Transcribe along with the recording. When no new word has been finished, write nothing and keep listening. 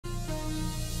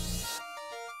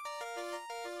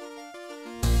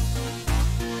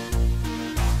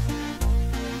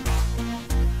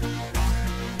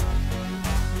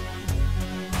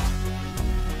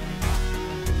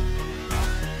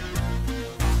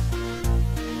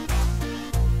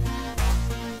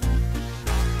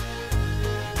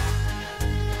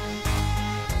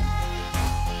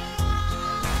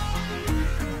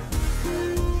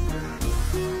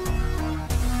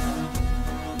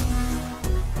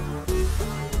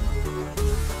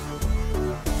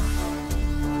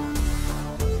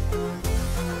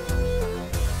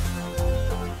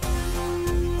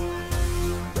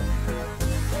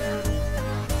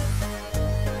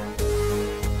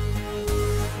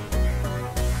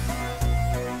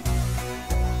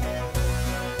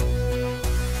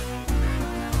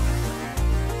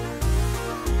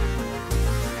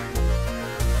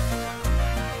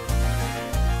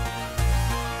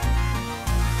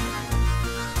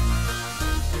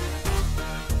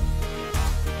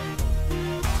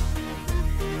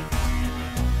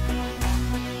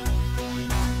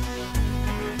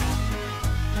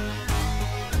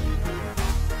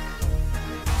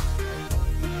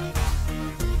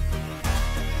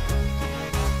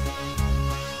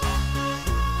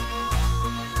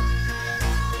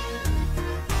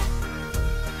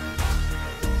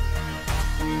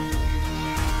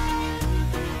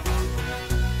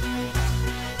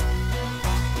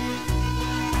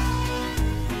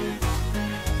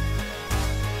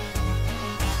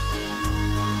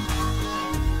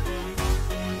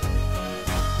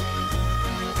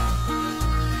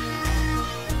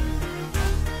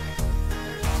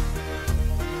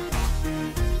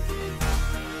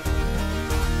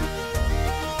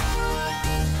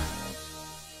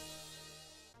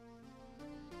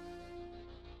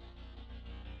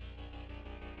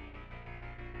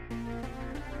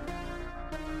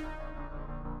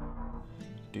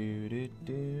Two,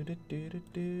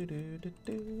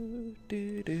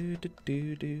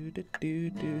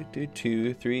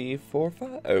 three, four,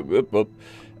 five.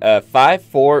 5,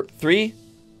 4, 3,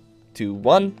 2,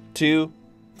 1, 2,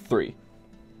 3.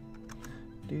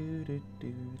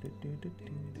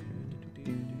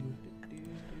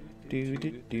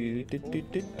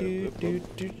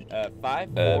 5,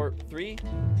 4, 3,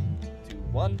 2,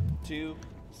 1, 2.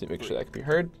 Let's make sure that can be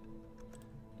heard.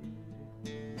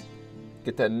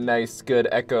 Get that nice, good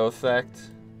echo effect.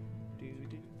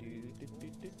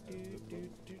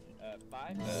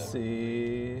 Let's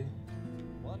see.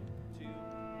 1, 2.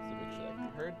 Let's make sure that can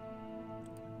be heard.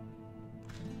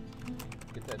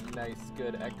 Get that nice,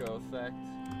 good echo effect.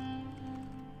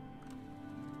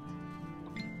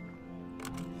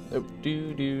 Oh,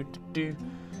 do.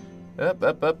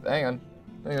 Up. Hang on.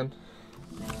 'Hang on.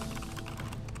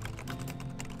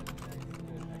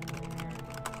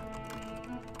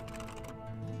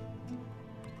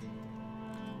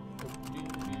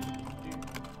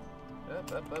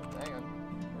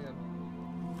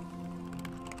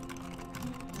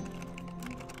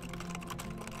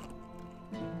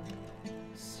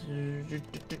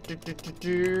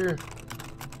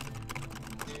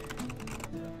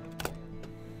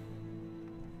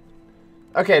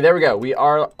 Okay, there we go. We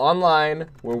are online.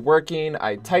 We're working.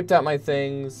 I typed out my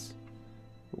things.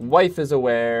 Wife is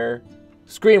aware.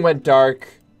 Screen went dark.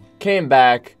 Came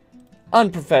back.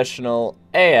 Unprofessional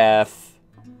AF.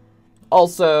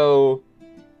 Also,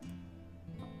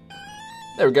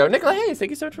 there we go. Nicola, hey, thank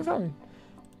you so much for following.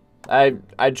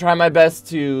 I try my best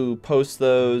to post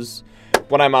those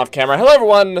when I'm off camera. Hello,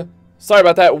 everyone. Sorry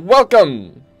about that.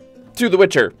 Welcome to The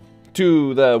Witcher.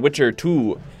 To The Witcher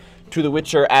 2. To The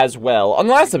Witcher as well. On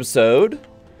the last episode,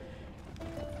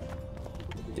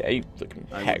 yeah, you looking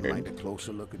haggard. Like a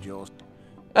closer look at yours.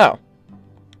 Oh,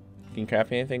 can you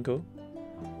craft me anything cool?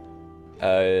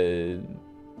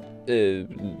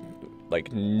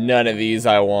 Like none of these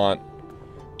I want.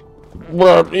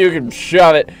 Well, you can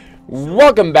shove it.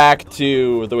 Welcome back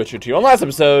to The Witcher 2. On the last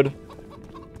episode,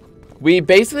 we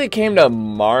basically came to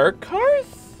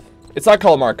Markarth. It's not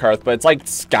called Markarth, but it's like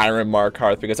Skyrim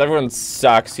Markarth because everyone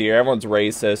sucks here. Everyone's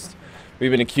racist.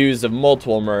 We've been accused of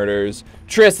multiple murders.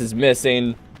 Triss is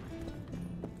missing.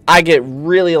 I get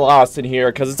really lost in here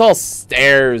because it's all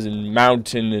stairs and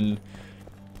mountain and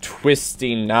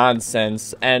twisting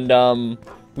nonsense. And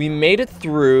we made it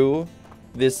through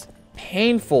this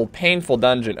painful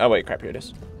dungeon. Oh wait, crap, here it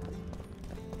is.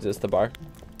 Is this the bar?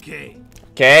 Okay.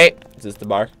 Is this the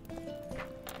bar?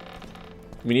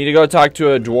 We need to go talk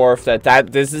to a dwarf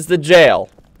this is the jail.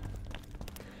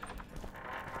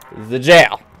 This is the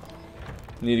jail.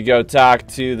 We need to go talk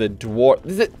to the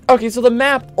dwarf. Okay, so the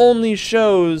map only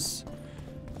shows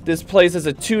this place as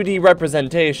a 2D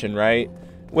representation, right?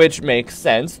 Which makes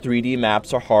sense. 3D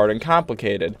maps are hard and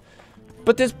complicated.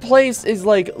 But this place is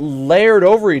like layered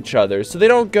over each other. So they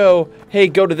don't go, hey,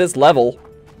 go to this level.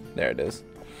 There it is.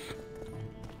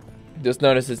 Just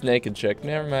notice this naked chick.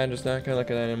 Never mind, just not gonna look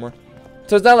at that anymore.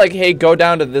 So it's not like, hey, go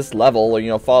down to this level or, you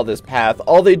know, follow this path.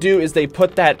 All they do is they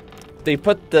put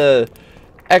the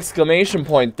exclamation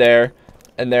point there,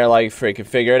 and they're like, freaking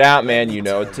figure it out, man. You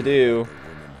know what to do.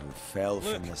 Fell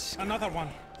from the sky. Another one.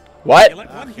 What?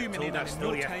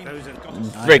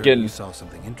 Freaking saw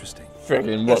something interesting.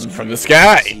 Freaking one from the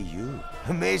sky. See you.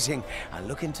 Amazing. I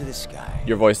look into the sky.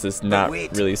 Your voice does not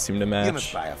really seem to match. You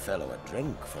must buy a fellow a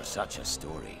drink for such a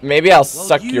story. Maybe I'll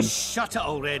suck your. Shut it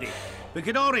already. We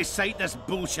could all recite this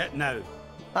bullshit now.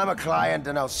 I'm a client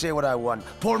and I'll say what I want.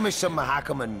 Pour me some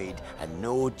Mahakaman mead and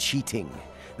no cheating.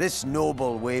 This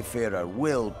noble wayfarer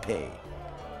will pay.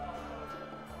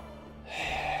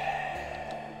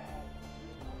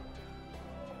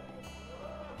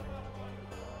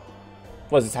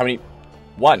 What is this? How many?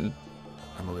 One.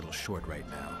 I'm a little short right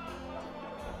now.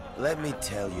 Let me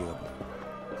tell you.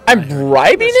 I'm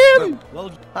bribing him?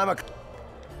 Well, I'm a.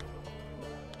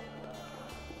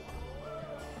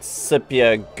 Sip you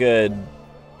a good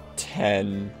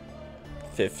 10,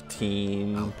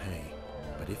 15. I'll pay,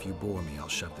 but if you bore me, I'll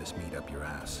shove this meat up your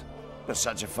ass. It's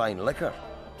such a fine liquor.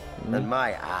 And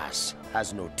my ass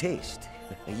has no taste.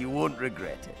 You won't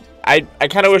regret it. I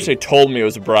kind of wish they told me it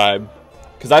was a bribe.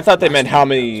 Because I thought they meant how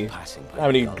many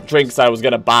drinks I was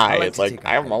going to buy. It's like,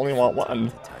 I only want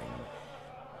one.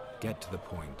 Get to the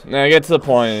point. Now get to the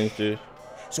point, dude.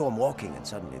 So I'm walking and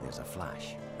suddenly there's a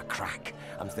flash, a crack.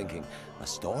 I'm thinking, a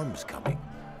storm's coming,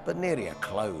 but nary a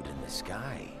cloud in the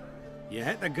sky. You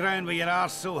hit the ground with your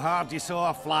arse so hard you saw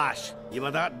a flash. You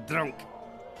were that drunk.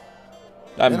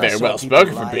 I'm Then I very saw well people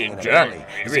spoken for lying being in a drunk. valley,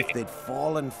 as if they'd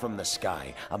fallen from the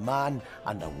sky, a man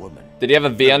and a woman. Did he have a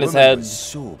V The on his woman head? was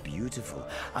so beautiful,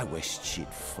 I wished she'd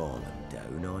fallen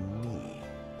down on me.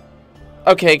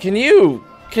 Okay, can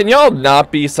y'all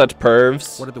not be such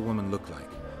pervs? What did the woman look like?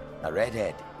 A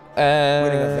redhead,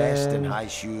 wearing a vest and Uh, high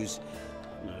shoes.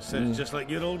 Sounds just like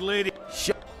your old lady.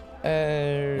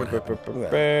 The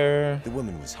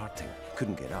woman was hurting,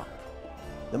 couldn't get up.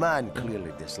 The man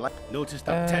clearly disliked. Noticed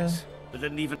her tits, but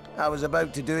didn't even. I was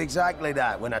about to do exactly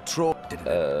that when a troll did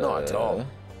it. Not at all.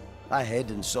 I hid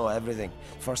and saw everything.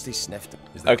 First he sniffed it.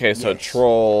 Okay, so a Yes.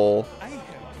 troll.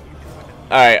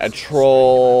 Alright, a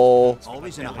troll.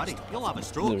 Always in a hurry. You'll have a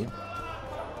stroke.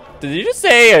 Did you just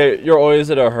say you're always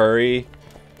in a hurry?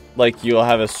 Like you'll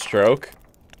have a stroke?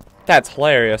 That's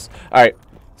hilarious. Alright,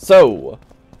 so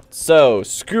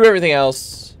screw everything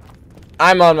else.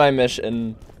 I'm on my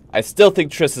mission. I still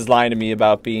think Triss is lying to me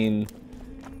about being...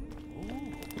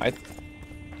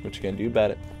 What you gonna do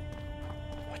about it?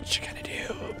 What you gonna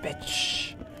do,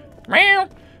 bitch? Meow.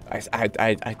 I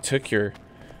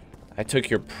took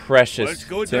your precious Let's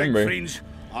go, timber. drink, friends.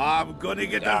 I'm gonna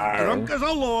get as drunk as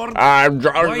a lord. I'm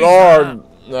drunk, Why's Lord.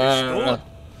 Stole it.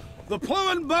 The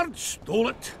plowing bird stole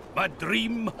it. My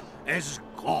dream is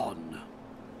gone.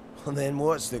 And then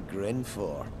what's the grin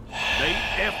for?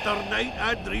 Night after night,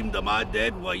 I dreamed of my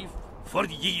dead wife for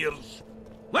years.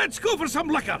 Let's go for some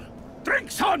liquor.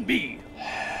 Drinks on me.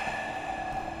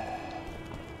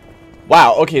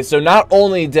 Wow, okay, so not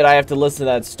only did I have to listen to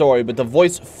that story, but the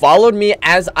voice followed me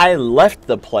as I left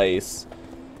the place.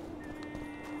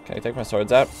 Can I take my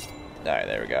swords out? Alright,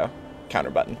 there we go. Counter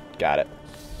button. Got it.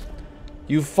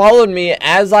 You followed me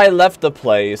as I left the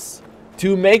place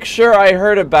to make sure I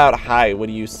heard about... Hi, what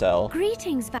do you sell?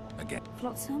 Greetings, Again.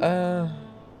 Flotsam. Oh,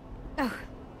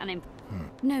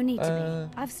 no need to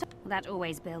be. Uh, That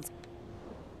always builds.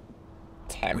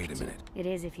 Tempted. Wait a minute. It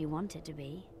is if you want it to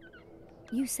be.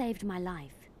 You saved my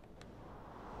life.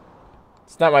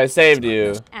 It's not why I saved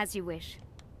you. As you wish.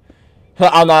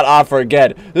 I'll not offer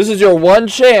again. This is your one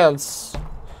chance.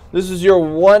 This is your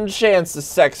one chance to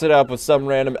sex it up with some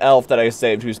random elf that I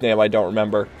saved whose name I don't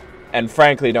remember. And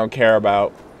frankly don't care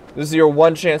about. This is your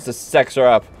one chance to sex her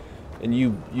up. And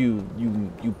you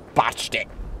botched it.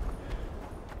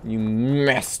 You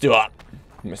messed up.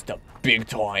 Messed up big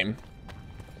time.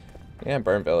 Yeah,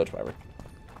 burn village, whatever.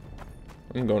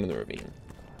 I'm going to the ravine.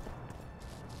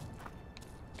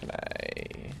 Can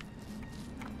I...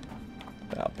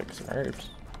 I'll pick some herbs.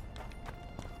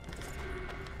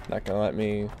 Not gonna let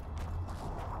me...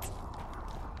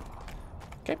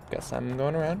 Okay, guess I'm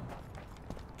going around.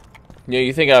 Yeah,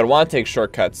 you think I would want to take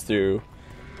shortcuts through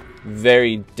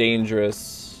very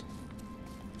dangerous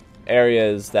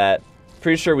areas that...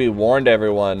 Pretty sure we warned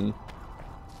everyone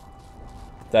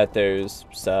that there's...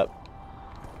 Sup?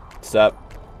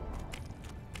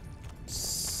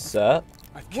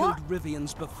 I've killed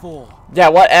Rivians before. Yeah,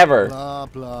 whatever. Blah,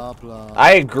 blah, blah.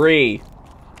 I agree.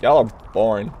 Y'all are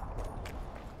boring.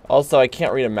 Also, I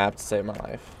can't read a map to save my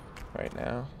life right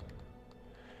now.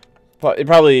 But it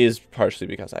probably is partially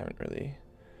because I haven't really...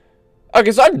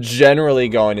 Okay, so I'm generally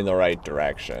going in the right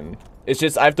direction. It's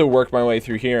just I have to work my way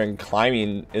through here and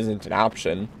climbing isn't an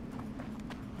option.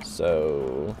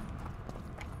 So...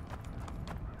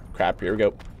 Crap, here we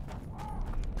go.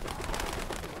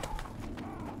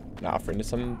 Offering to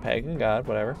some pagan god,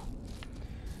 whatever.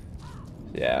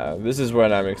 Yeah, this is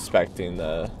when I'm expecting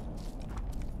the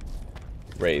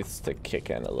wraiths to kick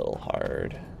in a little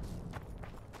hard.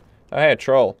 Oh, hey, a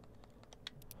troll.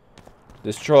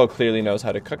 This troll clearly knows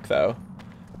how to cook, though.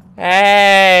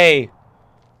 Hey!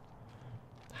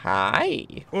 Hi.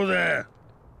 Who there?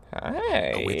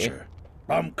 Hi. A witcher.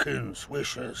 Bumpkins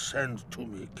wishes send to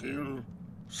me kill.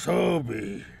 So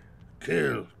be.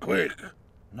 Kill, quick.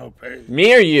 No pay.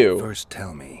 Me or you? First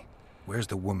tell me, where's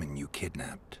the woman you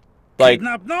kidnapped? Like,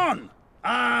 Kidnap none.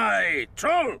 Aye,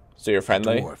 troll. so you're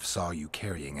friendly? Dwarf saw you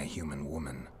carrying a human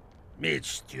woman. Made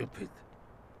stupid.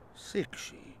 Sick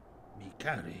she. Me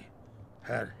carry.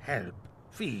 Her help.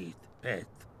 Feed. Pet.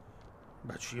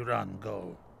 But she run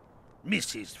go.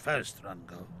 Mrs. first run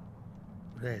go.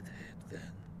 Redhead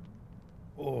then.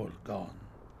 All gone.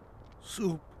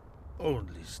 Soup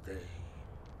only stay.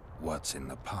 What's in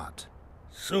the pot?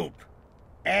 Soup.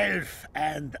 Elf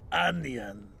and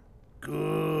onion.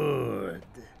 Good.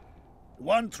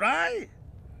 One try?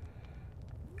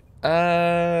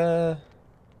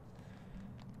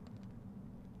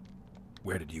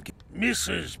 Where did you get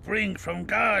Mrs. bring from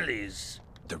Garley's.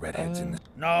 the redheads in the...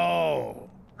 No.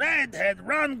 Redhead,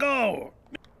 run go.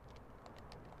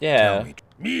 Yeah. Tell me,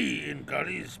 Me in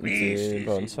Garley's. Me Let's see, is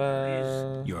bones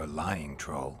fire. you're a lying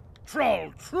troll.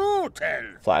 troll true tell.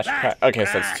 Flash crack. Okay,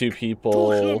 so that's 2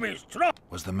 people.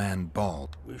 Was the man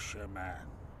bald? Wish a man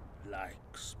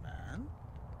likes man.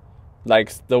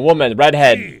 Like the woman,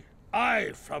 redhead. See,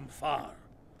 I from far.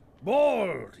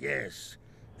 Bald, yes.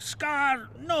 Scar,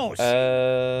 no.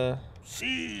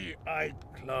 See, I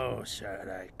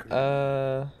closer, I creep.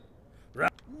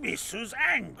 Mrs.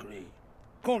 Angry.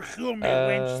 Consume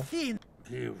wench thin.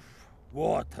 Give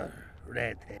water,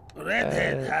 redhead.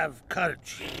 Redhead have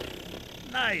courage.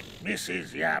 Night,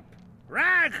 Mrs. Yap.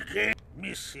 Rag,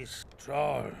 Mrs.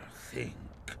 Troll think.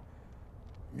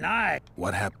 Night.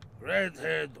 What happened?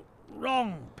 Redhead,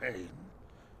 wrong pain.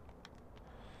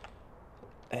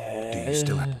 Do you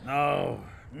still have... No,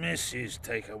 Mrs.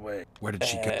 take away. Where did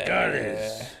she go?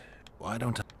 Goddess. Why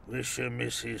don't I... Wish a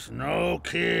Mrs. no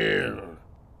kill.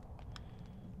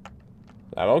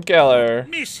 I won't kill her.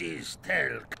 Mrs.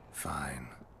 tell. Fine.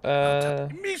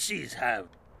 Mrs. have.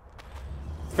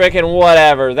 Freaking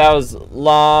whatever. That was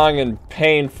long and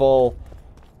painful.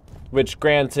 Which,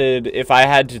 granted, if I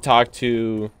had to talk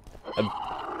to a...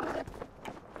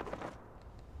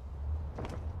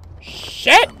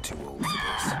 Shit! I'm too old for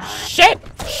this. Shit!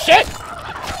 Shit!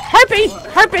 Harpy!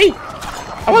 Harpy!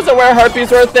 I wasn't aware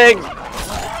harpies were a thing.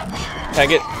 Can I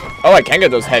get... Oh, I can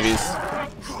get those heavies.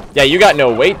 Yeah, you got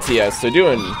no weight, Tia, so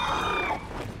doing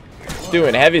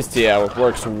heavies, Tia,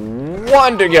 works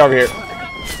wonder. Get over here.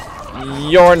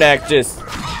 Your neck just,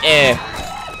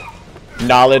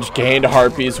 Knowledge gained,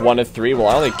 harpies, 1 of 3. Well,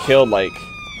 I only killed, like...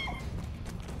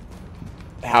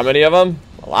 How many of them?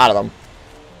 A lot of them.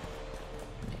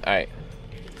 Alright.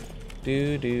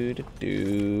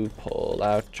 Pull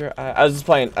out your eye. I was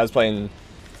playing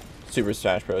Super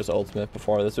Smash Bros. Ultimate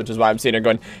before this, which is why I'm sitting here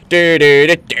going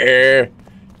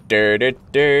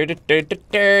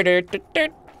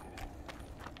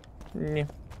Yeah.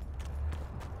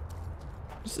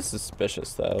 This is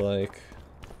suspicious though, like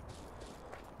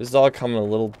this is all coming a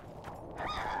little.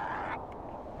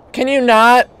 Can you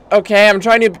not? Okay, I'm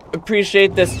trying to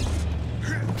appreciate this.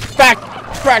 Back.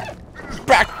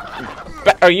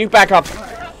 Oh, you back up.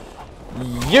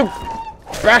 You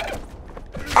back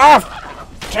off.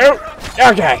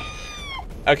 Okay.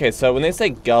 Okay, so when they say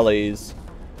gullies,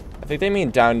 I think they mean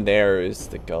down there is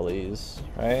the gullies,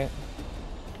 right?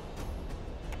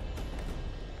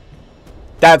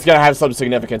 That's gonna have some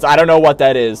significance. I don't know what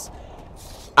that is.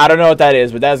 I don't know what that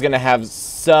is, but that's gonna have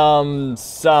some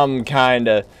kind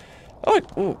of. Oh,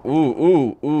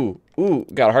 ooh!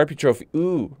 Got a harpy trophy.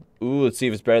 Ooh! Let's see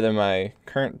if it's better than my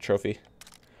current trophy.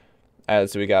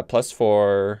 So we got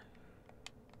 +4.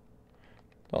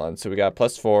 Hold on. So we got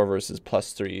 +4 versus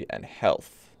 +3 and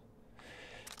health.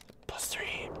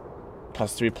 +3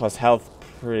 plus health.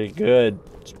 Pretty good.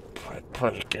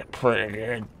 Pretty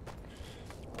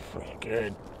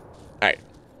good. Alright.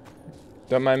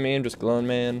 Don't mind me, I'm just glowing,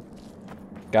 man.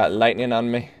 Got lightning on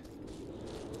me.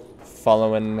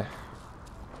 Following.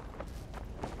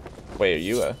 Wait, are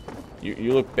you a...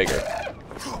 You look bigger.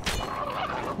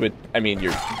 I mean,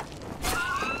 you're...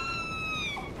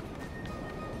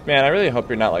 Man, I really hope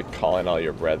you're not, like, calling all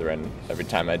your brethren every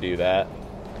time I do that.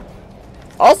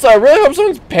 Also, I really hope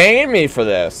someone's paying me for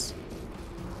this.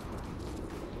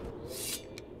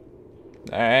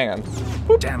 Alright, hang on.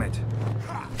 Whoop. Damn it.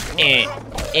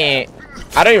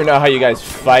 I don't even know how you guys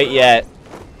fight yet.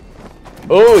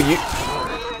 Oh, you...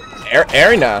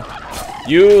 Arena.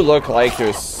 You look like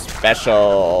you're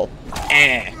special.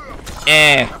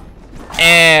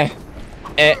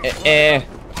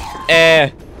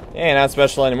 You're not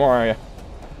special anymore, are you?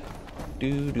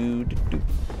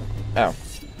 Oh.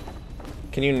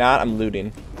 Can you not? I'm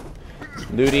looting.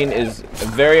 Looting is a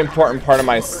very important part of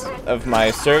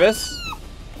my service.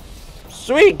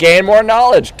 Sweet, gain more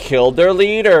knowledge. Killed their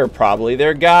leader, probably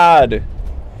their god.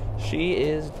 She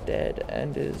is dead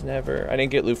and is never. I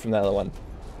didn't get loot from the other one.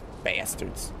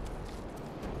 Bastards.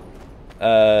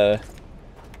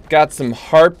 Got some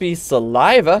harpy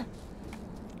saliva.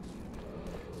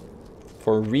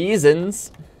 For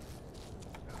reasons.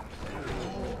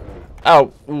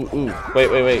 Oh, ooh.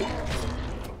 Wait.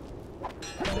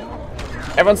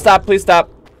 Everyone stop, please stop.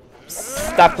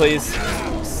 Stop, please.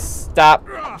 Stop.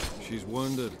 She's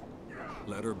wounded.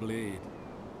 Let her bleed.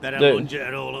 Better lunge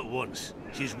at her all at once.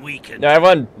 She's weakened. No,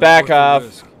 everyone back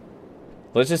off.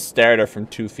 Let's just stare at her from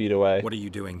 2 feet away. What are you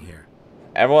doing here?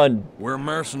 Everyone. We're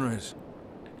mercenaries.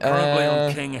 Currently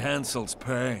on King Hansel's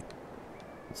pay.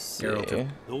 Let's see.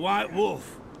 The White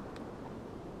Wolf.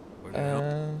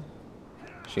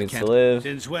 She needs to live.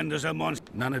 Since when does a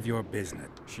monster? None of your business.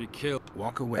 She killed.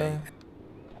 Walk away.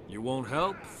 You won't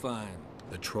help? Fine.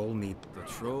 The troll need... The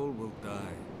troll will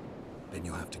die. Then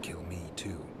you'll have to kill me,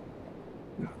 too.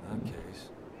 In that case.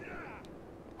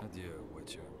 Adieu,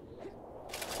 Witcher.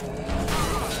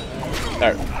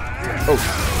 There. Oh.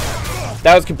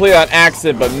 That was completely on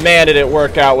accident, but man, did it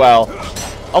work out well.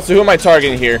 Also, who am I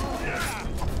targeting here?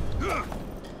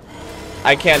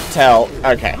 I can't tell.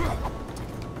 Okay.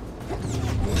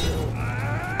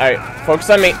 Alright, focus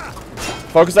on me.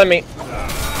 Focus on me.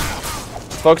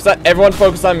 Focus on everyone,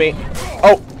 focus on me.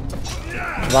 Oh!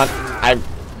 Come on.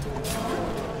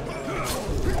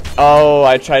 Oh,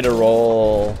 I tried to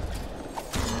roll.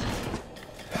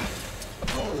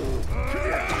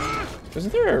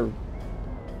 Isn't there a...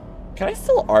 Can I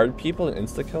still art people and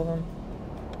insta-kill them?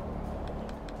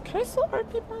 Can I still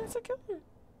art people and insta-kill them?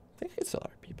 I think I can still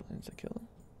art people and insta-kill them.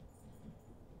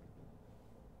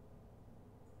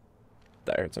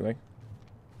 That hurt something.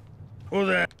 Who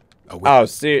there? Oh,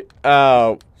 see.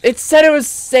 Oh. It said it was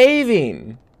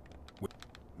saving.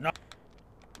 No.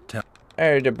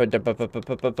 I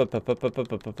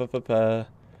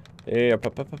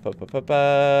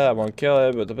won't kill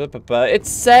it. It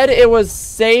said it was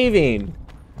saving.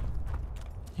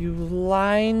 You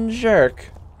lying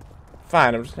jerk.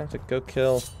 Fine, I'm just gonna have to go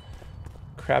kill a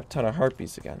crap ton of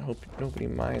harpies again. Hope nobody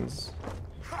minds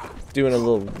doing a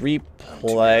little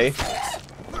replay.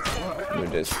 Let me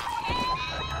just...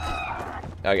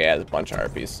 Okay, there's a bunch of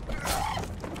harpies.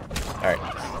 Alright.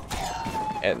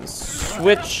 And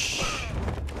switch.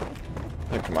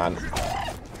 Oh, come on.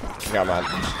 Come on.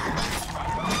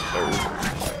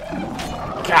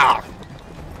 God.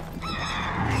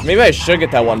 Maybe I should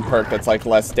get that one perk that's like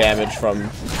less damage from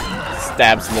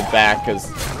stabs in the back, because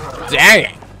dang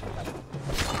it.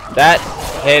 That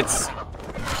hits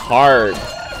hard.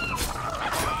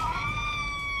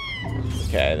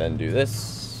 Okay, then do this.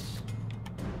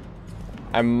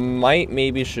 I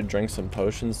maybe should drink some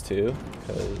potions too,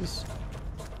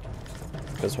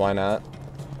 because why not?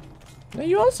 No,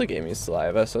 you also gave me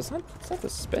saliva, so it's not the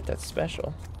spit that's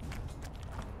special.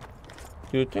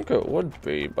 You'd think it would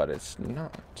be, but it's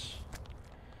not.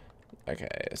 Okay,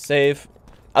 save.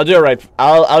 I'll do it right.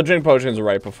 I'll drink potions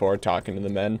right before talking to the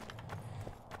men,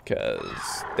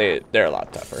 because they're a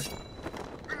lot tougher.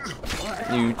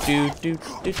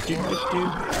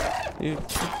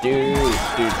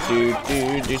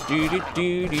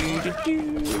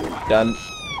 Done.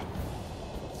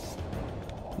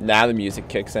 Now the music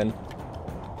kicks in.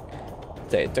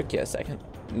 Say it took you a second.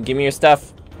 Give me your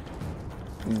stuff.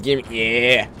 Give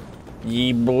me, yeah,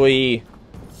 yeah, boy.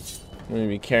 I'm gonna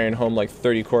be carrying home like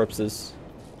 30 corpses.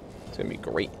 It's gonna be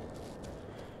great.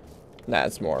 Nah,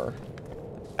 it's more.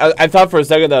 I thought for a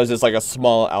second that was just like a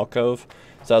small alcove,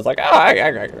 so I was like, oh, I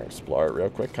can explore it real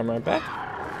quick. Come right back.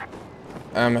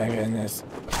 Oh my goodness.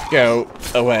 Go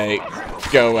away.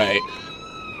 Go away.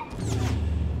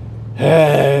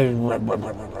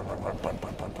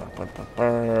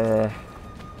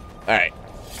 Alright.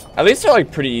 At least they're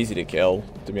like pretty easy to kill,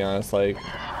 to be honest. Like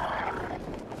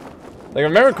I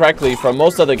remember correctly from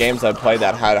most other games I've played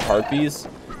that had harpies.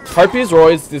 Harpies were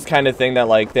always this kind of thing that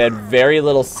like they had very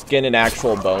little skin and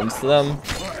actual bones to them.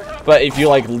 But if you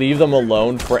like leave them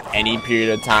alone for any period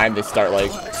of time, they start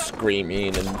like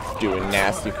screaming and doing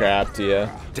nasty crap to you.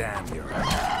 Damn you.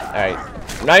 Alright.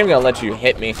 I'm not even gonna let you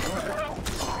hit me.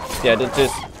 Yeah,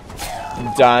 just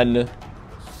done.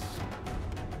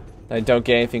 I don't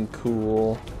get anything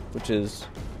cool, which is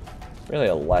really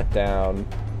a letdown.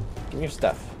 Give me your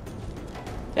stuff.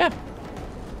 Yeah.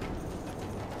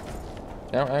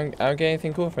 No, I don't get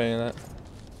anything cool for any of that.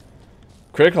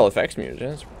 Critical effects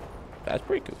music. That's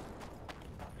pretty cool.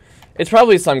 It's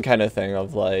probably some kind of thing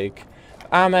of like,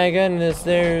 oh my goodness,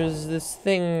 there's this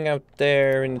thing out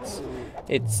there and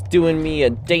it's doing me a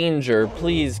danger.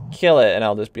 Please kill it. And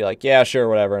I'll just be like, yeah, sure,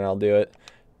 whatever, and I'll do it.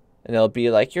 And they'll be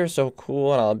like, you're so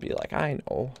cool, and I'll be like, I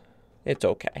know, it's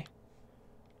okay.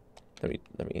 Let me.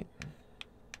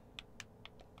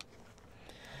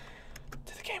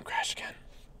 Did the game crash again?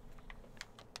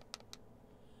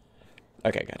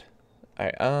 Okay, good. All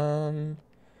right,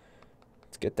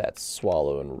 let's get that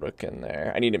swallow and rook in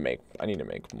there. I need to make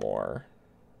more.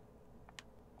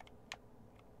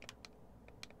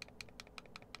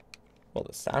 Well,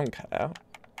 the sound cut out.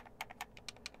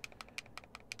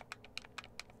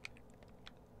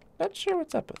 Not sure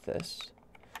what's up with this.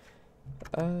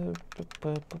 Oh,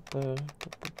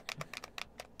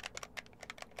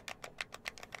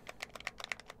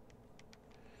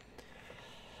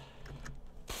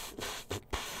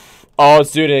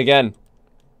 it's doing it again.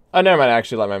 Oh, never mind. I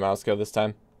actually let my mouse go this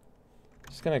time.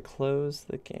 Just gonna close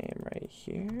the game right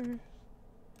here.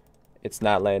 It's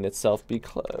not letting itself be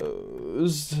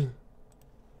closed.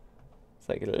 It's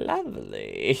like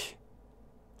lovely.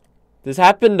 This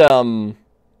happened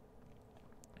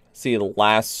see,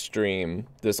 last stream,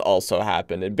 this also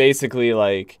happened. It basically,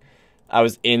 like, I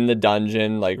was in the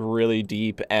dungeon, like, really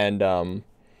deep, and,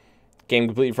 game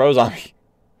completely froze on me.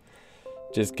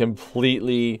 Just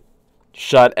completely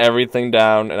shut everything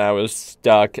down, and I was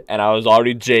stuck, and I was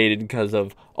already jaded because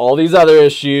of all these other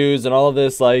issues, and all of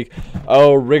this, like,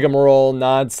 oh, rigmarole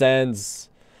nonsense.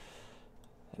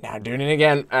 Now doing it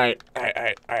again. Alright.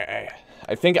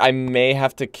 I think I may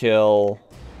have to kill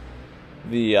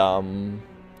the,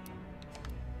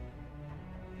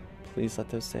 please let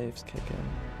those saves kick in.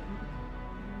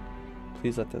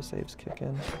 Please let those saves kick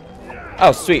in.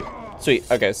 Oh, sweet. Sweet.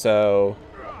 Okay, so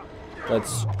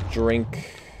let's drink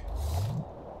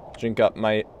up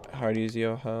my Hardy's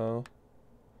Yo-Ho.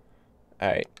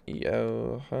 Alright,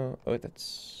 Yo-Ho. Oh,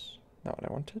 that's not what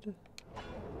I wanted.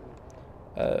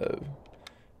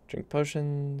 Drink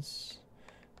potions.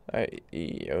 Alright,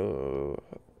 Yo-Ho.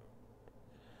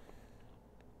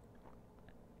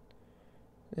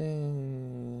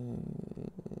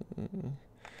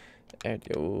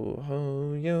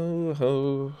 Yo-Ho,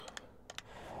 Yo-Ho.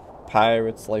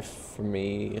 Pirate's life for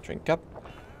me. Drink up.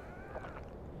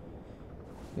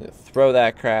 I'm gonna throw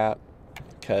that crap,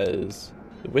 because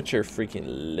the Witcher freaking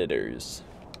litters.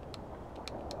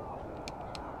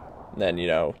 And then, you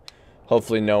know,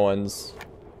 hopefully no one's,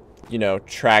 you know,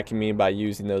 tracking me by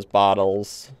using those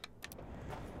bottles.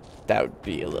 That would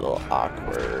be a little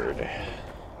awkward.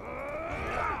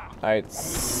 Alright,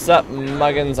 sup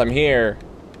muggins, I'm here.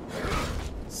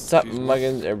 Sup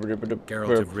muggins.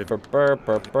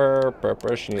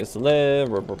 She needs to live.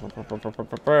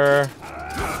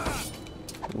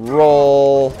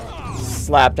 Roll.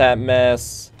 Slap that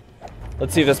mess.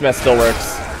 Let's see if this mess still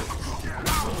works.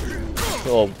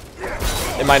 Well,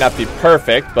 it might not be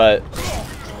perfect, but...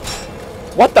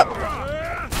 What the...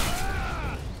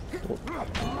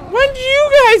 When do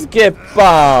you guys get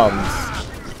bombs?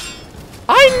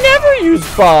 I never use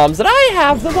bombs, and I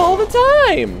have them all the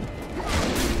time.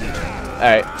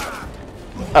 Alright.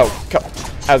 Oh, come on.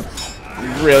 I was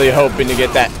really hoping to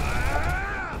get that.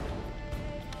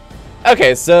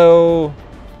 Okay, so...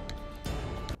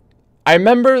 I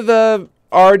remember the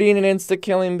Arding and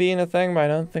insta-killing being a thing, but I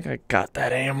don't think I got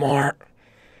that anymore.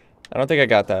 I don't think I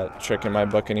got that trick in my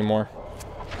book anymore.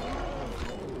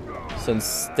 So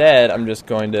instead, I'm just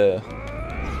gonna...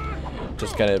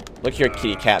 Look here,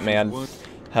 kitty cat man. Yes.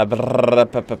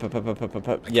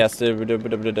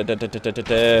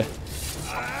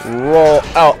 Roll.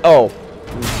 Oh.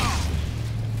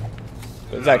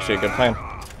 This is actually a good plan.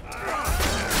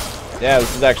 Yeah,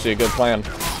 this is actually a good plan.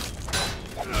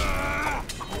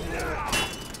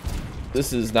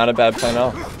 This is not a bad plan at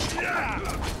all.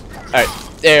 Alright.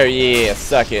 There, yeah.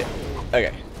 Suck it.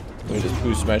 Okay. Let me just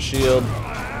boost my shield.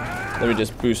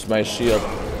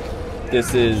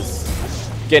 This is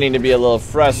getting to be a little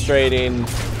frustrating.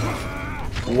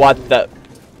 What the...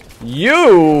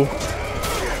 You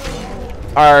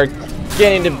are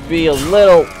getting to be a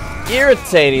little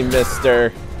irritating,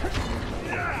 mister.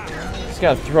 Just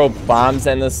gonna throw bombs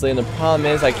endlessly, and the problem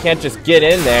is I can't just get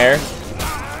in there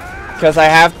because I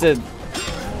have to...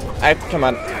 Come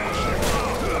on. Did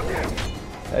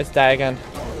I just die again?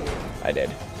 I did.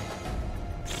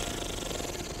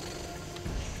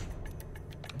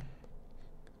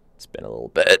 It's been a little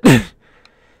bit.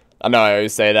 I know I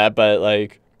always say that, but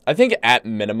like, I think at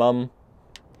minimum,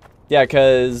 yeah,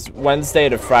 because Wednesday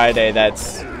to Friday,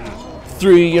 that's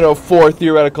 4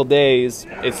 theoretical days.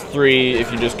 It's 3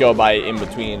 if you just go by in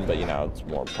between, but you know, it's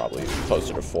more probably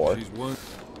closer to 4.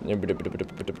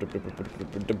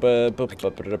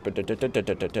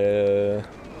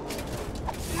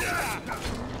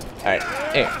 Alright.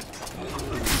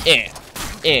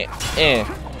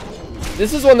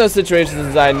 This is one of those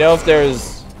situations I know if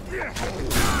there's...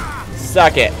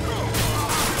 Suck it.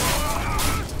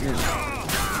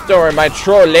 Don't worry, my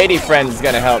troll lady friend is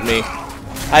gonna help me.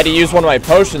 I had to use one of my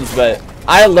potions, but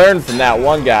I learned from that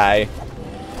one guy.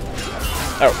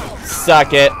 Oh,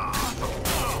 suck it.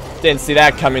 Didn't see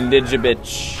that coming, did you,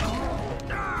 bitch?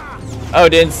 Oh,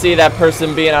 didn't see that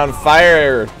person being on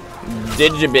fire,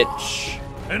 did you, bitch?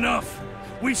 Enough.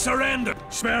 We surrender.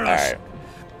 Spare us. Alright.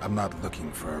 I'm not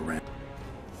looking for a rent.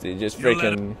 So you just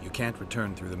freaking... You can't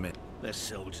return through the mid. The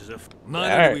soldiers have...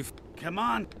 Neither do we. Come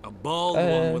on. A bald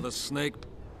one with a snake.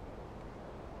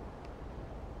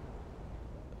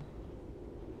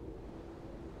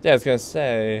 Yeah, I was gonna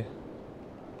say...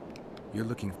 You're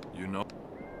looking... You know.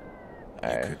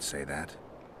 You could say that.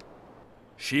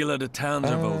 Sheila de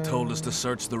Tangerville told us to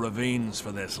search the ravines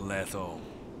for this Letho.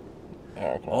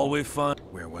 Okay. All we find...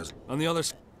 Where was... On the other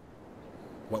side.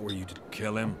 What were you to...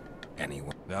 Kill him.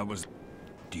 Anyone? That was...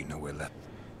 Do you know where left?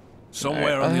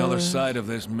 Somewhere on the other side of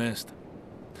this mist.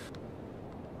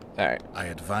 Alright. I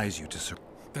advise you to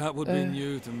That would be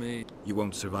new to me. You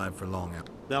won't survive for long.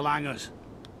 They'll hang us.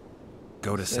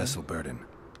 Go to Cecil Burden,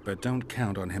 but don't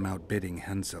count on him outbidding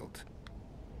Henselt.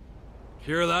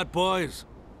 Hear that, boys?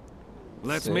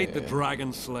 Let's meet the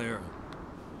dragonslayer.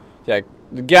 Yeah,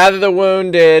 gather the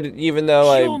wounded, even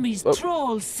though Humi's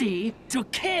trolls, see? To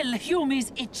kill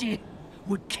Humi's itchy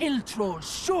would kill trolls,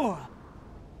 sure.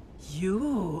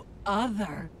 You,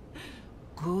 other.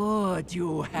 Good,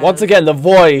 you have. Once again, the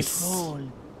voice.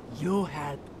 Troll, you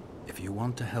had. If you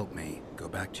want to help me, go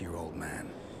back to your old man.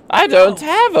 I don't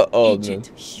have an old man.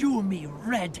 Agent Humi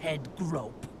Redhead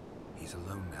Grope. He's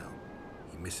alone now.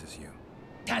 He misses you.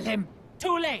 Tell him,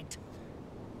 too late.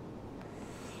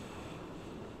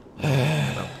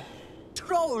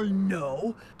 Troll,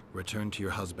 no. Return to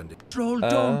your husband. Troll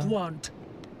don't want.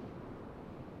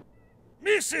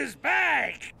 Mrs.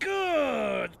 Back!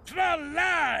 Good!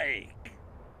 Troll-like!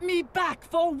 Me back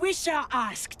for Wisha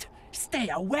asked. Stay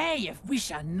away if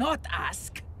Wisha not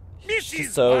ask.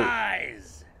 Mrs. So-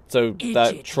 Wise! So that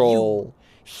Idiot, troll.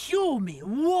 Humi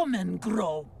woman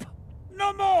grope.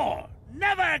 No more!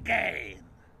 Never again!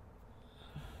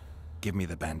 Give me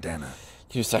the bandana.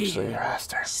 You sexually Here,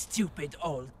 harassed her. Stupid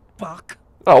old buck.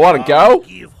 Oh, wanna go?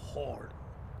 Give horn.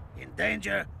 In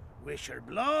danger, wish her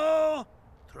blow,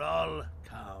 troll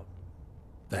come.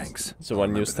 Thanks. It's a I'll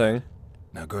one-use remember thing.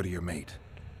 that. Now go to your mate.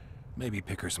 Maybe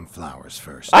pick her some flowers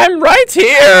first. I'm right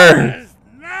here!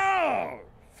 No!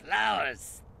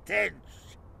 Flowers stench.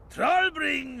 Troll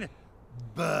bring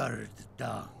bird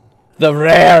dung. The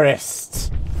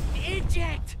rarest.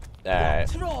 Eject. Alright.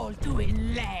 Troll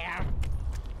doing lair.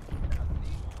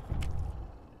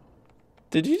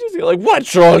 Did he just go like, what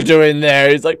troll doing there?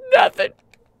 He's like, nothing.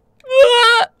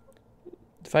 Ah!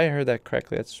 If I heard that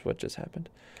correctly, that's what just happened.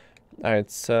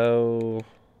 Alright, so...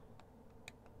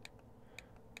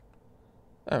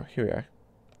 Oh, here we are.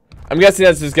 I'm guessing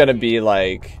that's just gonna be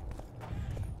like...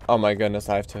 Oh my goodness,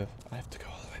 I have to go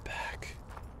all the way back.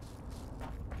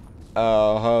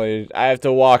 Oh, holy... I have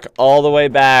to walk all the way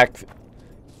back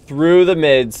through the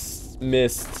mist.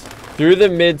 Through the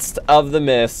midst of the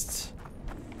mist.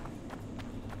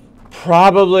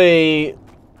 Probably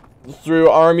through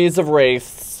armies of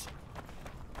wraiths.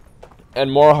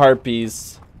 And more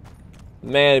harpies.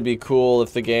 Man, it'd be cool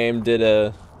if the game did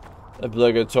a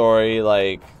obligatory,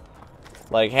 like,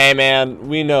 hey man,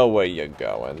 we know where you're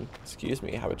going. Excuse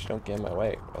me, how about you don't get in my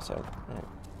way? Also,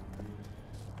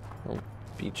 don't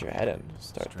beat your head in.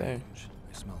 Start there. Strange.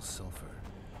 I smell sulfur.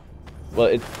 Well,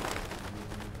 it...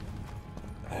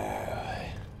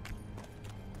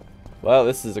 well,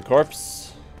 this is a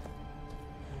corpse.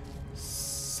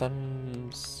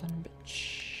 Son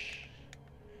bitch.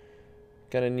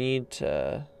 Gonna need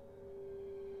to...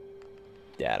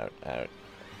 Yeah, I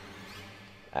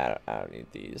don't need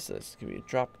these. This can be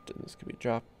dropped, and this can be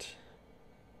dropped.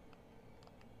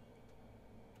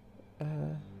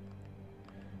 I'd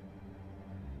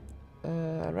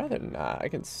rather not. I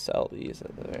can sell these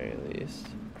at the very least.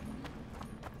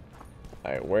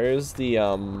 Alright, where's the,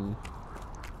 What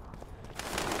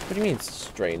do you mean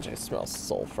strange? I smell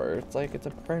sulfur. It's like it's a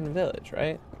burned village,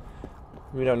 right?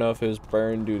 We don't know if it was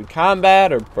burned due to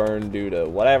combat or burned due to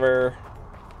whatever.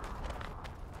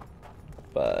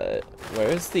 But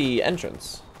where's the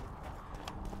entrance?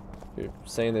 If you're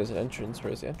saying there's an entrance,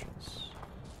 where's the entrance?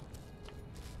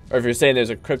 Or if you're saying there's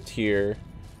a crypt here.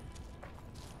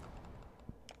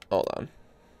 Hold on.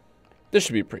 This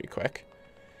should be pretty quick.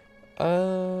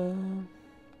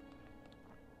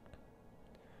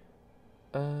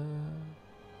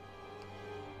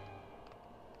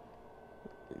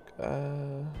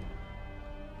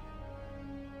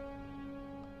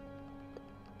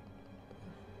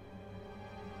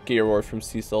 Get your reward from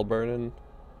Cecil Burden.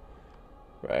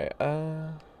 Right,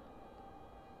 yeah,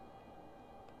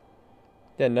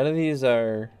 none of these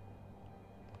are...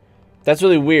 That's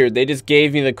really weird. They just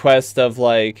gave me the quest of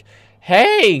like,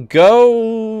 hey,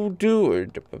 go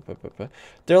do...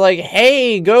 They're like,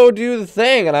 hey, go do the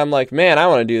thing. And I'm like, man, I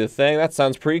want to do the thing. That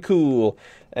sounds pretty cool.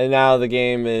 And now the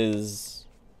game is...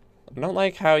 I don't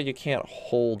like how you can't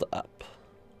hold up.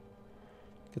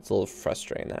 It's a little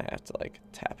frustrating that I have to like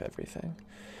tap everything.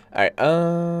 Alright,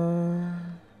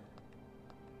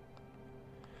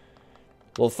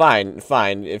 well, fine.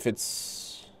 If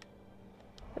it's...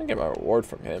 I'm gonna get my reward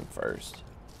from him first.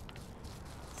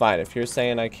 Fine, if you're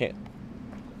saying I can't...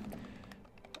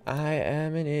 I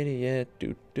am an idiot.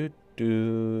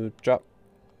 Drop.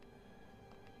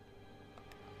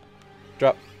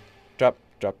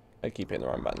 I keep hitting the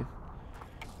wrong button.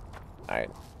 Alright.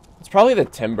 It's probably the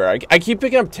timber. I keep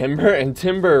picking up timber, and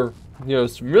timber You know,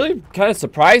 it's really kind of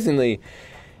surprisingly,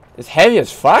 it's heavy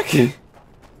as fuck.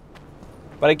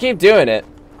 But I keep doing it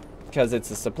because it's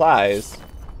the supplies.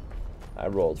 I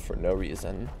rolled for no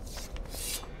reason.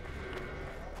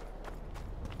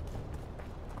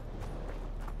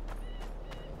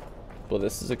 Well,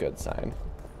 this is a good sign.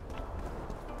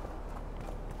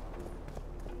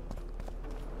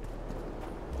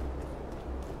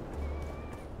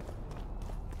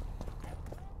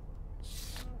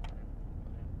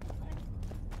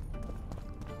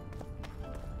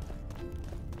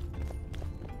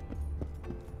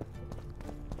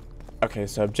 Okay,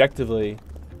 so objectively,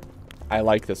 I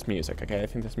like this music, okay? I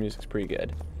think this music's pretty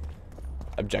good.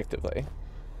 Objectively.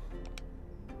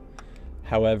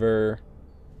 However,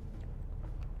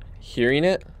 hearing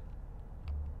it,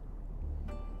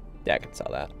 yeah, I could sell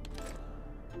that.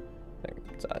 I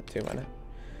could sell that too, why not?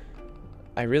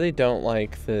 I really don't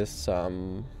like this,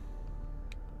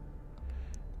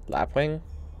 lapwing.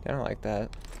 I don't like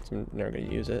that, so I'm never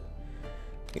gonna use it.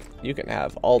 You can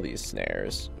have all these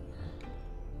snares.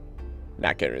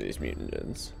 Not getting rid of these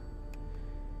mutagens.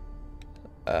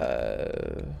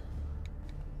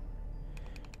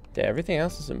 Yeah, everything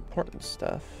else is important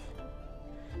stuff.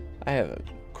 I have a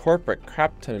corporate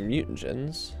crap ton of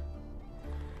mutagens.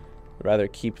 I'd rather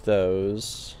keep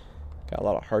those. Got a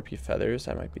lot of harpy feathers.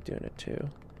 I might be doing it too.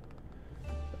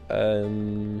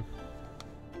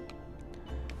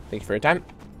 Thank you for your time.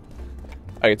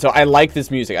 Okay, so I like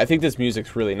this music. I think this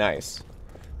music's really nice.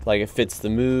 Like, it fits the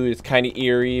mood. It's kind of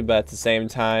eerie, but at the same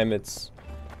time, it's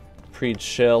pretty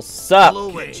chill. Sup?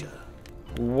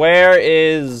 Where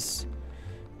is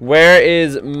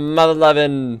Mother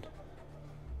Lovin'?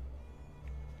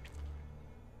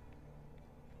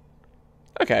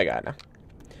 Okay, I got it now.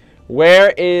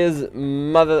 Where is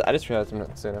Mother? I just realized I'm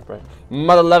not saying that right.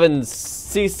 Mother Lovin'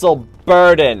 Cecil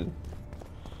Burden.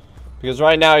 Because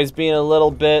right now he's being a little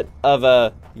bit of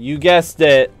a, you guessed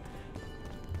it,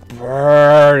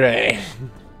 burning.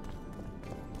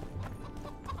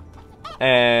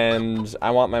 And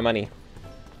I want my money.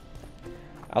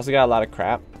 I also got a lot of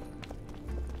crap.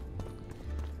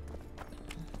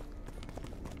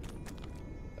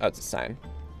 Oh, it's a sign.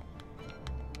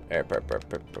 Whatever.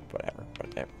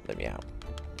 Let me out.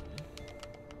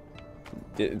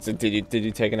 Did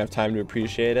you take enough time to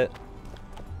appreciate it?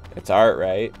 It's art,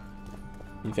 right?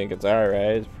 You think it's art,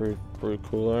 right? It's pretty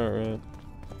cool art, right?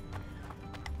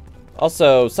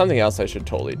 Also, something else I should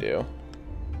totally do.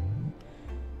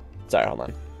 Sorry, hold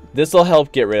on. This will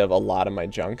help get rid of a lot of my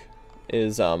junk.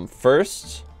 Is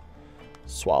first,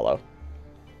 swallow.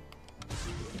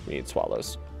 We need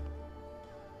swallows.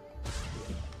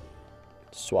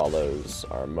 Swallows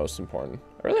are most important.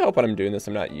 I really hope when I'm doing this,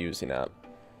 I'm not using up.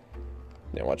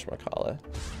 Yeah, whatchamacallit.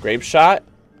 Grape shot,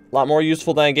 a lot more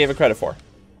useful than I gave it credit for.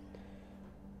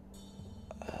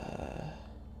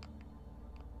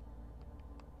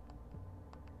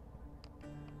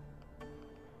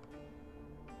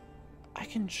 I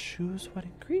can choose what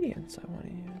ingredients I want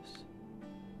to use.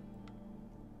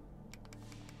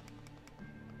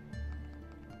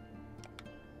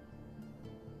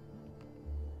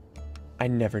 I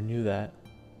never knew that.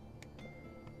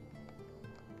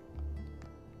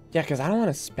 Yeah, because I don't want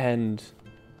to spend...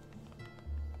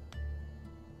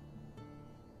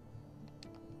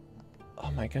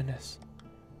 Oh my goodness.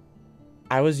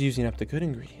 I was using up the good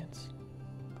ingredients.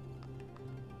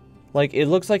 Like, it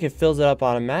looks like it fills it up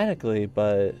automatically,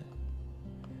 but...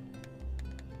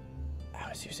 I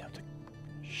was using up the...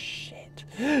 Shit.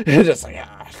 Just like,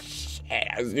 ah, shit.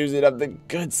 I was using up the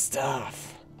good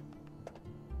stuff.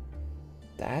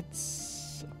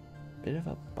 That's a bit of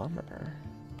a bummer.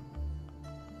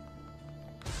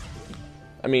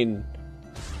 I mean,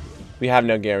 we have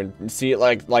no guarantee. See it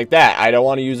like that. I don't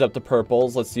want to use up the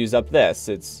purples. Let's use up this.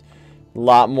 It's a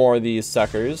lot more of these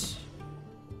suckers.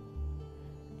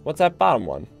 What's that bottom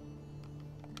one?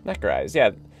 Necker eyes.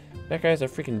 Yeah, necker eyes are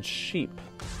freaking cheap.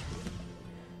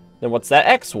 Then what's that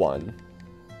X one?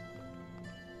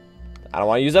 I don't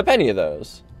want to use up any of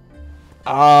those.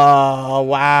 Oh,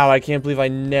 wow. I can't believe I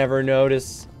never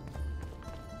noticed.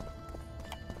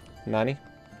 Nani?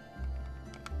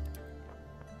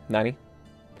 Nani?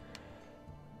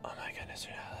 Oh my goodness,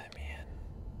 you're not letting me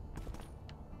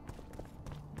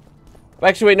in.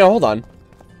 Actually, wait, no, hold on.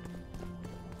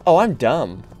 Oh, I'm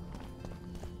dumb.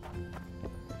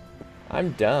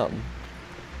 I'm dumb.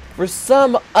 For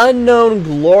some unknown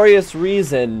glorious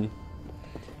reason,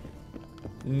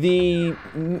 the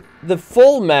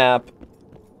full map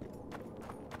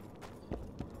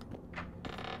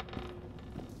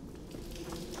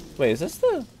Wait, is this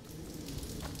the...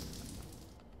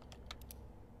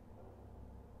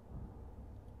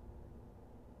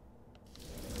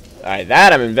 Alright,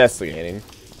 that I'm investigating.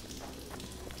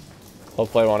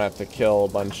 Hopefully I won't have to kill a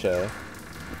bunch of...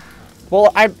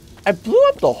 Well, I blew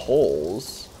up the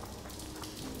holes.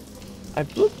 I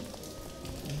blew...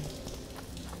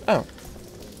 Oh.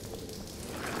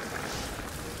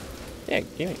 Yeah,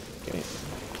 give me.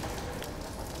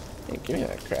 Yeah, give me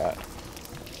that crap.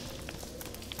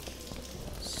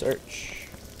 Search.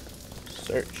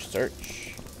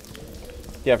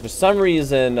 Yeah, for some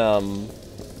reason, Alright,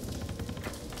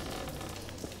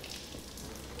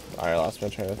 I lost my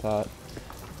train of thought.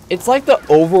 It's like the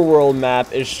overworld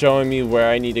map is showing me where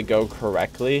I need to go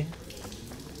correctly.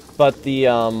 But the,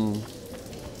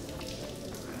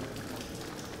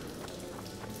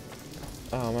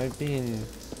 Oh, am I being...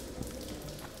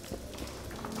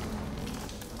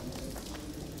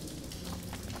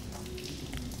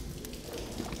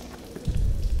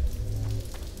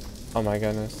 Oh my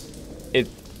goodness.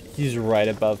 He's right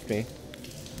above me.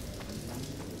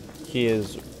 He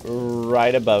is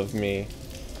right above me.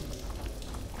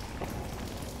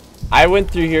 I went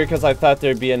through here because I thought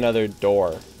there'd be another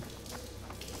door.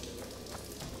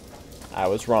 I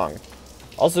was wrong.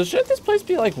 Also, shouldn't this place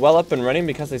be like well up and running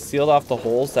because they sealed off the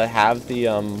holes that have the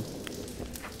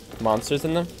monsters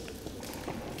in them?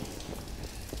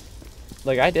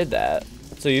 Like, I did that.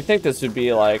 So you think this would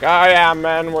be like, oh yeah,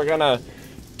 man, we're gonna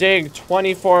dig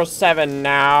 24/7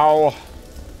 now.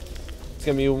 It's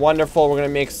gonna be wonderful. We're gonna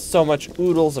make so much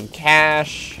oodles of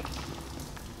cash.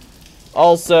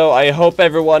 Also, I hope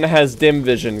everyone has dim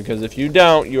vision, because if you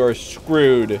don't, you're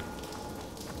screwed.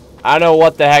 I don't know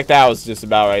what the heck that was just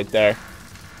about right there.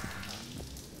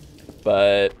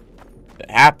 But it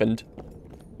happened.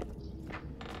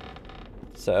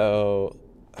 So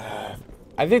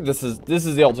I think this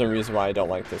is the ultimate reason why I don't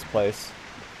like this place.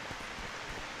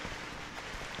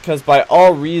 Because by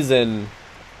all reason,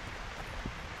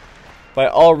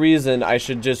 I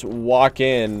should just walk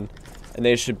in and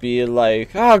they should be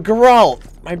like, oh, Geralt,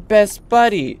 my best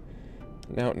buddy.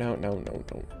 No.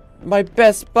 My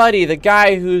best buddy, the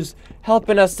guy who's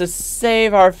helping us to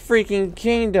save our freaking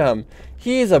kingdom.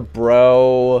 He's a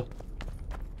bro.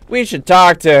 We should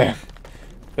talk to him.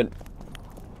 But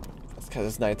it's because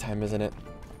it's nighttime, isn't it?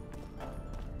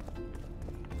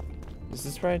 Is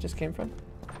this where I just came from?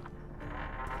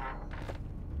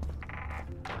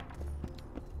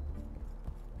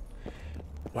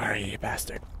 Where are you,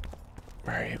 bastard?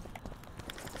 Where are you?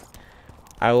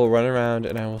 I will run around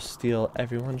and I will steal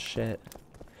everyone's shit.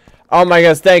 Oh my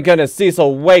gosh, thank goodness,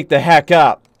 Cecil, wake the heck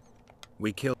up!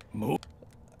 We killed... Move.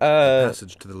 The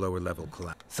passage to the lower level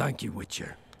collapsed. Thank you,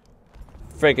 Witcher.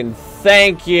 Freaking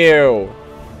thank you!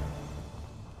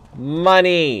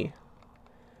 Money!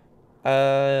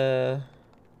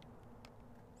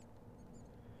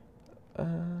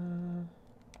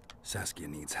 Saskia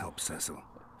needs help, Cecil.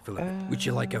 Would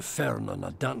you like a fern and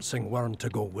a dancing worm to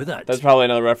go with it? That's probably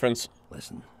another reference.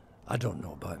 Listen, I don't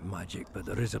know about magic, but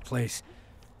there is a place.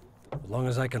 As long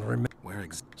as I can remember.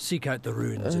 Seek out the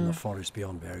ruins in the forest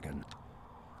beyond Bergen.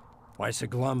 Why so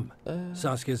glum?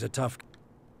 Saskia's a tough.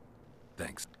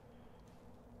 Thanks.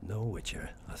 No, Witcher.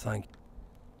 I thank.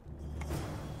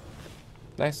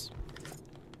 Nice.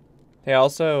 Hey,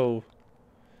 also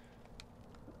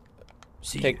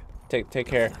take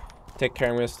care. Take care.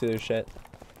 I'm gonna steal their shit.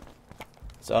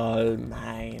 It's all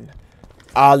mine.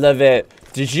 All of it.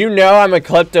 Did you know I'm a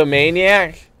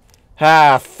kleptomaniac?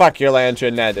 Ah, fuck your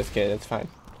lantern. Nah, just kidding. It's fine.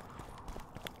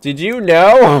 Did you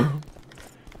know?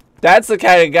 That's the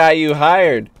kind of guy you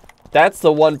hired. That's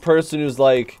the one person who's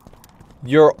like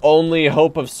your only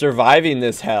hope of surviving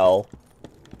this hell.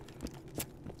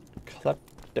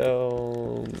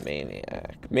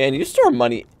 Kleptomaniac. Man, you store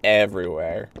money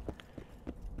everywhere.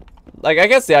 Like, I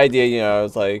guess the idea, you know,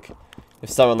 is like, if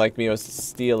someone like me was to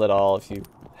steal it all, if you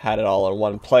had it all in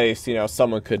one place, you know,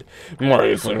 someone could more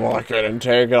easily walk in and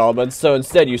take it all. But so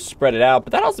instead, you spread it out.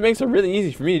 But that also makes it really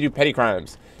easy for me to do petty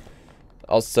crimes.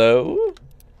 Also,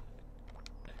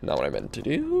 not what I meant to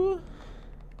do.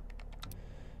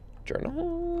 Journal.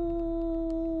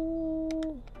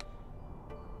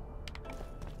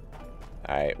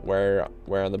 Alright, where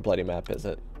on the bloody map is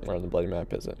it? Where on the bloody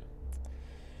map is it?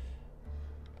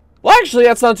 Well, actually,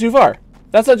 that's not too far.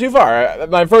 That's not too far.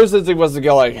 My first instinct was to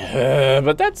go like,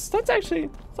 but that's actually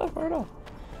it's not far at all.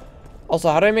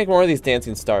 Also, how do I make more of these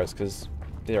dancing stars? Because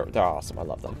they're awesome. I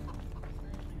love them.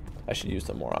 I should use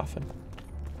them more often.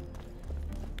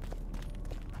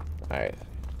 Alright.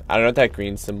 I don't know what that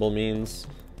green symbol means.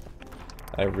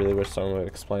 I really wish someone would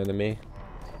explain to me.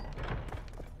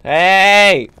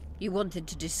 Hey! You wanted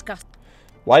to discuss.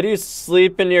 Why do you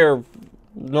sleep in your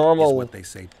normal... Is what they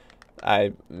say.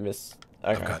 I miss...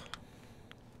 Okay. Okay.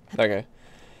 Okay.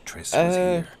 Triss was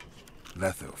here.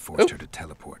 Letho forced her to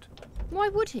teleport. Why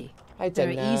would he? There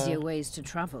are easier ways to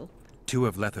travel. 2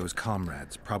 of Letho's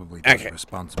comrades, probably those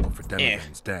responsible for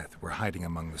Demiven's death, were hiding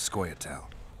among the Scoia'tael.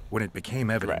 When it became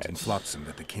evident in Flotsam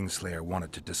that the Kingslayer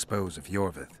wanted to dispose of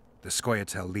Yorvith, the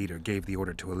Scoia'tael leader gave the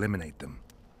order to eliminate them.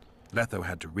 Letho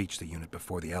had to reach the unit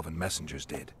before the elven messengers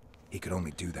did. He could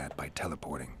only do that by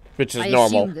teleporting. Which is I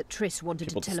normal. assumed that Triss wanted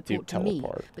to teleport to me,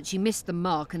 but she missed the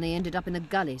mark and they ended up in the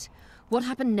gullies. What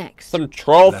happened next? Some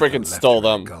troll Letho freaking left stole her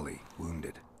in them. a gully,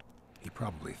 wounded. He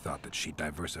probably thought that she'd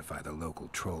diversify the local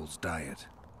trolls' diet.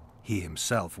 He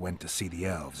himself went to see the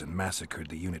elves and massacred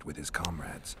the unit with his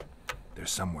comrades. They're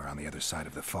somewhere on the other side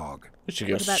of the fog. We should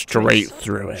go straight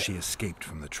through it. She escaped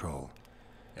from the troll.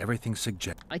 Everything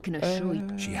suggests... I can assure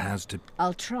you. She has to...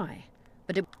 I'll try,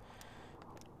 but it...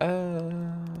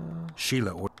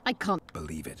 Sheila or... I can't...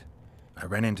 believe it. I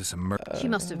ran into some She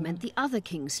must have meant the other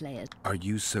Kingslayers. Are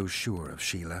you so sure of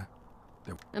Sheila?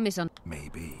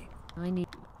 Maybe. I need...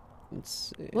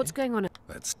 Let's see. What's going on?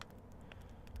 Let's...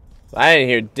 I didn't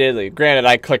hear diddly. Granted,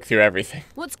 I clicked through everything.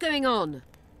 What's going on?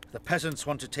 The peasants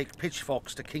want to take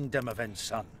pitchforks to King Demavend's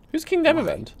son. Who's King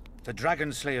Demavend? The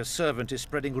Dragonslayer's servant is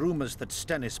spreading rumors that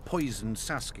Stennis poisoned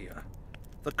Saskia.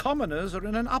 The commoners are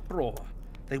in an uproar.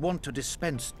 They want to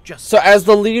dispense justice. So as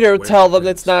the leader, tell them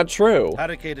it's not true.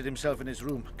 Barricaded himself in his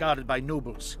room, guarded by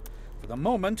nobles. For the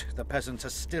moment, the peasants are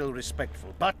still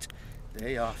respectful, but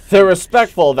they are... They're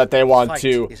respectful that they want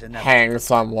to hang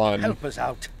someone. Help us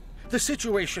out. The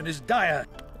situation is dire.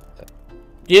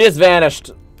 You just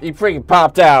vanished. You freaking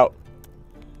popped out.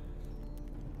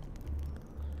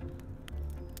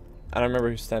 I don't remember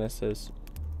who Stennis is.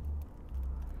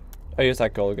 Oh, he's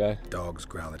that gold guy. Dogs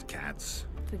growl at cats.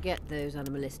 Forget those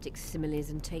animalistic similes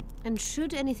and take... And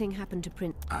should anything happen to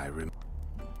Prince...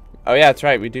 Oh yeah, that's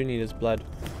right. We do need his blood.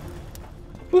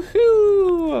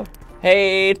 Woohoo!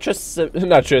 Hey, Triss...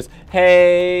 Not Triss.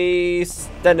 Hey,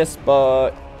 Stennis,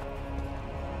 but...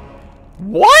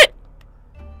 What?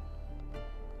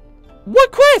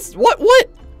 What quest? What?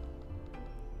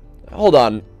 Hold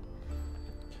on.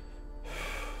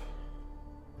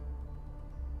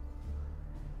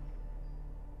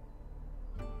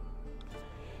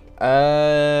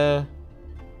 A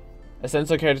sense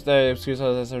of character that excuse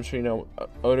us, I'm sure you know.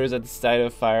 Odors at the sight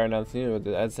of fire and nothing new.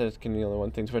 The ad says can be only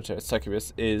one thing to which a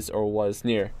succubus is or was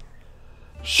near.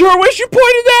 Sure wish you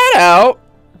pointed that out!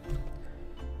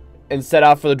 And set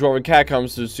out for the dwarven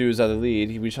catacombs to sue his other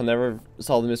lead. We shall never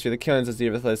solve the mystery of the killings as the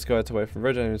Yorvith lets go away from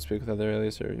Virgin and speak with other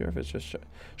alias or Yorvith just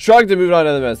shrugged and moved on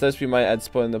to other events. Thus we might add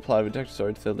spoiling the plot of a detective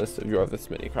story to the list of Yorvith's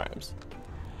many crimes.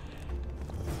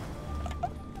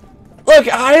 Look,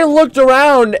 I looked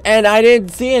around and I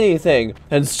didn't see anything.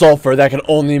 And sulfur, that can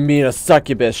only mean a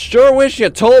succubus. Sure wish you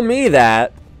told me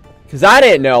that. Because I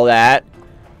didn't know that.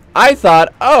 I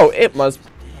thought, oh, it must...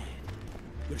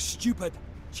 You're stupid.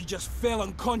 She just fell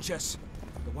unconscious.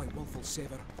 The White Wolf will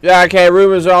save her. Yeah, okay,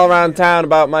 rumors are all around town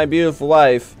about my beautiful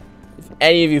wife. If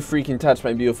any of you freaking touch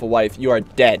my beautiful wife, you are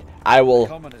dead. I will...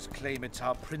 Commoners claim it's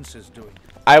our prince's doing.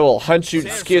 I will hunt you.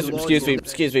 Excuse me. Everyone,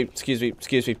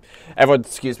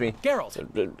 excuse me. Geralt.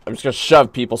 I'm just gonna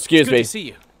shove people. Excuse me. Good to see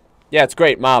you. Yeah, it's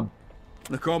great, Mob.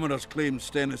 The commoners claim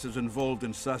Stennis is involved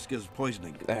in Saskia's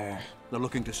poisoning. They're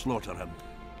looking to slaughter him.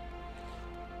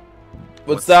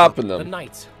 What's stopping them? The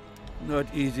knights. Not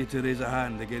easy to raise a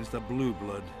hand against a blue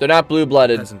blood. They're not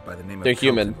blue-blooded. By the name They're of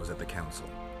human. was at the council.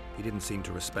 He didn't seem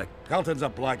to respect. Carlton's a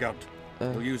blackguard.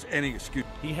 He'll use any excuse.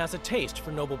 He has a taste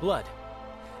for noble blood.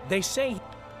 They say...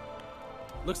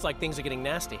 Looks like things are getting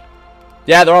nasty.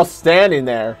 Yeah, they're all standing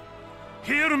there.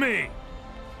 Hear me!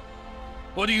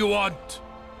 What do you want?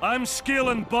 I'm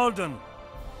Skillen Burden.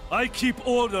 I keep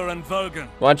order in Vergen.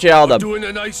 Why don't you all them? Doing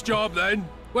a nice job then.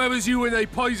 Where was you when they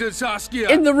poisoned Saskia?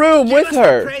 In the room with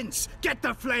her. Prince, get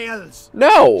the flails.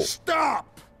 No.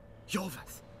 Stop.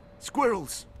 Yorvith.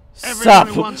 Squirrels. Everyone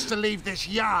who wants to leave this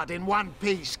yard in one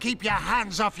piece, keep your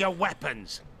hands off your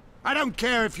weapons. I don't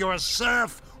care if you're a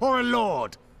serf or a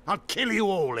lord. I'll kill you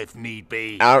all if need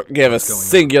be. I don't give a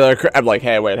singular I'm like,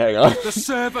 hey, wait, hang on. The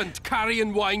servant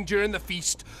carrying wine during the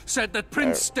feast said that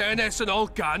Prince Stennis and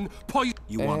Olcan poisoned...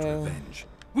 You want revenge.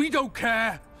 We don't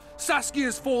care.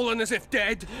 Saskia's fallen as if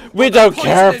dead. We don't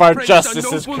care if our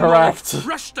justice is correct.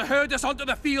 Rush to herd us onto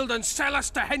the field and sell us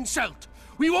to Henselt.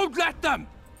 We won't let them.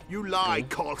 You lie,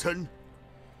 Carlton.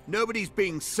 Nobody's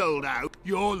being sold out.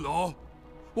 Your law.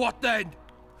 What then?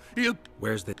 He'll...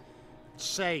 Where's the...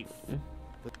 Safe.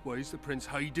 Why is the prince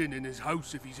hiding in his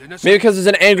house if he's innocent? Maybe because there's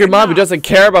an angry mob who doesn't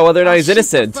care about whether or not he's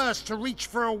innocent. First to reach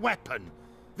for a weapon,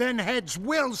 then heads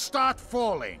will start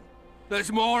falling.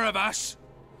 There's more of us.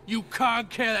 You can't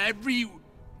kill every...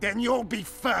 Then you'll be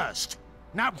first.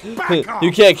 Now back off!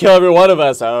 You can't kill every one of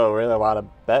us. Oh, really? A lot of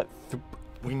bet.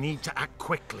 We need to act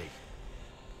quickly.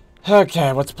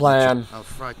 Okay, what's the plan? I'll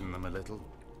frighten them a little.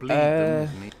 Bleed them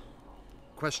with me.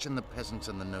 Question the peasants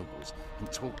and the nobles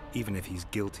and talk. Even if he's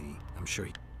guilty, I'm sure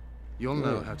You'll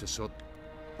know how to sort.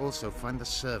 Also, find the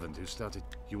servant who started.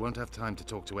 You won't have time to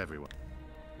talk to everyone.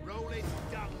 Roll it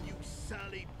down, you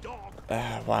silly dog.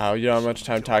 Wow, you don't have much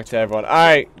time to talk to everyone.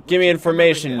 Alright, give me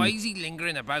information. Why is he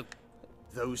lingering about?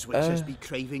 Those witches be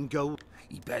craving gold.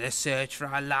 He better search for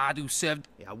a lad who served.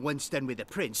 Yeah, once done with the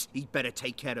prince, he'd better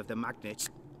take care of the magnets.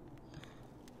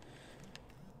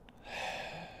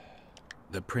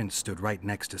 the prince stood right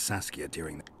next to Saskia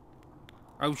during the...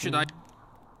 How should I...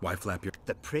 Why flap your...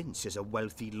 The prince is a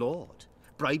wealthy lord.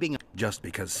 Bribing... Just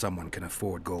because someone can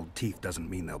afford gold teeth doesn't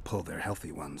mean they'll pull their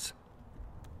healthy ones.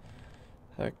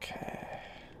 Okay.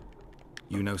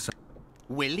 You know some...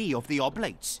 Willie of the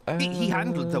Oblates. He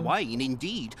handled the wine,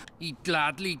 indeed. He'd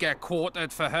gladly get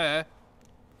quartered for her.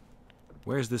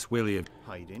 Where's this Willie of...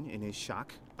 Hiding in his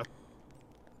shack.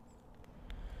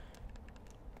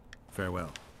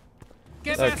 Farewell.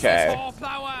 Okay.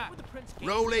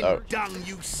 Roll it down,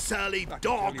 you surly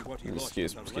dog!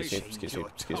 Excuse me.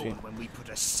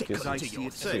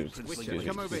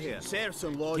 Come over here. Serfs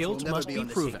and lords Guilt will never must be be on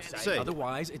the proven. safe side.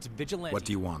 Otherwise, it's vigilante. What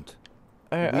do you want?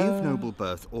 We of noble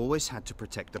birth always had to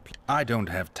protect the... I don't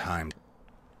have time.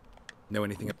 Know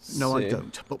anything? No, I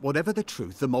don't. But whatever the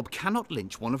truth, the mob cannot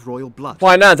lynch one of royal blood.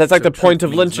 Why not? That's like the point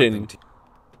of lynching.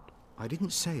 I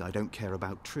didn't say I don't care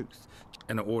about truth.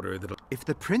 An order that... If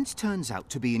the prince turns out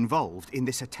to be involved in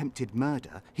this attempted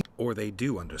murder... Or they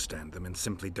do understand them and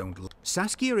simply don't...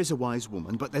 Saskia is a wise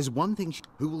woman, but there's one thing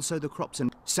who will sow the crops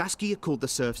and... Saskia called the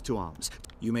serfs to arms.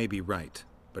 You may be right,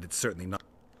 but it's certainly not...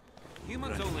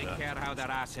 Humans only care how their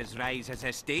asses rise as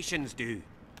their stations do.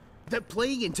 They're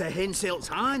playing into Henselt's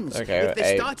hands. Okay,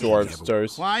 hey,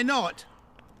 dwarves. Why not?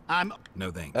 I'm... No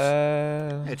thanks.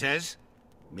 It is.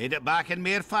 Made it back in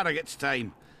Mayor Farragut's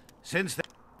time. Since then...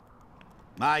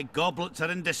 My goblets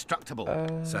are indestructible.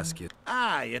 Saskia.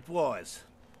 Aye, it was.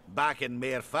 Back in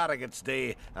Mayor Farragut's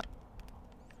day.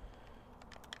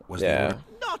 Was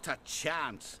Not a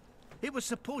chance. It was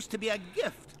supposed to be a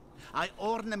gift. I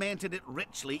ornamented it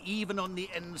richly, even on the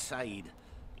inside.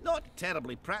 Not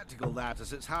terribly practical, that,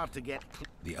 as it's hard to get...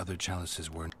 The other chalices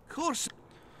weren't... Of course.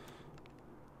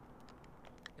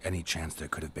 Any chance there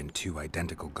could have been two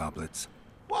identical goblets?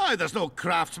 Why, there's no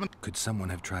craftsman... Could someone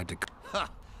have tried to... Ha!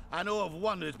 I know of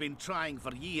one who's been trying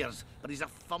for years, but he's a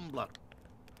fumbler.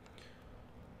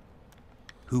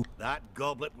 Who? That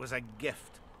goblet was a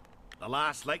gift. The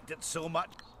lass liked it so much.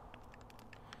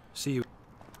 See you.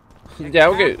 Yeah,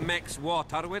 okay. Mix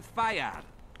water with fire.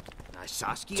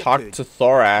 Saskia talk to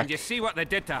Thorak. And you see what they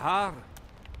did to her?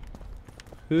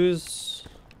 Who's...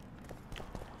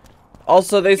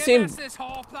 Also, they seem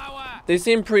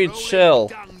pretty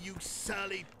chill.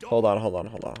 Hold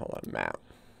on, map.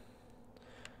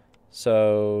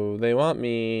 So they want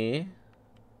me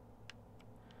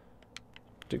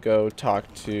to go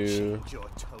talk to...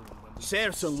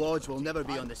 Serfs and lords will never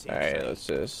be on the same Alright, side. let's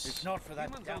just... It's not for that.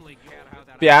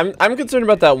 Yeah, I'm concerned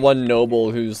about that one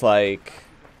noble who's like...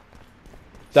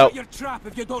 Shut your trap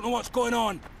if you don't know what's going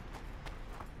on.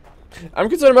 I'm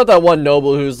concerned about that one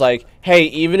noble who's like, hey,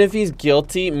 even if he's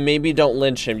guilty, maybe don't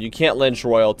lynch him. You can't lynch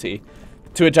royalty.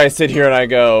 To which I sit here and I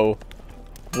go,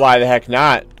 why the heck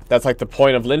not? That's like the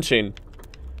point of lynching.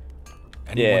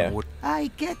 Yeah.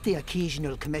 I get the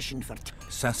occasional commission for...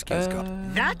 Saskia's got...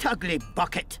 That ugly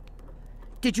bucket.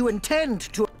 Did you intend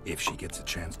to... If she gets a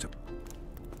chance to...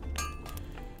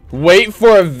 Wait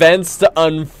for events to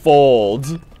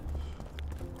unfold.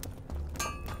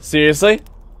 Seriously?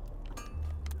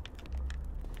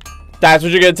 That's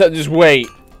what you're gonna tell? Just wait.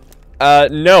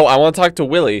 No, I want to talk to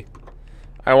Willie.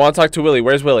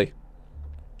 Where's Willie?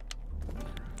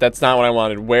 That's not what I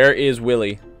wanted. Where is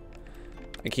Willie?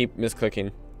 I keep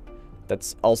misclicking.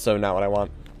 That's also not what I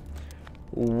want.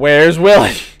 Where's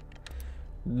Willie?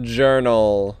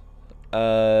 Journal.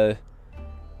 Yeah,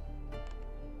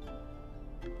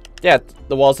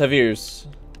 the walls have ears.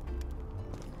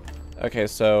 Okay,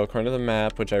 so according to the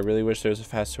map, which I really wish there was a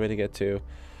faster way to get to,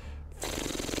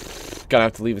 gonna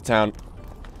have to leave the town.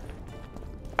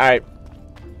 Alright.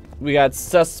 We got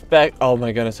suspect. Oh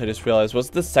my goodness, I just realized. Was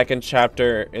the second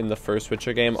chapter in the first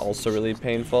Witcher game also really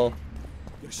painful?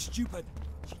 You're stupid.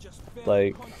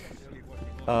 Like,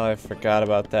 oh, I forgot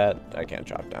about that. I can't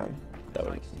drop down.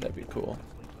 That'd be cool.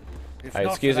 Alright,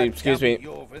 excuse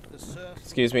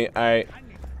me. Alright.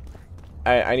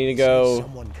 I need to go.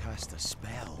 Someone cast a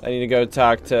spell. I need to go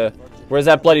talk to. Where's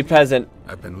that bloody peasant?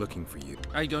 I've been looking for you.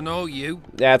 I don't know you.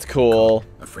 That's cool.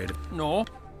 Afraid of... No.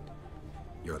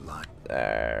 You're lying.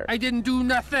 There. I didn't do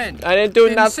nothing. I didn't do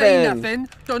Didn't say nothing. nothing.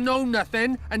 Don't know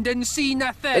nothing. And didn't see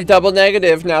nothing. A double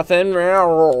negative, nothing.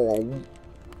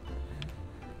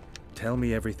 Tell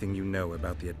me everything you know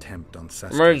about the attempt on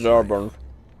Saskia's Where's life. Auburn?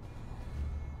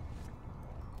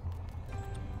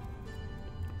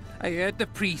 I heard the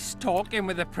priest talking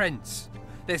with the prince.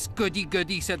 This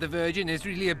goody-goody said the Virgin is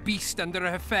really a beast under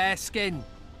her fair skin.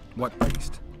 What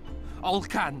priest?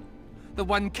 Olcan, the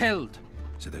one killed.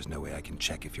 So there's no way I can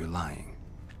check if you're lying.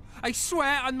 I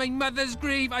swear on my mother's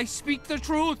grave I speak the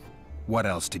truth. What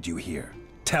else did you hear?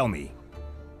 Tell me.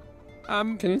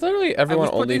 Can literally everyone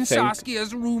I was only putting think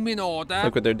Saskia's room in order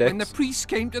look with their when the dicks? priest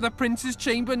came to the prince's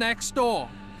chamber next door.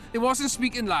 They wasn't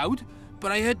speaking loud,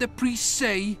 but I heard the priest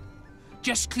say,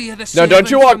 "Just clear the No,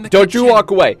 don't you servants from walk. the Don't you kitchen." walk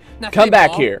away. Nothing Come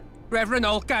back more. here. Reverend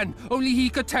Olcan, only he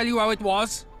could tell you how it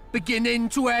was, beginning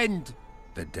to end.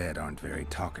 The dead aren't very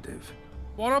talkative.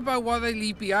 What about what they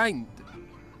leave behind?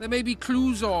 There may be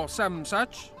clues or some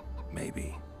such.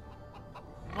 Maybe.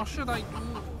 What should I do?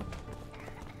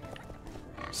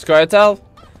 Squirtle,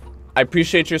 I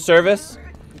appreciate your service.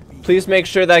 Please make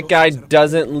sure that guy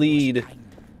doesn't lead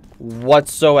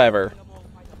whatsoever.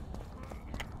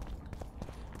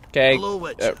 Okay. Hello,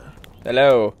 Witcher.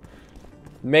 Hello.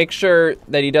 Make sure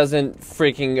that he doesn't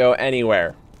freaking go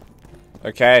anywhere.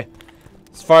 Okay?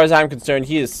 As far as I'm concerned,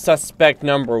 he is suspect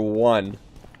number 1.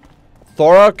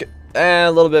 Thorok, a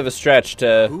little bit of a stretch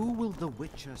to... Who will the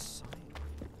Witcher sign?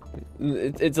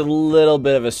 It's a little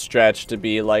bit of a stretch to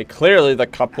be like, clearly the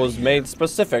cup was made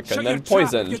specific and then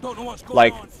poisoned,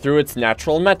 like, through its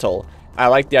natural metal. I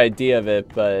like the idea of it,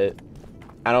 but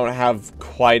I don't have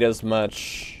quite as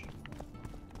much,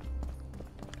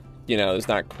 you know, there's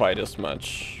not quite as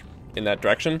much in that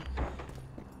direction.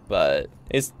 But,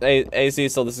 hey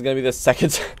Cecil, this is gonna be the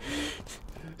second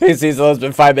Hey Cecil, it's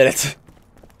been 5 minutes.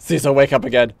 Cecil, wake up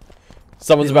again.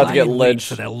 Someone's about to get lynched.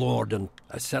 For their lord, and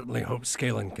I certainly hope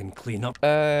Scalen can clean up.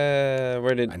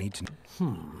 Where did... I need to...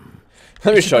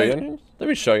 Let me show you. Let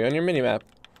me show you on your minimap.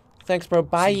 Thanks, bro.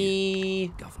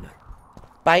 Bye. Governor.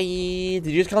 Bye. Did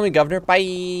you just call me governor?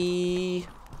 Bye.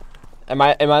 Am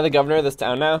I the governor of this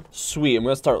town now? Sweet. I'm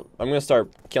gonna start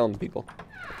killing people.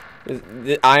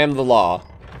 I am the law.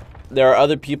 There are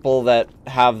other people that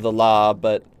have the law,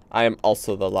 but I am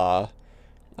also the law.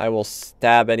 I will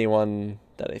stab anyone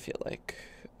that I feel like.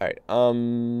 Alright,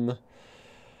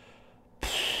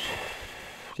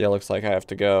 yeah, looks like I have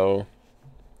to go.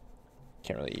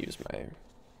 Can't really use my...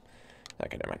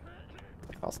 Okay, never mind.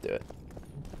 I'll just do it.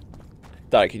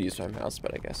 Thought I could use my mouse,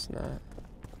 but I guess not.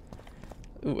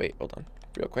 Ooh, wait, hold on.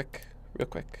 Real quick.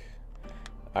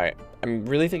 Alright, I'm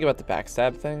really thinking about the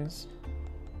backstab things.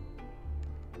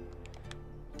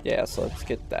 Yeah, so let's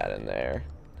get that in there.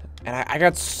 And I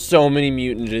got so many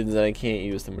mutagens that I can't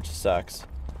use them, which sucks.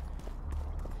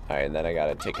 Alright, and then I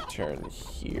gotta take a turn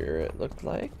here, it looked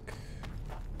like.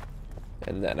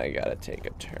 And then I gotta take a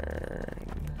turn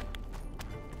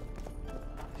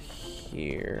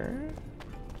here.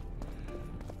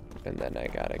 And then I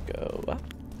gotta go up.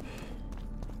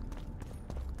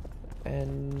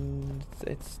 And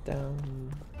it's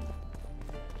down.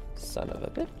 Son of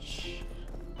a bitch.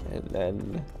 And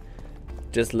then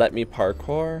just let me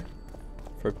parkour.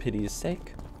 For pity's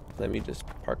sake. Let me just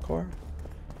parkour.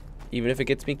 Even if it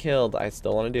gets me killed, I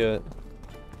still want to do it.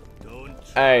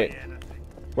 Alright.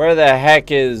 Where the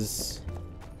heck is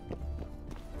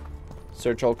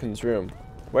Sir Cholkin's room?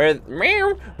 Where the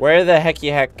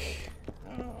hecky heck?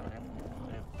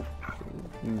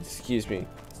 Excuse me,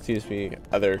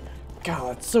 other.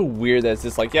 God, it's so weird that it's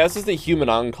just like, yeah, this is the human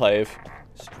enclave.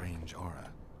 Strange aura.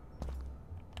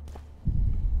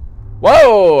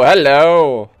 Whoa,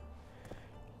 hello.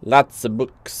 Lots of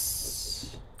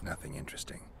books. Nothing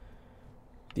interesting.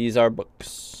 These are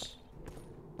books.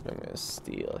 I'm gonna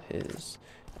steal his,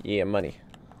 yeah, money.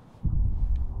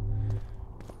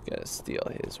 Gotta steal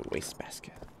his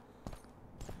wastebasket.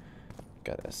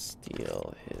 Gotta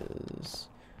steal his...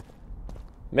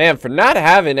 Man, for not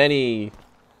having any...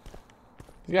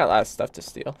 He's got a lot of stuff to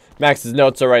steal. Max's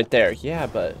notes are right there. Yeah,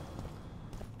 but...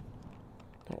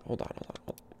 Oh, hold on.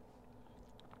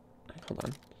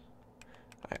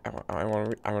 I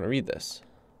want to read this.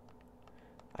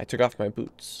 I took off my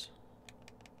boots.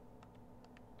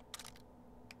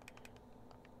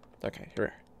 Okay,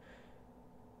 here.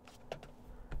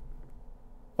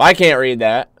 Well, I can't read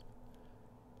that.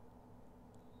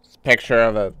 It's a picture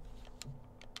of a...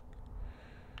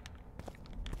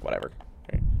 Whatever.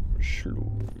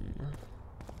 Shloom.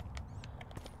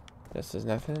 This is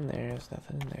nothing in there. There's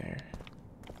nothing in there.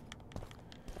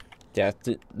 Yeah,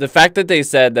 the fact that they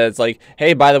said that it's like,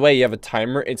 hey, by the way, you have a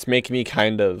timer, it's making me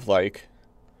kind of like,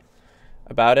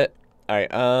 about it.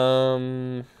 Alright,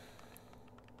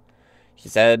 he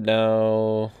said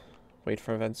no. Wait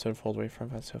for events to unfold, wait for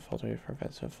events to unfold, wait for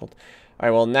events to unfold.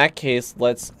 Alright, well in that case,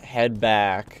 let's head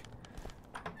back.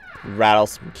 Rattle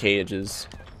some cages.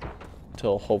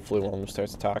 Till hopefully one of them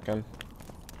starts talking.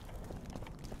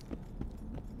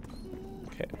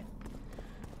 Okay.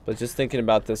 But just thinking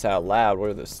about this out loud, what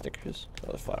are the stickers?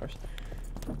 Oh, the flowers.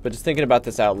 But just thinking about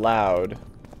this out loud.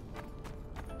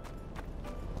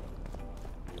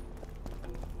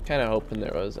 Kind of hoping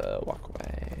there was a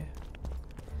walkway.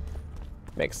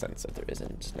 Makes sense that there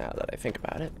isn't now that I think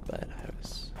about it, but I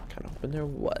was kind of hoping there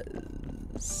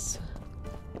was.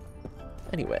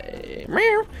 Anyway,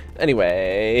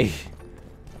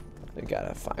 we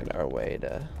gotta find our way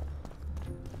to.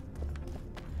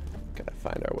 Gotta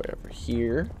find our way over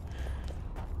here.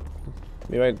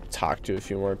 Maybe I talk to a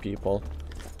few more people.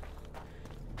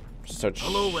 Just start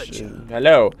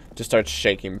just start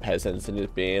shaking peasants and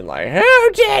just being like,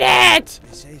 "Who did it?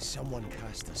 They say someone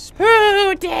cast a spell.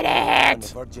 Who did And the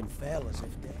it? virgin fell as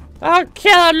if dead. I'll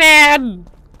kill a man.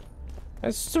 I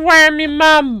swear, me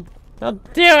mum, I'll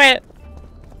do it.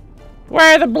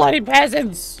 Where are the bloody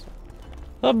peasants?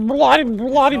 The bloody.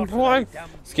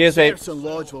 Excuse me. Serfs and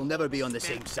lords will never be on the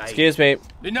same side. Excuse me.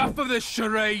 Enough of this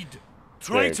charade.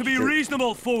 Try to be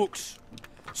reasonable, folks.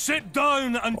 Sit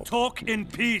down and talk in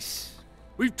peace.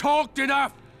 We've talked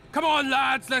enough. Come on,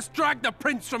 lads, let's drag the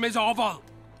prince from his hovel.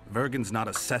 Vergen's not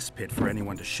a cesspit for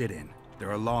anyone to shit in. There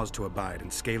are laws to abide,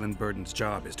 and Scalen Burden's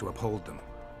job is to uphold them.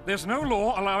 There's no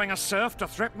law allowing a serf to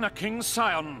threaten a king's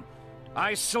scion.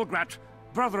 I, Silgrat,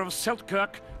 brother of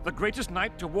Seltkirk, the greatest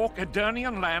knight to walk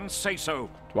Edirnian land, say so.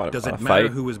 Does it matter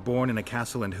who was born in a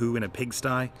castle and who in a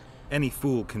pigsty? Any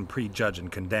fool can prejudge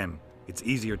and condemn. It's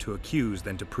easier to accuse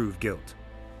than to prove guilt.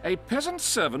 A peasant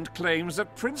servant claims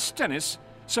that Prince Stennis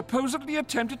supposedly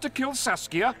attempted to kill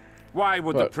Saskia. Why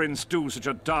would the prince do such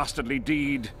a dastardly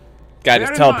deed? Guy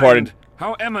just teleported.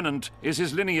 How eminent is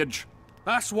his lineage?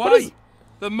 That's why.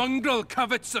 The mongrel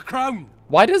covets the crown.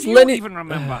 Why does Do you even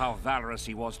remember how valorous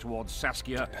he was towards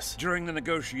Saskia during the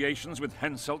negotiations with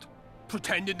Henselt?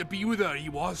 Pretending to be with her, he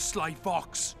was, sly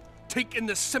fox. Taking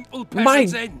the simple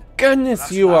peasants in. My goodness,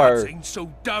 Us you lads are. ain't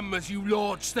so dumb as you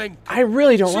lords think. I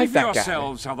really don't like See that for guy.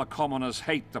 yourselves how the commoners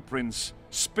hate the prince,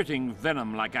 spitting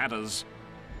venom like adders.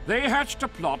 They hatched a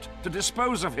plot to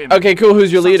dispose of him. Okay, cool.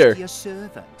 Who's your leader? Your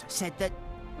servant said that.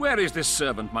 Where is this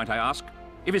servant, might I ask?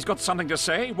 If he's got something to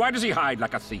say, why does he hide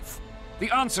like a thief?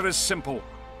 The answer is simple.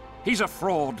 He's a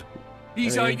fraud.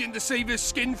 He's hiding to save his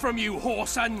skin from you,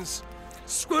 whoresons.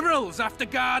 Squirrels after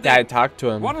guarding. Yeah, I talked to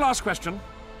him. One last question.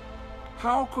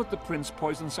 How could the prince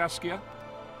poison Saskia?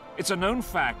 It's a known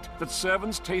fact that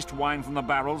servants taste wine from the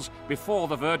barrels before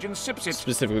the virgin sips it.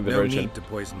 Specifically the no virgin. Need to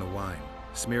poison the wine.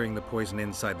 Smearing the poison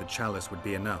inside the chalice would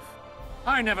be enough.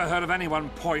 I never heard of anyone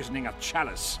poisoning a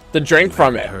chalice. The drink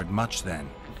from it. Heard much then.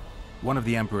 One of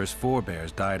the Emperor's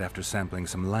forebears died after sampling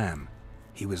some lamb.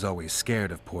 He was always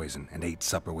scared of poison and ate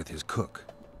supper with his cook.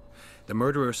 The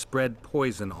murderer spread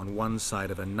poison on one side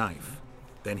of a knife.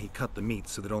 Then he cut the meat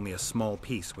so that only a small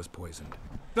piece was poisoned.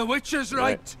 The witch is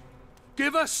right.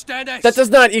 Give us Stennis. That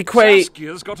does not equate.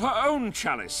 Saskia's got her own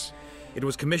chalice. It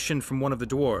was commissioned from one of the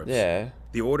dwarves. Yeah.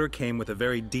 The order came with a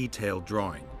very detailed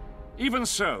drawing. Even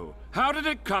so, how did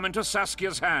it come into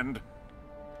Saskia's hand?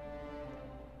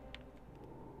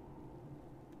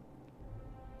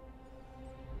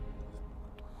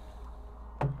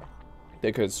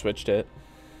 They could have switched it.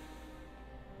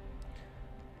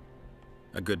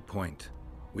 A good point.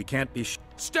 We can't be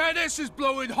Stennis is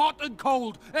blowing hot and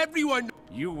cold. Everyone.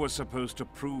 You were supposed to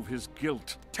prove his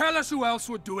guilt. Tell us who else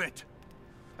would do it.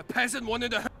 A peasant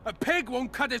wanted a pig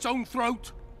won't cut its own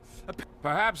throat.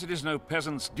 Perhaps it is no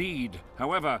peasant's deed.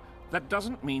 However, that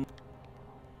doesn't mean...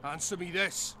 Answer me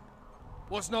this.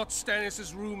 Was not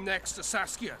Stennis's room next to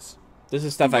Saskia's? This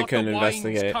is stuff I couldn't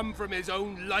investigate. Come from his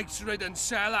own lice-ridden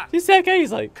cellar. He's that guy.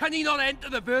 He's like. Can he not enter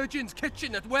the Virgin's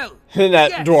kitchen at will? And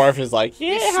that dwarf is like,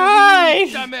 yeah, hi.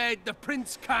 Dumbhead, the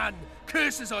prince can.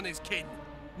 Curses on his kin.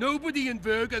 Nobody in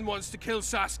Vergen wants to kill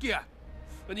Saskia,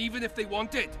 and even if they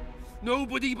want it,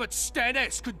 nobody but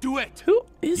Stennis could do it. Who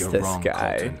is You're this wrong,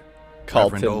 guy?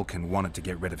 Reverend Olkin wanted to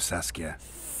get rid of Saskia.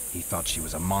 He thought she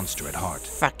was a monster at heart.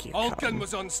 Fuck you, Olkin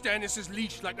was on Stennis's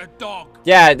leash like a dog.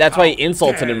 Yeah, that's why he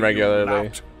insulted him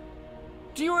regularly.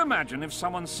 Do you imagine if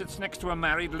someone sits next to a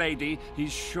married lady,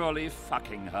 he's surely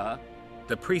fucking her?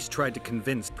 The priest tried to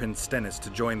convince Prince Stennis to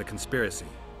join the conspiracy.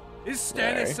 Is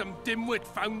Stennis some dimwit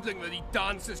foundling that he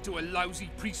dances to a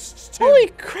lousy priest's tune? Holy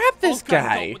crap, this Olkin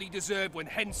guy! got what he deserved when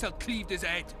Henselt cleaved his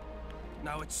head.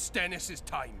 Now it's Stennis's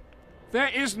time. There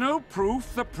is no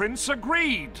proof the prince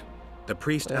agreed. The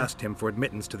priest asked him for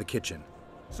admittance to the kitchen.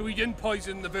 So he didn't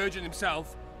poison the Virgin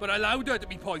himself, but allowed her to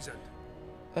be poisoned.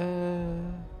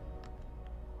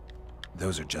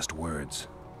 Those are just words.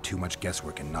 Too much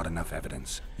guesswork and not enough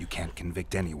evidence. You can't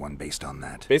convict anyone based on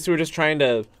that. Basically, we're just trying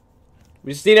to...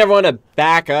 We just need everyone to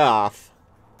back off.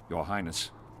 Your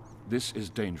Highness, this is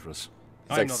dangerous.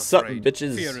 It's I'm like not something, afraid.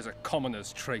 bitches. Fear is a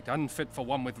commoner's trait, unfit for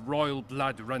one with royal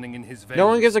blood running in his veins. No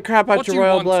one gives a crap about your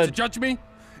royal blood. What you want to judge me?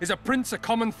 Is a prince a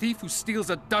common thief who steals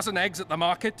a dozen eggs at the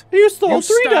market? You stole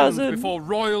 3 dozen. Stand before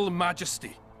royal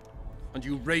majesty, and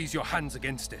you raise your hands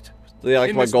against it. They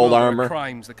like in my this gold world, armor. There are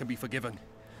crimes that can be forgiven,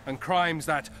 and crimes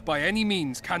that, by any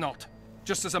means, cannot.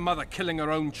 Just as a mother killing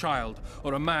her own child,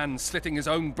 or a man slitting his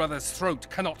own brother's throat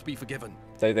cannot be forgiven.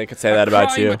 They could say that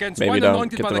about you. Maybe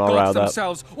don't get them all riled up.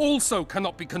 Themselves also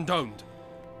cannot be condoned.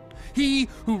 He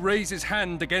who raises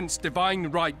hand against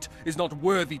divine right is not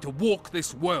worthy to walk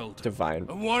this world. Divine.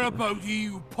 And what about he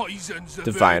who poisons the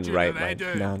Divine Virgin right, of like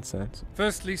Edern? nonsense.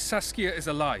 Firstly, Saskia is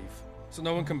alive, so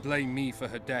no one can blame me for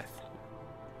her death.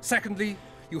 Secondly,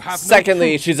 you have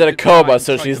Secondly, no she's in a coma,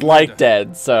 so she's like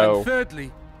dead, so... And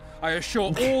thirdly, I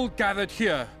assure all gathered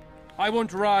here, I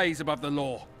won't rise above the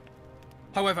law.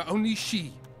 However, only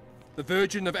she, the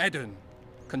Virgin of Edern,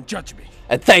 can judge me.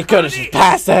 And thank goodness she's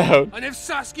passed out. And if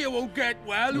Saskia won't get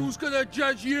well, who's gonna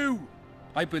judge you?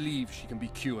 I believe she can be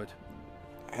cured.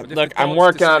 Look, I'm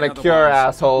working on a cure,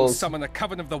 assholes. Summon a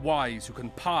coven of the wise who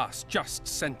can pass just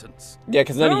sentence. Yeah,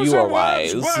 because none of you are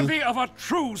wise. Worthy of a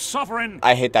true sovereign.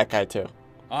 I hate that guy too.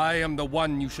 I am the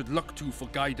one you should look to for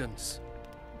guidance.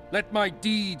 Let my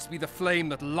deeds be the flame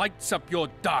that lights up your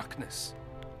darkness.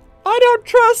 I don't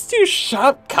trust you. Shut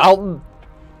up, Carlton.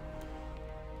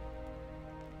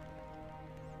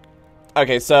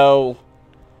 Okay, so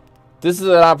this is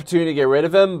an opportunity to get rid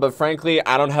of him, but frankly,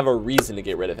 I don't have a reason to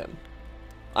get rid of him.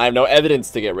 I have no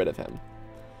evidence to get rid of him.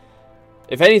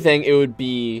 If anything, it would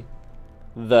be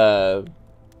the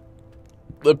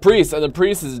priest, and the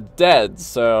priest is dead,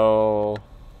 so...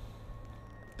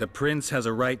 The prince has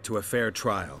a right to a fair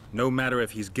trial, no matter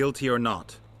if he's guilty or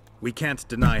not. We can't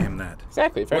deny him that.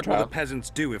 Exactly, fair trial. What will the peasants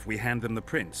do if we hand them the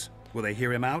prince? Will they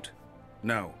hear him out?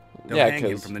 No. They'll Yeah, hang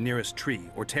him from the nearest tree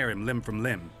or tear him limb from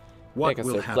limb. What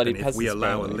will happen if we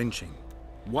allow a lynching?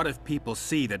 What if people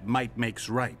see that might makes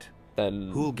right?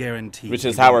 Then, who'll guarantee? which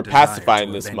is how we're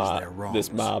pacifying this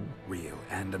mob. Real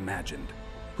and imagined.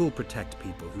 Who'll protect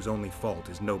people whose only fault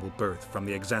is noble birth from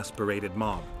the exasperated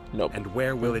mob? Nope. And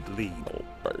where will it lead? Noble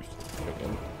birth.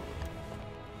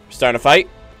 Starting a fight.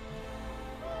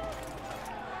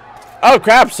 Oh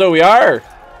crap! So we are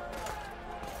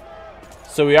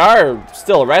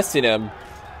still arresting him.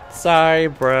 Sorry,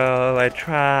 bro. I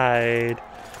tried.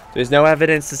 There's no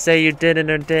evidence to say you didn't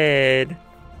or did.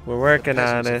 We're working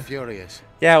on it. Furious.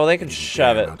 Yeah, well, they can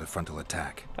shove it. A frontal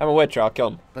attack. I'm a witcher. I'll kill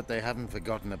him. But they haven't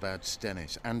forgotten about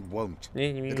Stennis, and won't.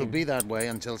 It'll be that way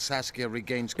until Saskia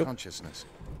regains consciousness.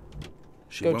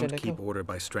 She won't keep order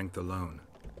by strength alone.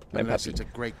 Unless it's a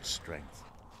great strength.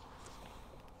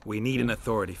 We need an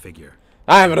authority figure.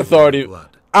 I'm an authority.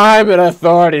 I'm an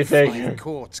authority figure. 5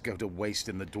 courts go to waste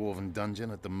in the dwarven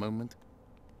dungeon at the moment.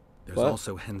 There's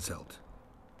also Henselt.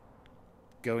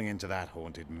 Going into that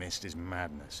haunted mist is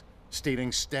madness.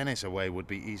 Stealing Stennis away would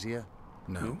be easier.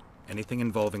 No. Anything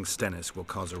involving Stennis will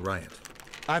cause a riot.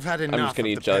 I've had enough. I'm just gonna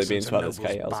eat jelly beans while this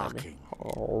guy yells at me.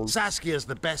 Saskia's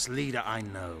the best leader I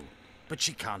know, but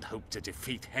she can't hope to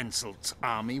defeat Henselt's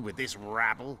army with this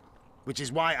rabble, which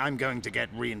is why I'm going to get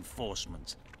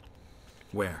reinforcements.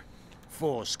 Where?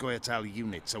 4 Scoia'tael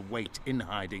units await in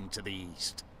hiding to the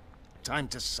east. Time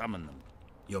to summon them.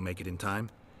 You'll make it in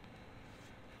time?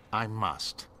 I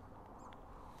must.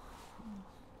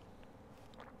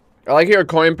 I like your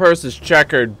coin purse is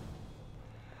checkered.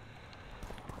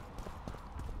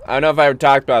 I don't know if I ever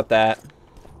talked about that,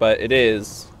 but it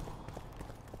is.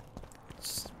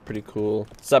 It's pretty cool.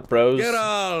 What's up, bros?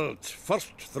 Geralt,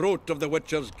 first throat of the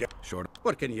Witcher's short.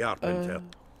 What can you tell?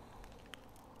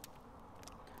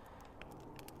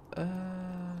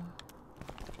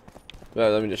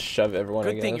 Well, let me just shove everyone.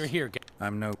 Good thing you're here.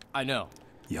 I'm no. I know.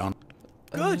 Jan.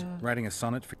 Good. Writing a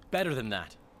sonnet for. Better than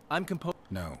that. I'm composed.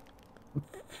 No.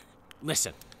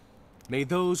 Listen. May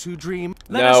those who dream.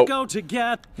 No. Let us go to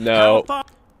get. No.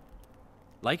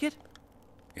 Like it?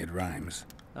 It rhymes.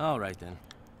 All right then.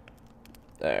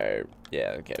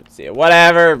 Yeah, okay, see it.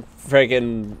 Whatever.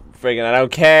 Friggin', I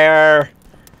don't care.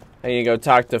 I need to go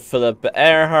talk to Philip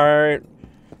Earhart.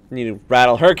 I need to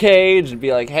rattle her cage and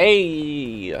be like,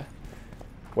 hey,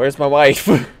 where's my wife?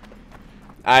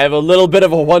 I have a little bit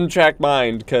of a one-track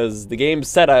mind, because the game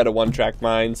said I had a one-track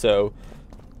mind, so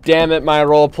damn it, my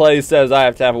roleplay says I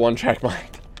have to have a one-track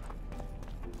mind.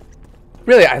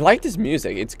 Really, I like this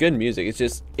music. It's good music. It's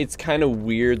just, it's kind of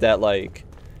weird that, like,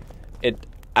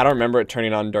 I don't remember it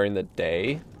turning on during the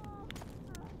day.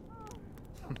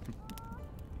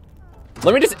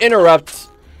 Let me just interrupt.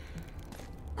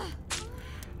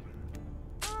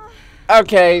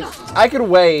 Okay, I could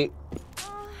wait.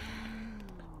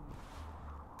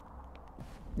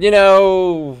 You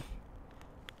know,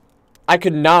 I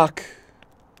could knock.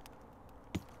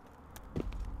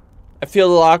 I feel a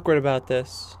little awkward about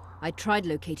this. I tried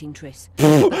locating Triss.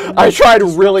 I tried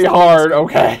really hard,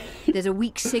 okay. There's a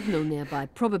weak signal nearby,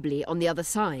 probably on the other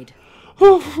side.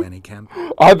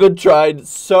 I've been trying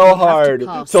so hard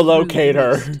to locate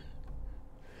her.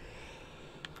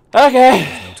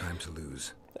 Okay. No time to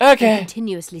lose. Okay. I'm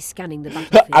continuously scanning the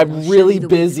battlefield. I'm really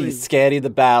busy scanning the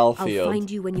battlefield. I'll find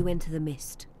you when you enter the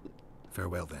mist.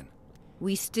 Farewell then.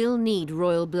 We still need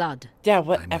royal blood. Yeah,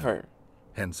 whatever.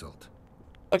 Henselt.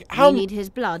 Okay, we need his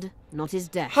blood, not his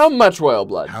death. How much royal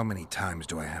blood? How many times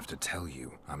do I have to tell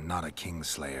you I'm not a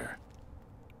kingslayer?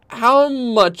 How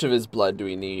much of his blood do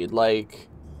we need? Like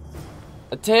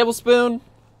a tablespoon?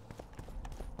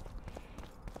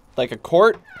 Like a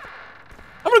quart?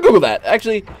 I'm gonna Google that.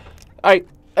 Actually, alright,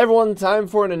 everyone, time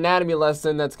for an anatomy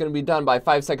lesson that's gonna be done by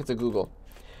 5 seconds of Google.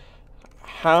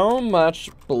 How much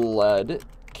blood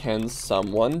can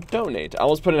someone donate? I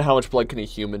almost put in how much blood can a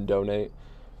human donate.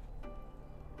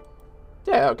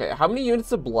 Yeah, okay. How many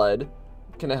units of blood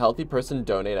can a healthy person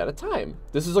donate at a time?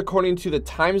 This is according to the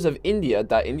Times of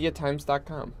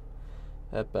India.indiatimes.com.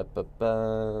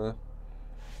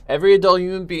 Every adult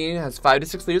human being has 5 to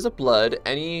 6 liters of blood.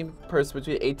 Any person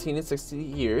between 18 and 60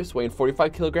 years weighing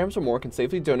 45 kilograms or more can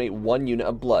safely donate 1 unit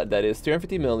of blood. That is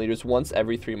 350 milliliters once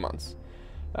every 3 months.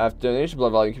 After donation,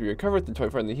 blood volume can be recovered within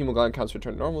 24 hours and the hemoglobin counts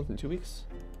return to normal within 2 weeks.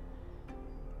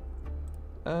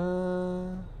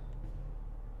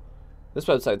 This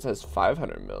website says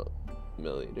 500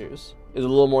 milliliters. Is a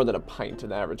little more than a pint.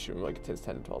 An average human like it takes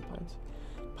 10 to 12 pints.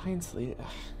 Pints liter.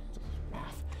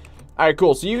 Math. All right,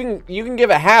 cool. So you can give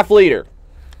a half liter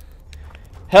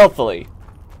healthily.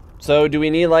 So do we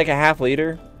need like a half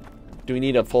liter? Do we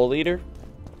need a full liter?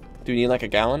 Do we need like a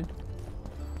gallon?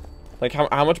 Like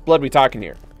how much blood we talking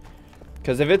here?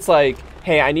 Because if it's like,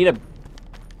 hey, I need a,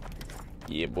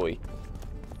 yeah, boy.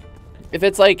 If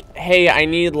it's like, hey, I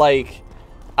need like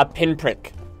a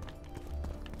pinprick,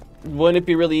 wouldn't it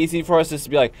be really easy for us just to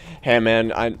be like, hey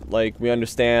man, we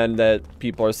understand that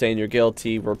people are saying you're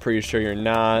guilty, we're pretty sure you're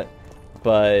not,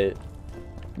 but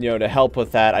you know, to help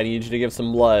with that, I need you to give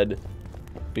some blood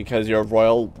because you're of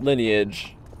royal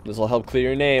lineage. This will help clear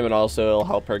your name and also it'll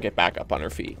help her get back up on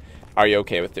her feet. Are you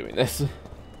okay with doing this? And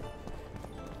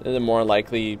then more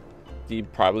likely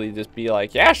you'd probably just be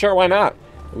like, yeah, sure, why not?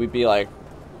 We'd be like,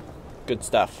 good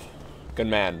stuff, good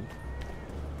man.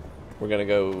 We're gonna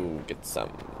go get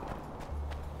some.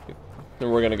 Then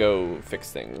we're gonna go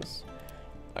fix things.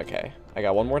 Okay, I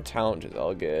got one more talent, which is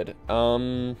all good.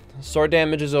 Sword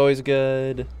damage is always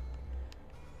good.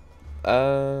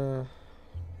 Not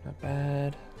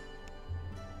bad.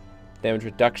 Damage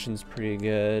reduction's pretty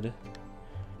good.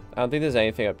 I don't think there's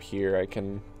anything up here I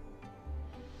can.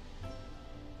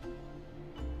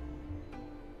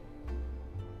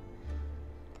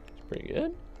 It's pretty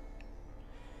good.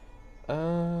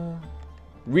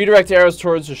 Redirect arrows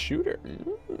towards the shooter.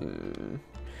 Alright,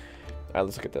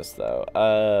 let's look at this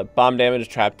though. Bomb damage,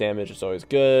 trap damage is always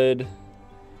good.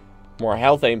 More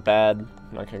health ain't bad.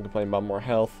 I'm not gonna complain about more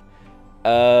health.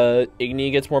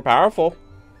 Igni gets more powerful.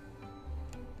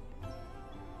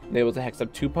 Able to hex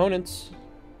up 2 opponents.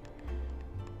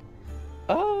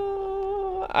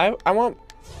 I want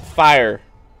fire.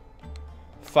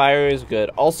 Fire is good.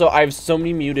 Also, I have so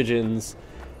many mutagens.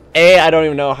 A, I don't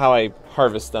even know how I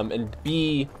harvest them, and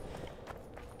B,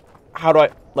 how do I,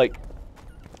 like,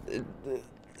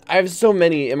 I have so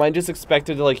many. Am I just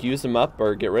expected to like use them up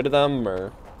or get rid of them,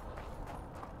 or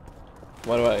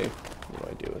what do I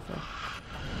do with them?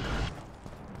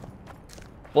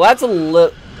 Well, that's a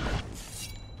little.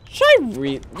 Should I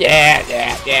read?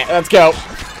 Yeah. Let's go.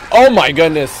 Oh my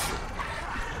goodness,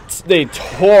 they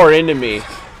tore into me.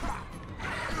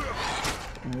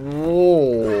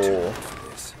 Whoa.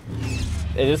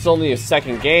 It is only a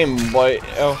second game, but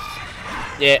oh,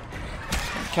 yeah.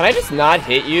 Can I just not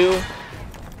hit you?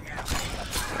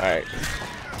 All right,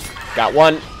 got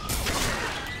one.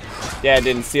 Yeah,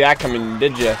 didn't see that coming,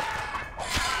 did you?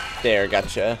 There,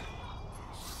 gotcha.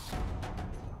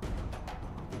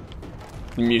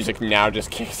 The music now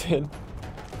just kicks in.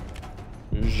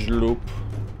 Zloop.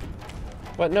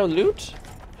 What? No loot?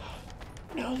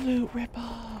 No loot. Rip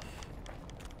off.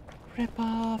 Rip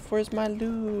off. Where's my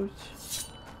loot?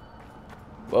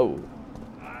 Whoa.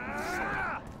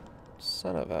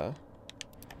 Son of a...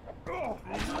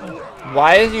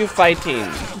 Why are you fighting?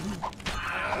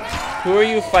 Who are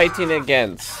you fighting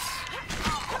against?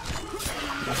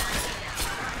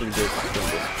 You can just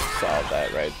solve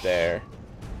that right there.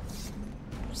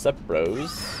 What's up,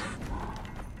 bros?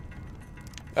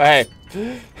 Oh, hey.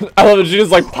 I love it. She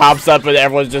just like pops up and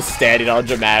everyone's just standing all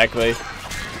dramatically.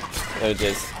 Let me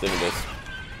just.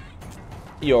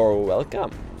 You're welcome.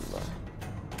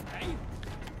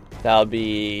 That'll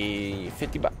be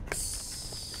 50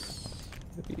 bucks.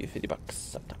 That'll be 50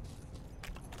 bucks.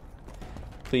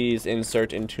 Please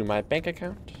insert into my bank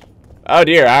account. Oh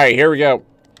dear. All right, here we go.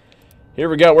 Here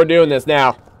we go. We're doing this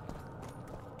now.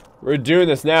 We're doing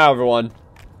this now, everyone.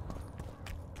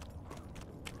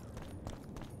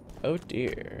 Oh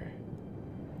dear.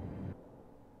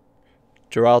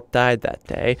 Geralt died that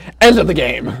day. End of the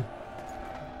game.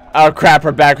 Oh crap,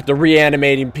 we're back with the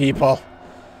reanimating people.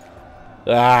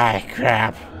 Ah,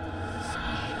 crap.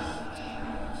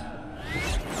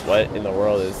 What in the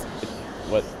world is...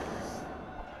 What?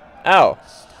 Oh.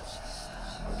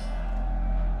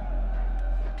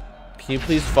 Can you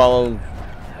please follow...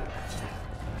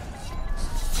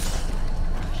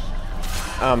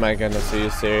 Oh my goodness, are you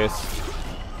serious?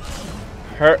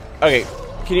 Okay,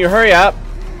 can you hurry up?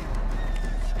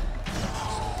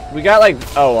 We got like...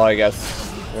 Oh, well, I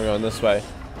guess we're going this way.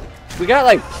 We got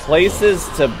like places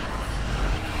to...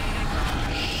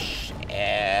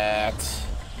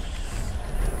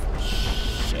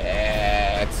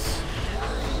 Shit.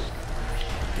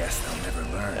 Guess they'll never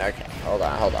learn. Okay, hold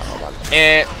on.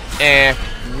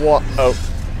 What? Oh.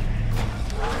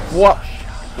 What?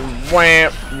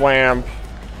 Wham, wham.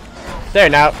 There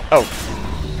now. Oh.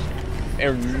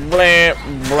 And blam,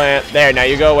 blam. There, now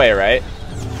you go away, right?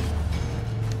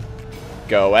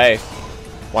 Go away.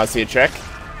 Want to see a trick?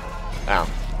 Ow.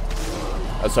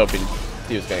 I was hoping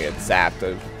he was going to get zapped.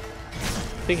 I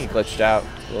think he glitched out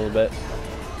a little bit.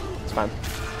 It's fine.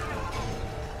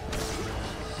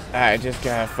 I just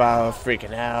gotta follow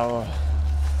freaking owl.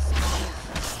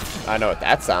 I know what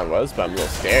that sound was, but I'm a little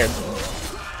scared.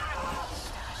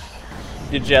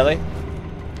 You jelly?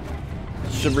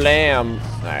 Shablam.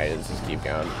 Alright, let's just keep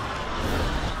going.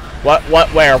 What,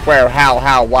 where,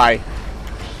 how, why?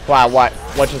 Why,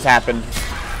 what just happened?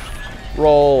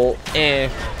 Roll,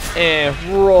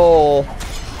 roll,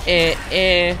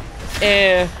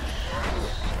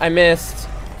 I missed.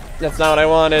 That's not what I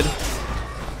wanted.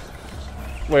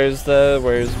 Where is it? Okay,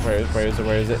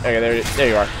 there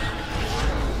you are.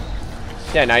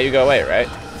 Yeah, now you go away, right?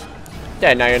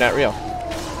 Yeah, now you're not real.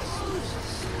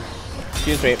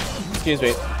 Excuse me,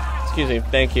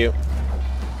 thank you.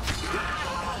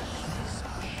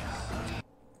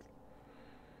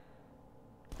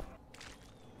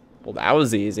 Well, that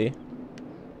was easy.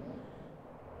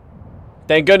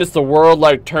 Thank goodness the world,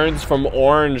 like, turns from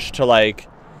orange to, like,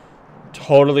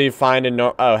 totally fine and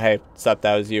no. Oh, hey, sup,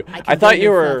 that was you. I thought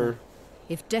you were...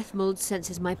 If Death Mold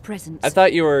senses my presence... I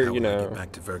thought you were, you know... Get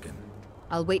back to Vergen.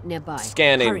 I'll wait nearby.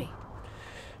 Scanning. Hurry.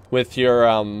 With your,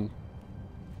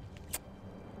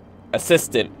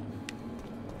 assistant.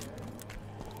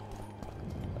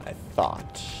 I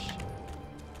thought.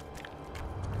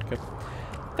 Okay.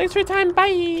 Thanks for your time.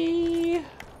 Bye.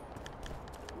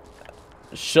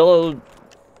 She'll...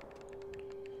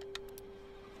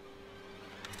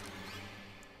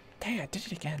 Dang, I did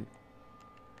it again.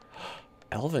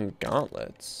 Elven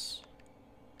gauntlets.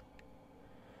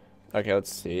 Okay,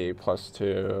 let's see.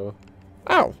 +2.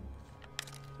 Oh.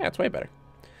 Yeah, it's way better.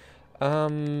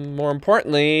 More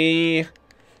importantly...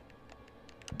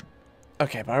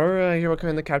 Okay, but here we're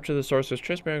coming to capture the sorcerer's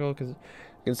Triss miracle because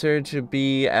considered to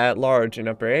be at large in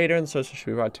Upper Ader, and the sorcerer should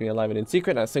be brought to me alive and in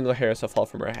secret, not a single hair shall fall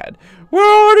from her head.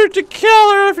 We're ordered to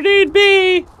kill her if need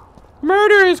be!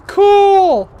 Murder is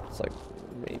cool! It's like,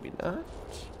 maybe not.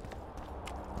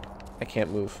 I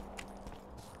can't move.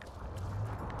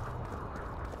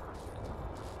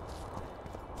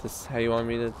 Is this how you want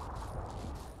me to...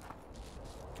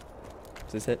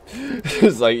 Is this it?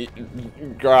 It's like,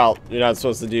 Geralt, you're not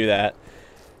supposed to do that.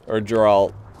 Or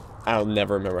Geralt. I'll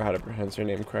never remember how to pronounce your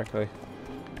name correctly.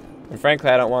 And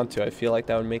frankly, I don't want to. I feel like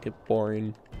that would make it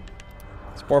boring.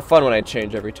 It's more fun when I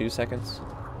change every 2 seconds.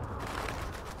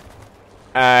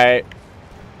 Alright.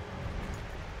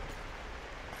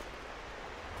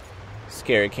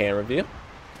 Scary camera view.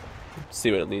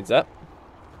 See what it leads up.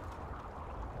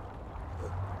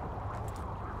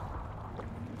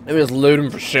 Let me just loot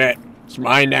him for shit. It's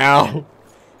mine now.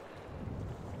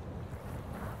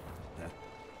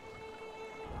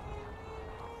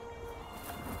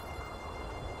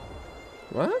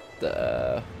 What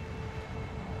the?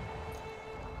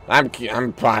 I'm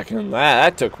blocking that.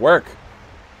 That took work.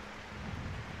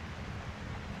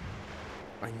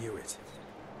 I knew it.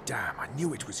 Damn, I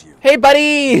knew it was you. Hey,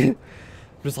 buddy!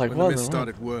 Just like, when the mist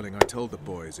started whirling, I told the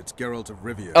boys it's Geralt of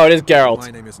Rivia. Oh, it is Geralt.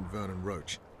 My name isn't Vernon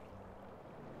Roach.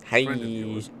 Hey. Friend of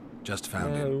yours. Just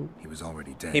found him. He was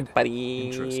already dead. Hey, buddy.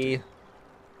 Interesting.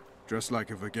 Dressed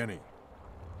like a Vergenni.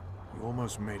 You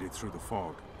almost made it through the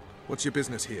fog. What's your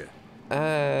business here?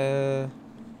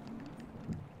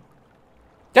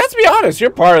 Let's be honest, you're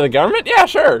part of the government? Yeah,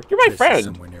 sure. You're my friend.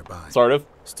 Somewhere nearby. Sort of.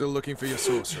 Still looking for your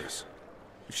sorceress.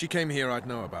 If she came here, I'd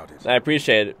know about it. I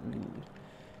appreciate it.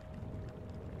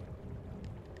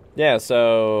 Yeah,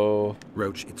 so...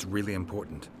 Roach, it's really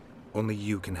important. Only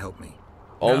you can help me.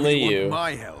 Only now you. Want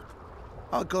my help?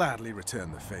 I'll gladly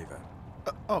return the favor.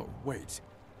 Oh, wait.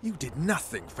 You did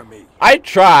nothing for me. I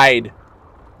tried.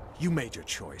 You made your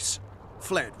choice.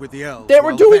 Fled with the elves. They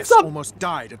were doing something. Almost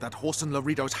died at that horse in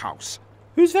Laredo's house.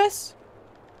 Who's Vess?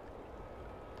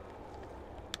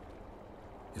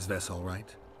 Is Vess all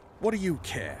right? What do you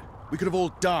care? We could have all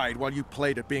died while you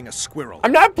played at being a squirrel.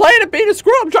 I'm not playing at being a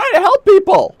squirrel. I'm trying to help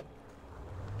people.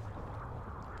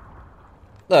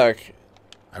 Look.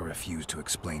 I refuse to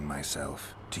explain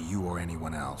myself to you or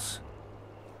anyone else.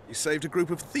 You saved a group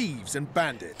of thieves and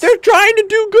bandits. They're trying to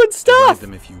do good stuff. Ride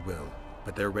them if you will,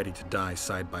 but they're ready to die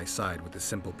side by side with the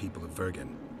simple people of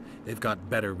Vergen. They've got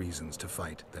better reasons to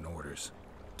fight than orders.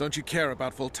 Don't you care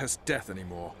about Voltest's death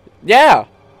anymore? Yeah.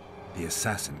 The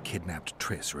assassin kidnapped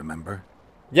Triss, remember?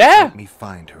 Yeah. Let me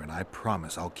find her, and I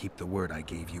promise I'll keep the word I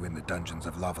gave you in the dungeons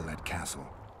of Lavalette Castle.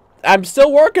 I'm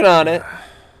still working on it.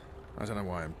 I don't know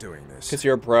why I'm doing this. Because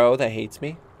you're a bro that hates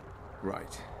me?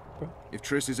 Right. If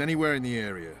Triss is anywhere in the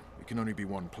area, it can only be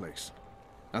one place.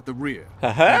 At the rear,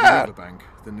 near the riverbank,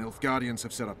 the Nilfgaardians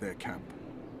have set up their camp.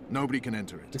 Nobody can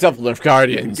enter it. Except for Nilfgaardians.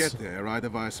 You can get there either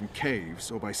via some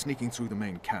caves or by sneaking through the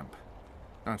main camp.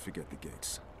 Don't forget the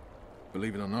gates.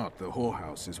 Believe it or not, the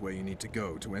whorehouse is where you need to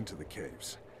go to enter the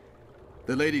caves.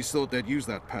 The ladies thought they'd use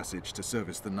that passage to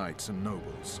service the knights and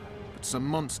nobles, but some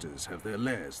monsters have their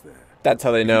lairs there. That's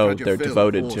how they know they're fill of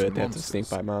devoted whores to it. and They have to sneak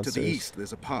by monsters. To the east,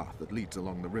 there's a path that leads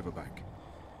along the riverbank.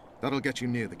 That'll get you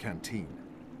near the canteen.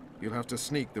 You'll have to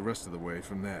sneak the rest of the way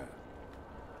from there.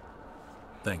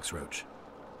 Thanks, Roach.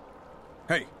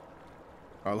 Hey,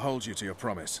 I'll hold you to your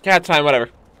promise. Cat time, whatever.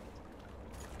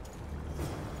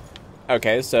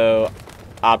 Okay, so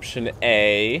option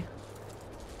A.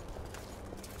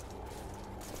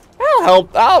 I'll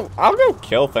help. I'll go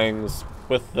kill things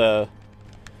with the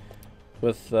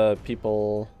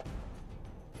people.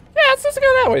 Yeah, let's just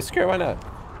go that way. Screw it, why not?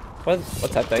 What's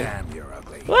that thing? Damn, you're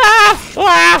ugly.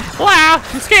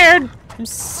 I'm scared. I'm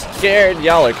scared.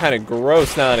 Y'all are kind of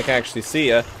gross now that I can actually see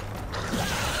ya.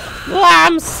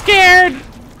 I'm scared.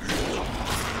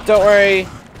 Don't worry.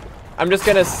 I'm just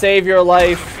gonna save your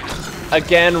life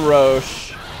again,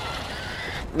 Roche.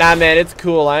 Nah, man, it's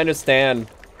cool. I understand.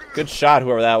 Good shot,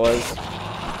 whoever that was.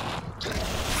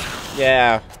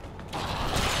 Yeah.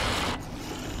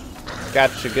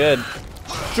 Gotcha good.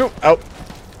 Shoot. Oh.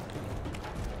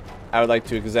 I would like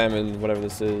to examine whatever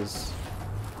this is.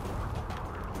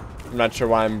 I'm not sure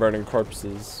why I'm burning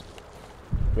corpses.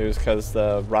 Maybe it's because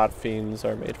the rot fiends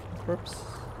are made from corpses.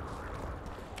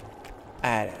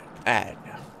 I don't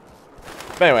know.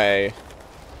 But anyway,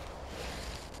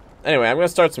 I'm gonna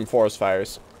start some forest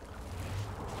fires.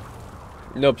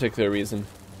 No particular reason.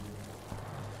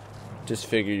 Just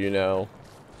figured, you know,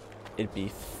 it'd be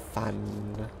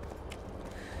fun.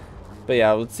 But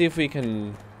yeah, let's see if we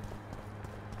can.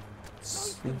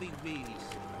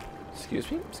 Excuse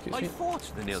me? Excuse I me?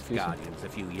 fought the Nilfgaardians a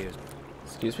few years ago.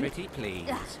 Excuse me? Pretty please.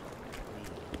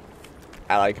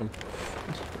 I like him.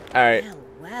 Alright.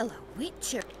 Well, a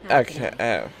witcher.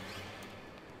 Okay,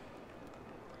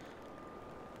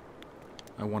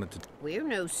 I wanted to... We're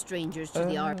no strangers to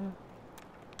the art.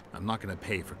 I'm not gonna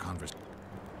pay for conversation.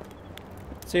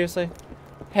 Seriously?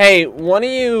 Hey, one of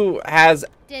you has...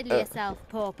 Diddle yourself,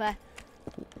 pauper.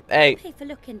 Hey. Pay for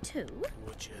looking too.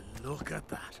 Would you look at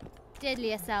that? Diddle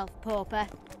yourself, pauper.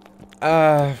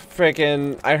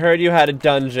 Frickin', I heard you had a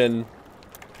dungeon.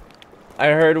 I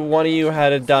heard one of you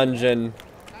had a dungeon.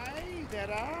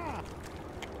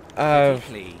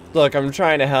 Look, I'm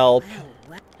trying to help.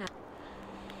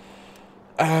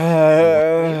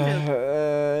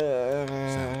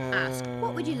 Ask,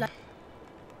 what would you like?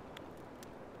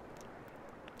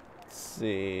 Let's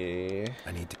see.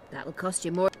 I need to... That'll cost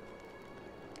you more.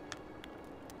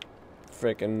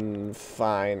 Frickin'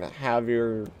 fine. Have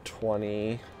your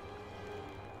 20.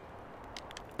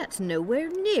 That's nowhere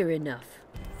near enough.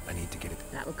 I need to get it.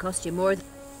 That'll cost you more.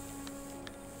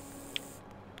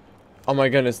 Oh my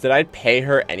goodness, did I pay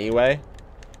her anyway?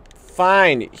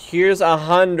 Fine, here's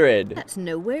 100. That's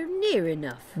nowhere near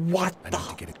enough. What I need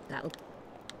to get it. That'll...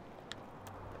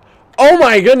 Oh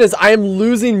my goodness, I am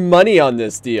losing money on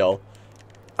this deal.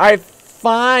 Alright,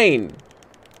 fine.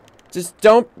 Just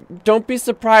don't be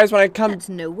surprised when I come. That's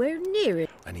nowhere near it.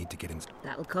 I need to get in.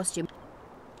 That'll cost you.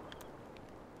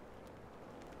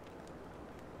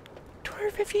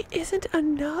 250 isn't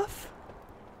enough.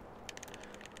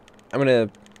 I'm gonna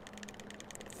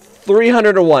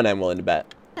 300 to 1. I'm willing to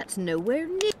bet. That's nowhere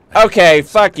near. Okay,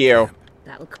 fuck you.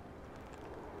 That'll.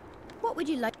 What would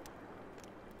you like?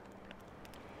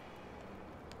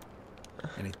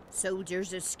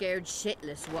 Soldiers are scared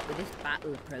shitless. What with this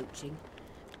battle approaching?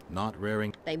 Not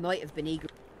raring. They might have been eager.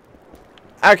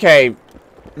 Okay,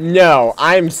 no,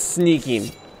 I'm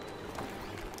sneaking.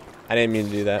 I didn't mean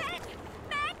to do that.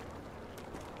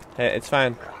 Hey, it's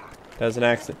fine. That was an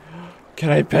accident. Can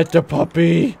I pet the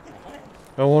puppy?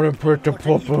 I want to pet the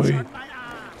puppy.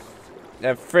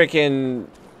 That freaking.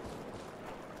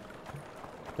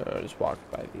 Oh, just walk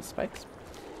by these spikes.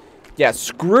 Yeah,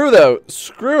 screw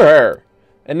her.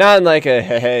 And not in like a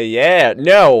hey, yeah,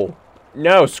 no,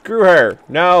 screw her,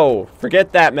 no,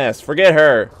 forget that mess, forget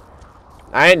her.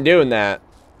 I ain't doing that.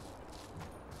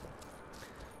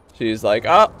 She's like,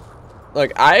 oh,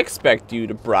 look, I expect you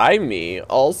to bribe me,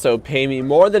 also pay me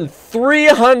more than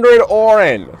 300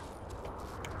 oren.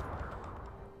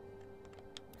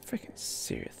 Freaking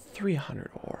serious,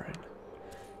 300 oren.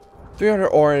 300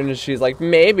 oren, and she's like,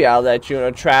 maybe I'll let you in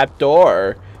a trap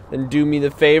door. Then do me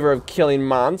the favor of killing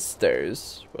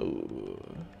monsters. Ooh.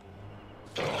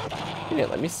 You didn't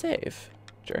let me save,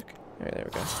 jerk. Alright, there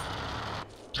we go.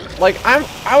 Like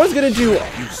I was gonna do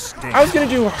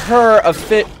her a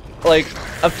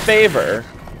favor.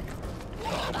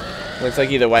 Looks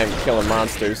like either way I'm killing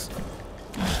monsters.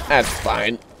 That's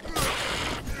fine.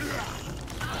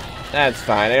 That's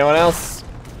fine. Anyone else?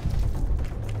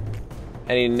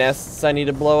 Any nests I need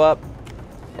to blow up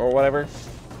or whatever?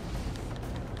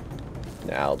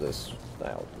 Now I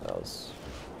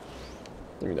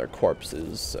mean, they're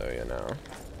corpses, so you know.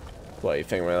 What, you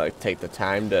think I'm gonna like take the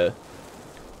time to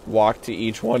walk to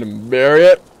each one and bury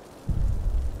it?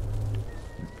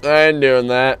 I ain't doing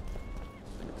that.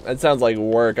 That sounds like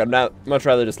work. I'd much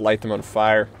rather just light them on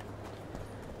fire.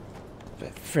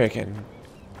 But freaking.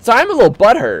 So I'm a little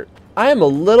butthurt. I am a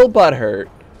little butthurt.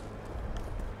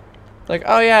 Like,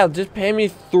 oh yeah, just pay me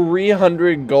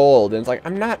 300 gold. And it's like,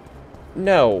 I'm not.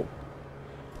 No.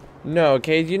 No,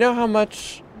 okay, do you know how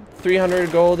much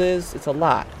 300 gold is? It's a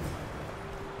lot.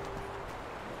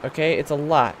 Okay, it's a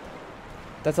lot.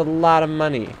 That's a lot of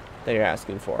money that you're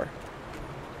asking for.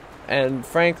 And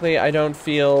frankly, I don't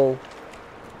feel...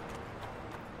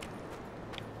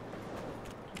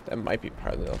 That might be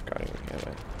part of the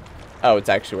Nilfgaard. Oh, it's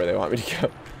actually where they want me to go.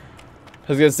 I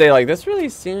was gonna say, like, this really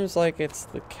seems like it's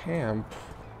the camp.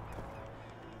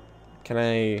 Can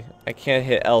I can't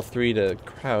hit L3 to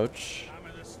crouch.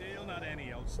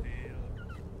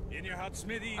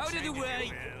 Out of the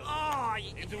way! Oh,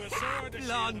 into a sword,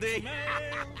 Blondie!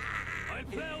 I'll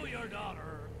blow your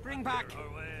daughter. Bring back.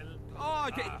 Oh,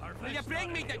 will you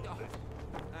bring me the...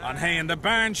 On hay in the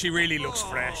barn, she really looks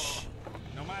fresh.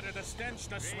 No matter the stench,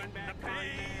 the sweat, the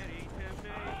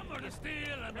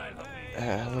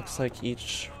pain. Looks like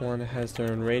each one has their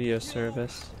own radio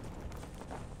service.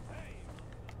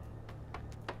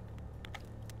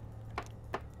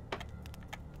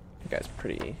 You guys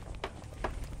pretty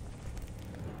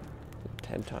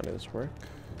intent on his work.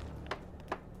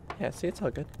 Yeah, see, it's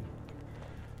all good.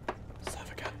 Let's have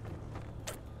a gun.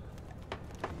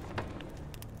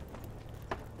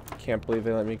 Can't believe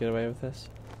they let me get away with this.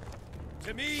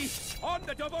 To me, on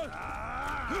the double.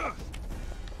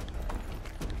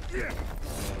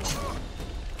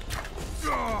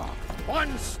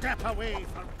 One step away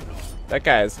from... That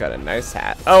guy's got a nice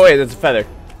hat. Oh wait, that's a feather.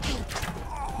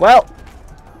 Well.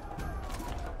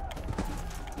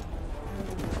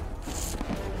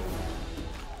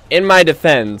 In my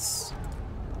defense,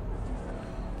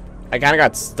 I kind of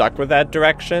got stuck with that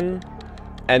direction,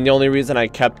 and the only reason I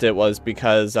kept it was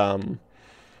because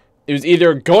it was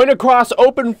either going across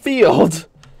open field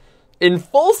in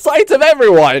full sight of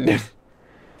everyone.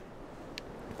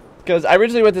 Because I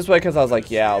originally went this way because I was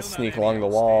like, yeah, I'll sneak along the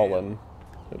wall and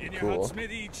it'll be cool.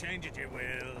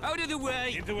 Out of the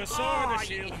way! Into a sword, a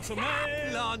shield, some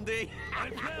mail. Blondie! I'll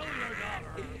blow your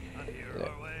daughter. And here Yeah.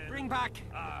 Bring back.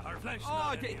 Her flesh.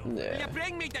 Oh, will Yeah. you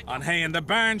bring me the... On hay in the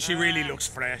barn, she really looks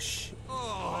fresh.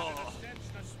 Oh.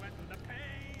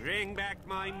 Bring back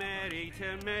my Mary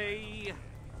to me.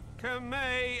 To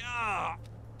me. Ah.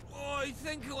 Oh, I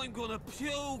think I'm gonna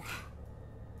puke.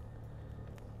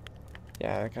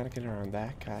 Yeah, I gotta get around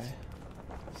that guy.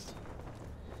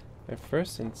 My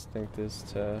first instinct is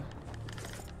to...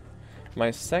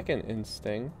 My second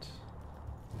instinct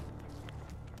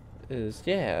is,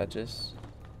 yeah, just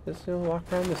gonna walk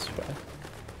around this way.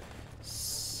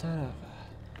 Son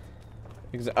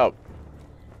of a... oh.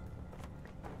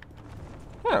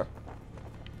 Huh.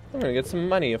 I'm gonna get some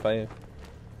money if I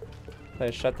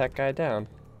shut that guy down.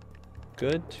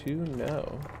 Good to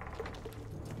know.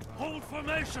 Hold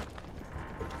formation!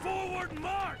 Forward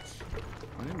march!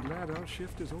 I'm glad our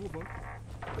shift is over.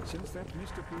 Since that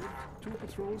mist appeared, 2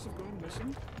 patrols have gone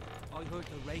missing. I heard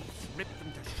the wraiths rip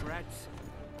them to shreds.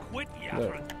 Quit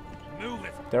yappering. Move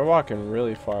it. They're walking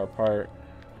really far apart.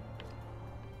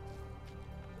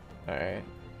 Alright.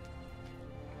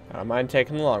 I don't mind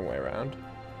taking the long way around.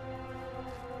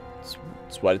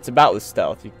 It's what it's about with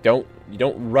stealth. You don't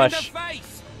rush. In the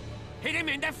face! Hit him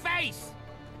in the face!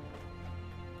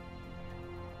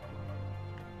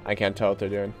 I can't tell what they're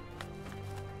doing.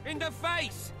 In the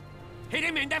face! Hit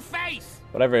him in the face!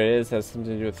 Whatever it is has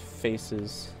something to do with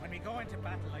faces. When we go into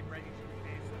battle, I'm ready to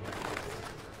face.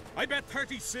 I bet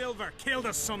 30 silver. Kill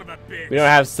the son of a bitch. We don't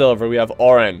have silver. We have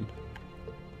Oren.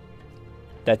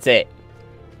 That's it.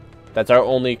 That's our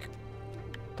only...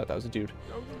 thought that was a dude.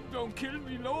 Don't kill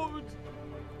me, Lord.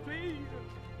 Please.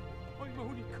 I'm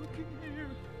only cooking here.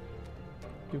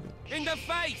 In the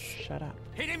face! Shut up.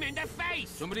 Hit him in the face!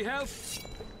 Somebody help!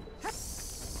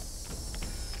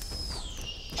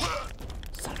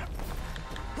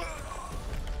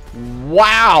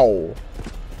 Wow!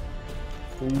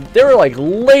 They were like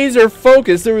laser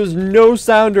focused. There was no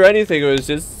sound or anything. It was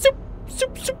just soup,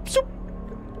 soup, soup, soup.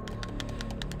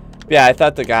 Yeah, I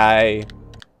thought the guy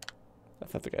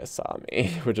saw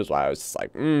me, which is why I was just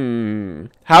like,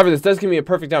 However, this does give me a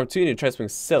perfect opportunity to try something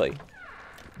silly.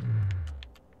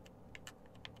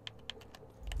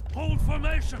 Hold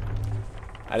formation.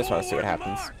 I just want to see what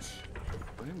happens.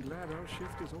 I'm glad our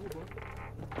shift is over.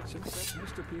 Since that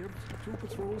mist appeared, 2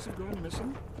 patrols have gone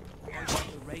missing. I heard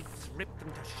the wraiths rip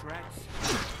them to shreds.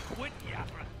 Quit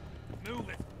yappering. Move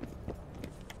it.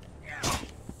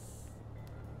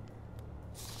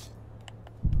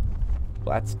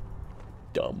 Well, that's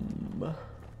dumb.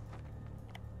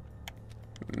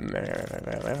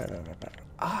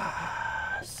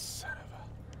 Ah, son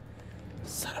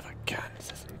of a gun. This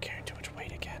doesn't carry too much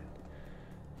weight again.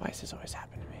 Why does this always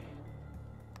happen to me?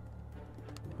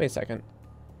 Wait a second.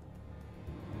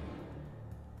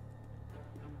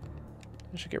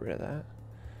 I should get rid of that.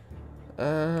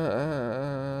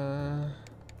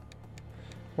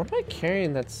 What am I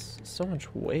carrying that's so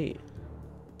much weight?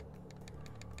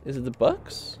 Is it the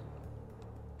books?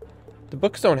 The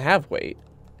books don't have weight.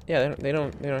 Yeah, they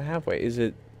don't have weight. Is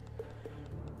it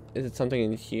something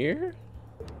in here?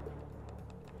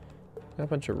 Got a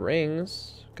bunch of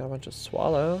rings. Got a bunch of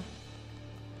swallow.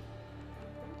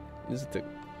 Is it the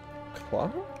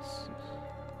claws?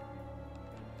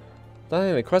 Not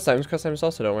even the quest items. Quest items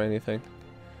also don't weigh anything.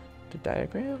 The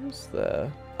diagrams.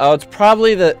 Oh, it's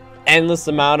probably the endless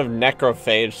amount of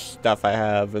necrophage stuff I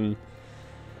have, and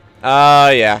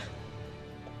yeah.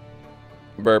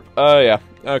 Burp. Oh yeah.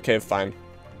 Okay, fine.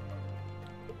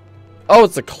 Oh,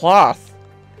 it's a cloth.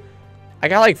 I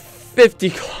got like 50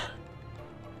 cloth.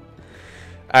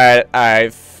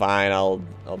 Alright, fine. I'll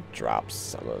drop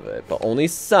some of it, but only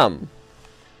some.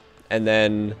 And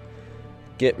then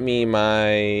get me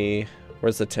my...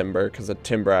 Where's the timber? Because the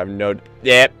timber I have no...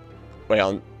 Yep. Wait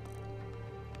on.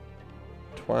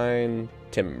 Twine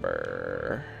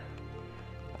timber.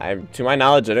 To my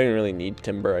knowledge, I don't even really need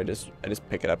timber. I just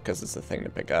pick it up because it's the thing to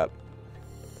pick up.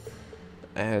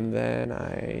 And then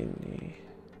I need...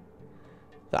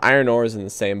 The iron ore is in the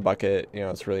same bucket. You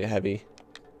know, it's really heavy.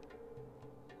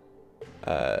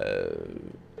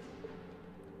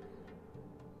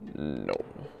 No.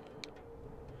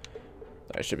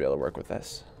 I should be able to work with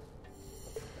this.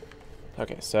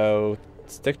 Okay, so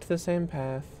stick to the same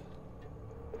path.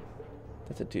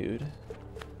 That's a dude.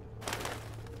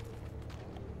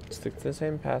 Stick to the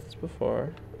same path as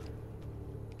before.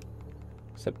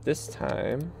 Except this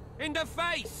time... In the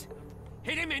face!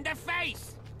 Hit him in the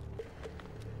face!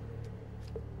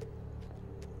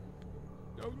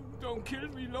 Don't kill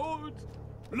me, Lord!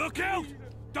 Look out!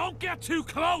 Don't get too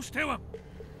close to him!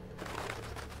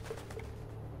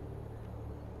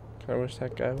 I wish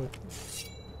that guy would...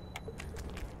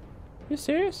 You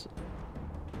serious?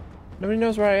 Nobody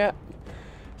knows where I am.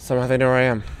 Somehow they know where I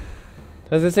am.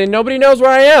 As they say, nobody knows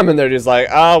where I am, and they're just like,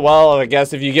 oh, well, I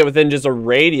guess if you get within just a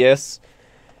radius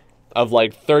of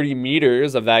like 30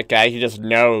 meters of that guy, he just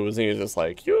knows, and he's just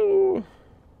like, yo.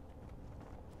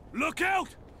 Look out!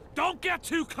 Don't get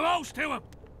too close to him!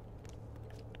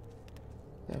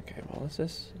 Okay, well, let's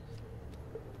just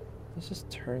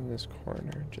turn this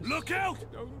corner. Just... Look out!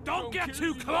 Don't get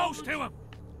too close to him!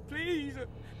 Please,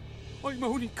 I'm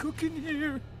only cooking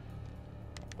here.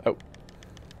 Oh.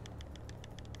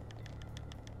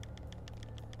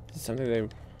 Is this something they...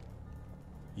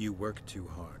 You work too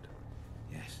hard.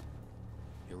 Yes,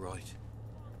 you're right.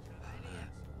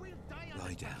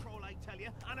 Lie down.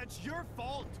 And it's your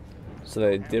fault. So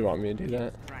they did want me to do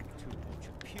that.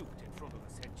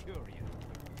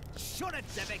 Shut it,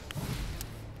 Civic.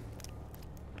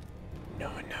 No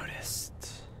one noticed.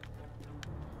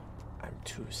 I'm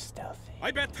too stealthy.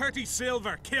 I bet 30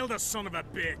 silver. Kill the son of a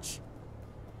bitch.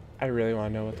 I really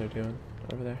want to know what they're doing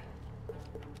over there.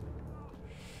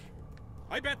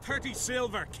 I bet 30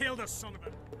 silver. Kill the son of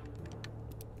a...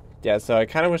 Yeah, so I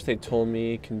kind of wish they told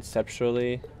me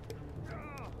conceptually.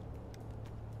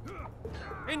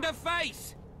 In the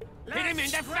face! Hit him in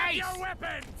the face! Your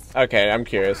weapons! Okay, I'm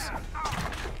curious.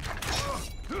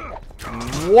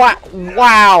 What?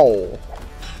 Wow!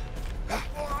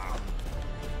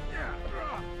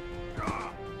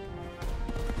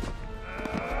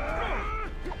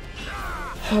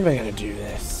 How am I gonna do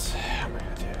this? How am I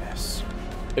gonna do this?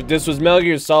 If this was Metal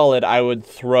Gear Solid, I would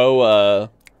throw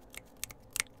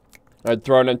I'd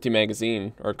throw an empty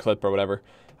magazine or clip or whatever.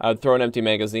 I would throw an empty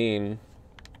magazine,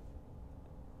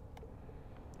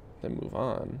 then move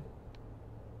on.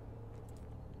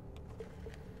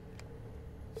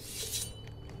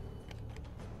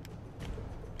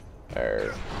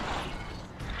 Or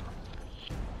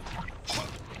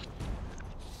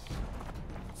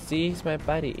see, he's my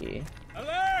buddy.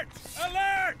 Alert!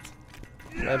 Alert!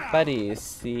 My buddy,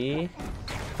 see?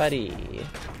 Buddy.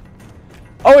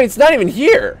 Oh, it's not even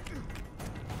here!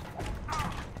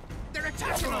 They're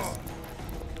attacking us!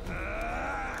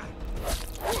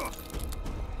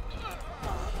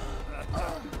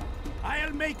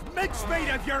 I'll make mincemeat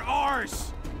of your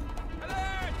arse!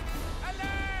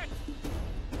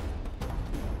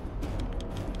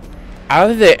 I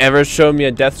don't think they ever showed me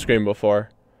a death screen before.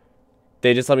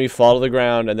 They just let me fall to the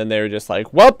ground, and then they were just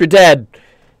like, "Welp, you're dead."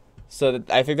 So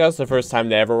I think that was the first time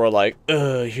they ever were like,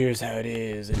 here's how it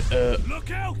is." And,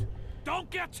 Look out! Don't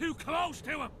get too close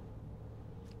to him.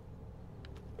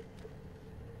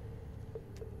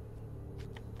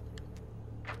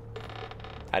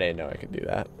 I didn't know I could do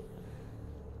that.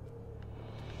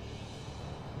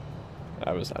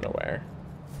 I was unaware.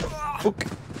 Ook.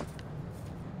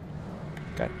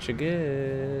 Gotcha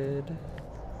good.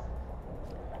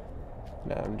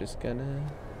 Now I'm just gonna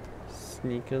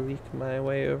sneak a leak my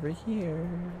way over here.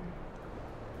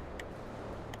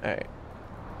 Alright.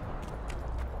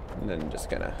 And then just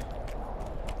gonna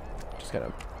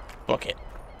book it.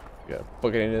 Gotta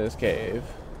book it into this cave.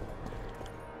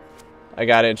 I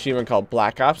got an achievement called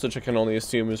Black Ops, which I can only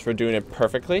assume is for doing it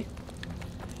perfectly.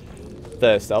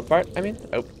 The stealth part, I mean.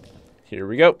 Oh, here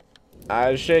we go.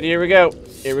 Ah, shit, here we go.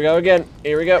 Here we go again.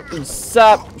 Here we go.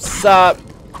 Sup, sup,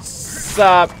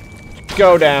 sup.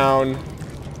 Go down.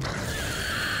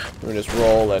 We're just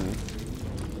rolling.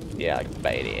 Yeah, like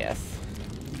bite ass.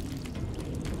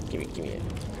 Give me it.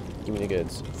 Give me the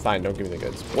goods. Fine, don't give me the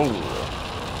goods. Whoa.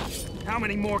 How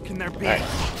many more can there be? Right.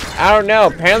 I don't know.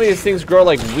 Apparently these things grow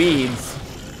like weeds.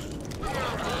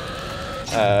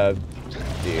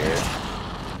 Dear.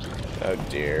 Oh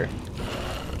dear.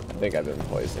 I think I've been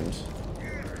poisoned.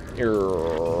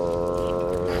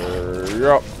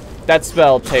 That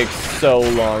spell takes so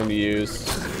long to use.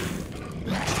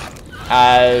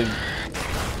 I'm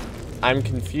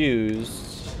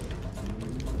confused.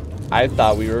 I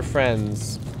thought we were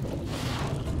friends.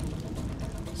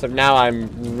 So now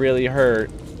I'm really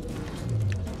hurt.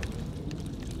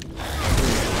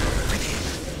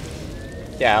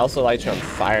 Yeah, I also light you on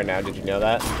fire now. Did you know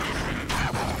that?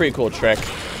 It's a pretty cool trick.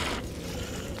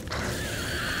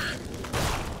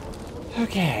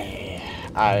 Okay.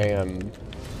 I am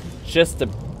just a...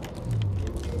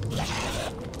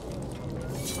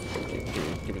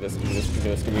 Give me this, give me this, give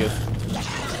me this, give me this.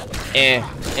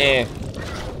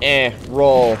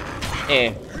 Roll.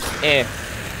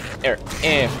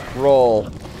 Roll.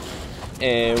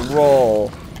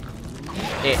 Roll.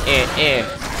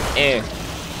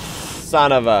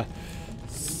 Son of a...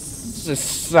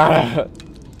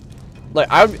 Like,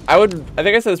 I think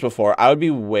I said this before, I would be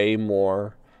way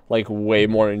more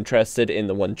interested in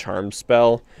the one charm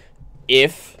spell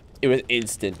if it was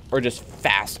instant or just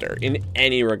faster in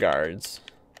any regards.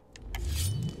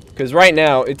 Because right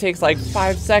now, it takes like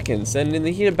 5 seconds, and in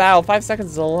the heat of battle, 5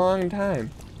 seconds is a long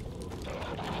time.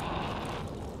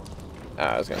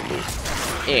 I was gonna do.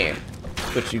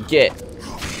 That's what you get.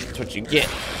 That's what you get.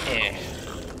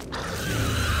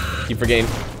 Keep forgetting.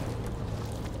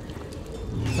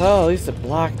 Oh, at least it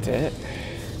blocked it.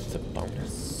 It's a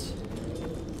bonus.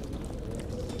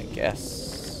 I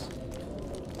guess.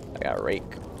 I got rake.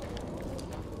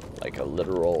 Like a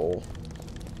literal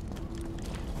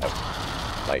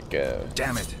Like,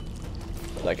 damn it.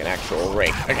 Like an actual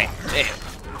rake. Okay.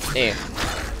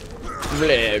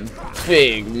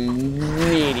 Big,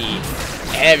 meaty,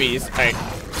 heavies. Alright.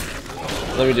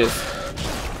 Let me just.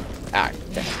 Okay.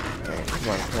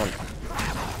 Come on.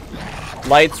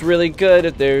 Light's really good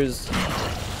if there's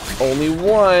only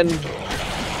one.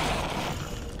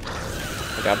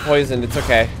 I got poisoned. It's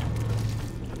okay.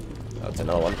 That's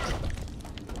another one.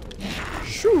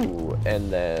 Shoo,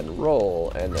 and then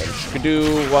roll, and then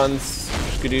skidoo once,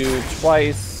 skidoo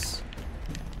twice.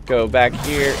 Go back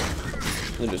here.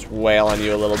 Let me just wail on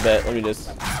you a little bit. Let me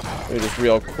just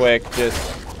real quick,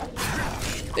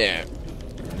 yeah.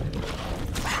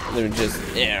 Let me just,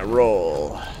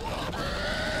 roll.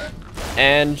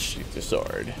 And shoot the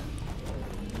sword.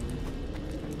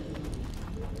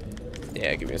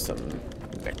 Yeah, give me some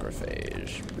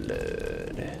necrophage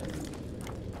blood.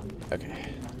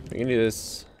 Okay. We can do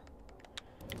this.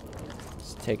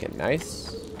 Just take it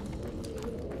nice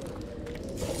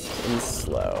and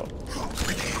slow.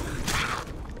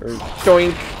 Or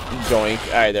doink, doink.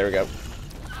 Alright, there we go.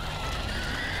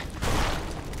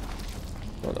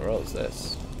 What in the world is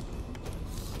this?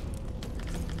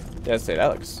 Yeah, say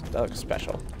that looks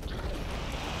special.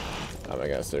 Oh my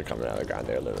gosh, they're coming out of the ground.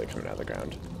 They're literally coming out of the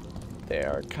ground. They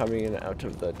are coming out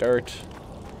of the dirt.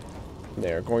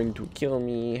 They're going to kill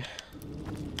me.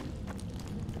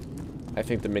 I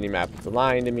think the mini-map is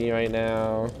lying to me right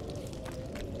now.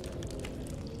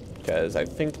 Because I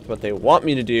think what they want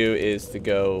me to do is to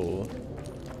go...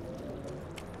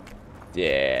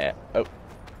 Yeah. Oh.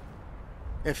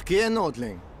 FK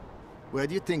Nordling, where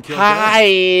do you think you're Hi! going?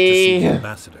 To see the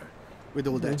ambassador. With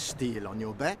all that steel on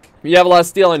your back? You have a lot of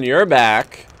steel on your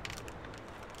back.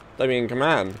 I mean, come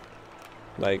on.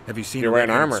 Like, have you seen you're wearing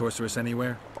a armor. sorceress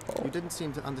anywhere? You didn't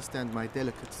seem to understand my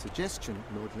delicate suggestion,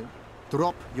 Nordling.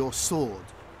 Drop your sword.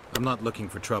 I'm not looking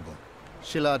for trouble.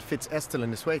 Shillard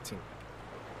Fitz-Estelin is waiting.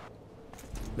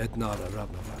 Do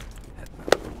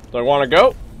I want to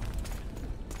go?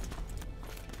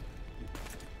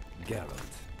 Geralt,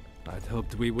 I'd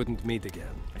hoped we wouldn't meet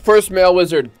again. First male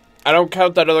wizard. I don't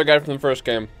count that other guy from the first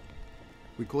game.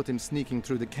 We caught him sneaking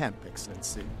through the camp,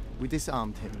 Excellency. We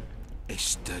disarmed him.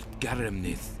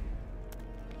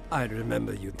 I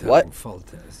remember you telling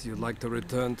Foltest you'd like to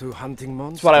return to hunting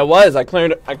monsters. That's what I was. I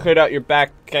cleared out your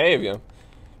back cave, you.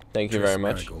 Thank you very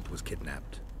much. Marigold was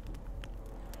kidnapped.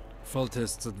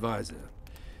 Foltest's advisor.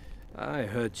 I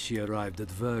heard she arrived at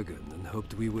Vergen and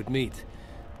hoped we would meet.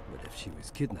 But if she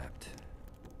was kidnapped...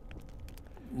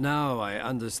 Now I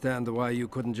understand why you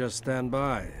couldn't just stand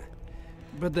by.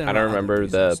 But I don't remember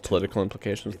the political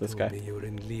implications of this guy. You were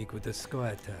in league with the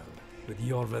Scoia'tael, with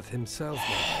Iorveth himself,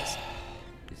 no less.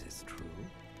 Is this true?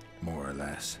 More or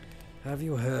less. Have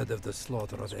you heard of the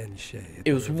slaughter of Enshe?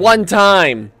 It was one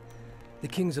time! The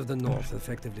kings of the north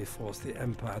effectively forced the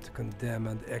Empire to condemn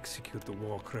and execute the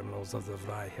war criminals of the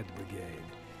Vryhed Brigade.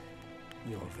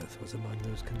 Iorveth was among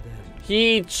those condemned.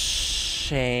 He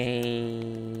changed.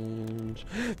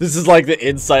 This is like the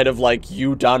insight of like,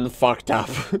 you done fucked up.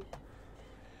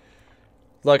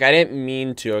 Look, I didn't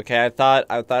mean to, okay? I thought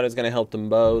it was gonna help them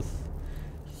both.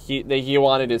 He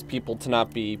wanted his people to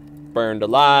not be burned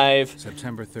alive.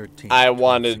 September 13th.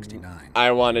 I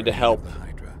wanted to help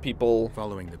people.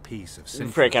 Following the peace of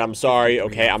Frick, I'm sorry.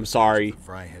 Okay, I'm sorry. The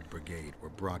Vryhed Brigade were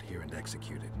brought here and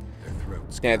executed. Their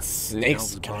throats cut. Yeah, it's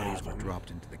snakes. Bodies were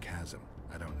dropped into the chasm.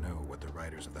 I don't know what the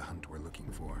riders of the hunt were looking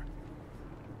for.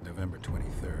 November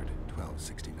 23rd,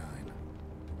 1269.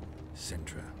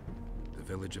 Sintra, the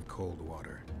village of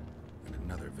Coldwater, and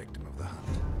another victim of the hunt.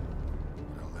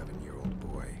 An 11-year-old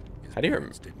boy. His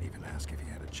parents didn't even ask if he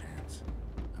had a chance.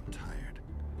 I'm tired.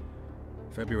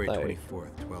 February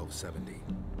 24th, 1270.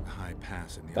 A high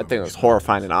pass in the that thing was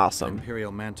horrifying and awesome.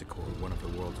 Imperial manticore, one of the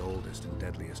world's oldest and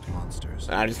deadliest monsters.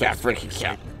 I just got freaking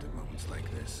killed. At moments like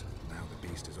this. Now the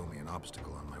beast is only an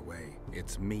obstacle on my way.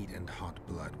 Its meat and hot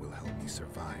blood will help me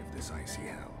survive this icy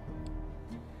hell.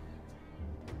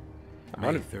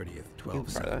 May 30th,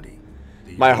 1270.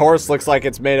 My horse looks like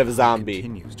it's made of a zombie.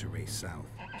 Continues to race south.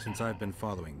 Since I've been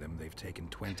following them, they've taken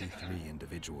 23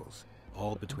 individuals,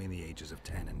 all between the ages of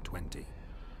 10 and 20.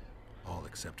 All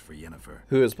except for Yennefer.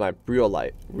 Who is my real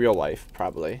wife,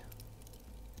 probably.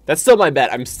 That's still my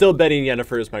bet. I'm still betting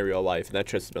Yennefer is my real wife, and that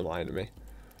Triss has been lying to me.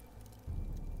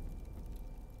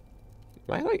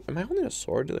 Am I holding a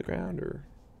sword to the ground, or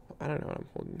I don't know what I'm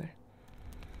holding there.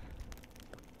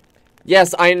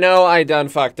 Yes, I know I done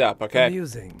fucked up, okay?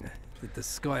 Amusing that the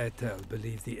Scoia'tael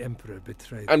believe the Emperor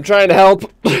betrayed I'm trying to help.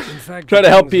 In fact, trying to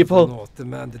help people. The North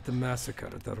demanded the massacre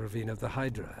at the Ravine of the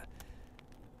Hydra.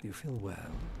 Do you feel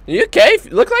well? You okay?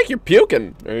 You look like you're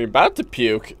puking. Or you're about to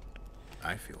puke.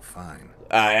 I feel fine.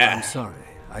 Yeah. I'm sorry.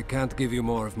 I can't give you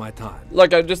more of my time.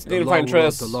 Look, I just need to find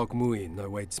Triss. The Loch Muin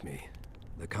awaits me.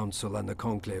 The Council and the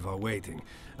Conclave are waiting,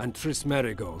 and Triss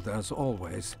Merigold, as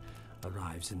always,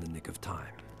 arrives in the nick of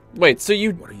time. Wait, so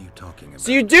you... What are you talking about?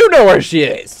 So you do know where she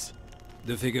is?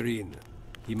 The figurine.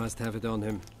 He must have it on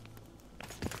him.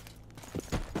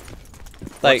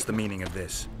 What's the meaning of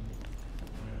this?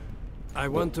 I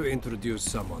want to introduce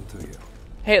someone to you.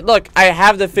 Hey, look, I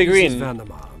have the figurine. This is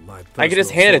Vanamar, my I can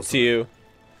just hand it to you.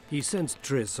 He sensed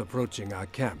Triss approaching our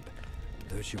camp,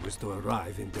 though she was to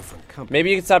arrive in different company.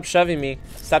 Maybe you can stop shoving me.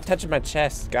 Stop touching my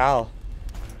chest, gal.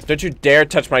 Don't you dare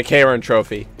touch my K-Run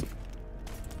trophy.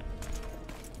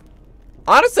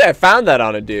 Honestly, I found that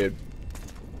on a dude.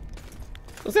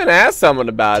 I was gonna ask someone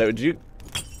about it. Would you?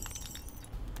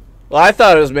 Well, I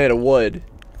thought it was made of wood.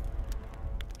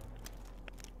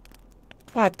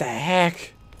 What the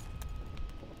heck?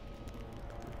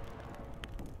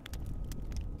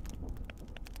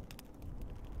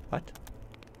 What?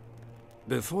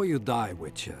 Before you die,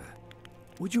 Witcher,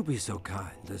 would you be so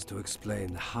kind as to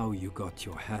explain how you got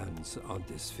your hands on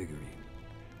this figurine?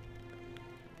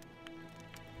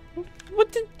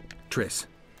 What did... Triss,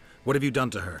 what have you done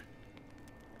to her?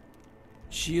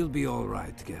 She'll be all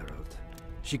right, Geralt.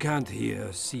 She can't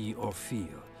hear, see, or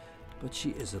feel, but she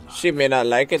is alive. She may not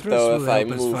like it, Triss though, if I will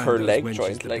help us move find her those leg wenches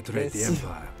joint that like betrayed this. the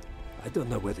Empire. I don't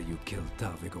know whether you killed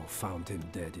Talvik or found him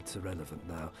dead. It's irrelevant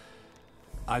now.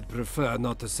 I'd prefer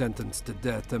not to sentence to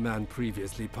death a man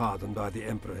previously pardoned by the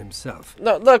Emperor himself.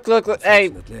 No, look, hey.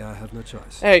 Unfortunately, I have no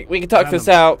choice. Hey, we can talk this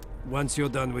out. Once you're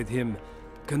done with him,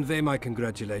 convey my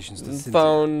congratulations to Cynthia.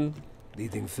 Phone.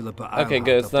 Leading Philippa Okay,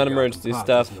 good. It's not emergency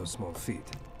stuff. No small feat.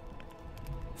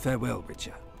 Farewell,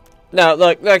 Witcher. No,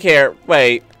 look here.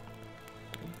 Wait.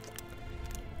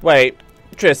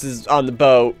 Triss is on the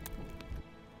boat.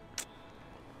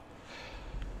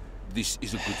 This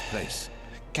is a good place.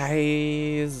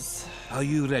 Guys. Are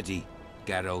you ready,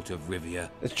 Geralt of Rivia?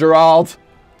 It's Gerald.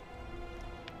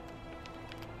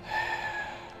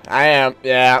 I am,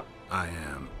 yeah. I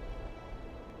am.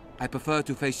 I prefer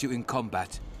to face you in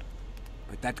combat,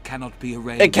 but that cannot be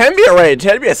arranged. It can be arranged. It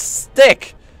had to be a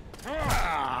stick.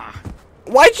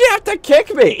 Why'd you have to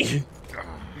kick me?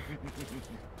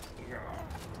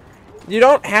 You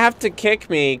don't have to kick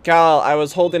me. Kyle, I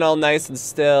was holding all nice and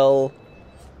still.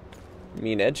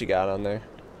 Mean edge you got on there.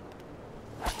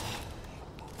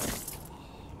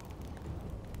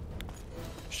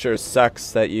 Sure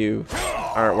sucks that you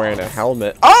aren't wearing a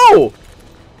helmet. Oh!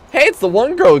 Hey, it's the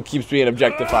one girl who keeps being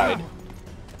objectified.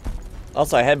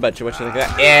 Also, I headbutt you. What you think of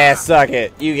that? Yeah, suck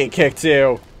it. You get kicked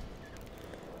too.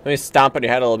 Let me stomp on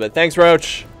your head a little bit. Thanks,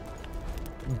 Roach.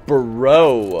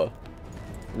 Bro.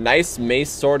 Nice mace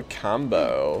sword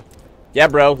combo. Yeah,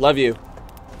 bro. Love you.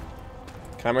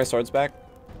 Can I have my swords back?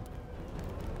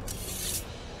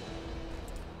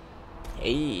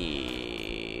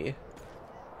 Hey.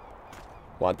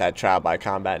 Want that trial by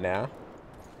combat now?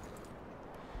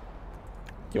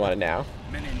 You want it now?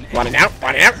 Want it now?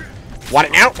 Want it now? Want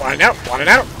it now? Want it now? Want it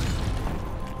now?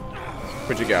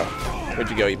 Where'd you go? Where'd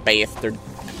you go, you bastard?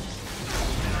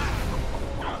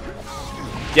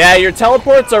 Yeah, your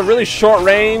teleports are really short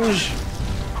range.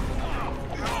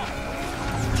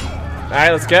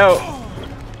 Alright, let's go.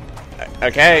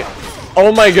 Okay.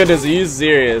 Oh my goodness, are you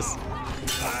serious?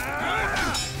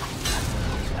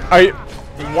 Are you...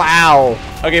 Wow.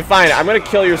 Okay, fine. I'm gonna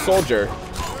kill your soldier.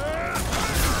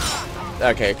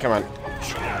 Okay, come on.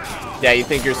 Yeah, you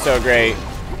think you're so great.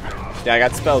 Yeah, I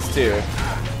got spells too.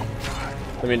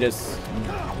 Let me just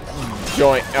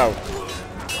join. Oh.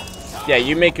 Yeah,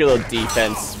 you make your little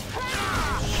defense.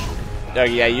 Oh,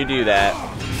 yeah, you do that.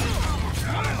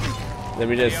 Let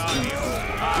me just...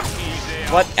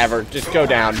 Whatever. Just go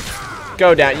down.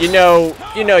 Go down. You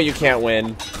know you can't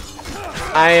win.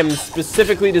 I am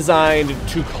specifically designed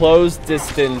to close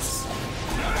distance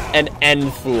and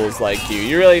end fools like you.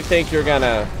 You really think you're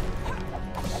gonna...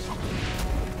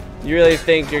 You really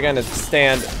think you're gonna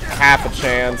stand half a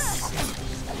chance?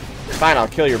 Fine, I'll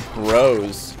kill your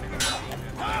bros.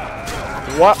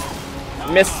 What?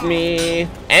 Miss me.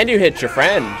 And you hit your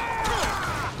friend.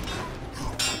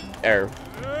 Error.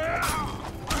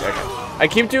 Okay. I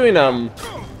keep doing,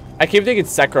 I keep thinking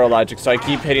Sekiro logic, so I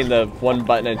keep hitting the one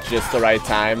button at just the right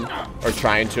time. Or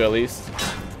trying to, at least.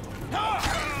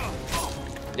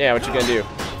 Yeah, what you gonna do?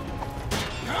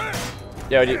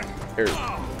 Yeah,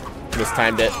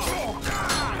 mistimed it.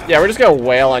 Yeah, we're just gonna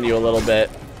wail on you a little bit.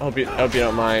 Hope you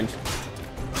don't mind.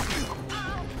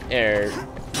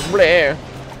 Bleh.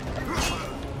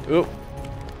 Oop.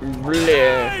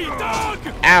 Bleh.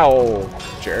 Ow.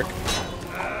 Jerk.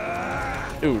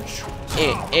 Ooch.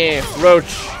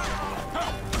 Roach.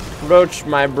 Roach,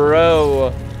 my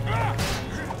bro.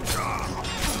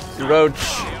 Roach,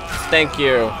 thank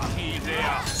you.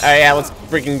 Alright, yeah, let's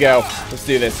freaking go. Let's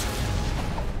do this.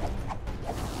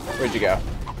 Where'd you go?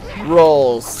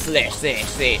 Roll, slash, slash,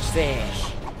 slash,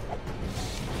 slash.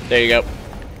 There you go.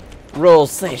 Roll,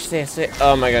 slash, slash, slash.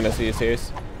 Oh my goodness, are you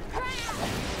serious?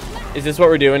 Is this what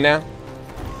we're doing now?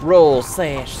 Roll,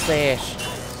 slash, slash.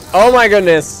 Oh my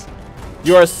goodness.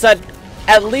 You are such,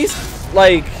 at least,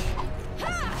 like,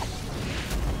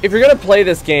 if you're gonna play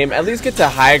this game, at least get to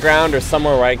high ground or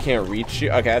somewhere where I can't reach you.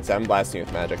 Okay, that's it. I'm blasting you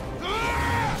with magic.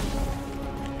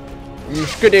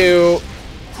 Skidoo.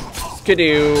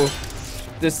 Skidoo.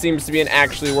 This seems to be an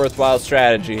actually worthwhile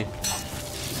strategy.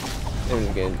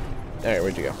 Alright,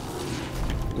 where'd you go?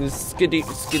 Skidoo,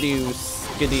 skidoo,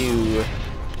 skidoo.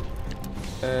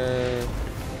 There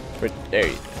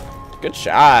you go. Good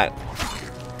shot.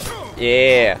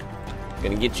 Yeah.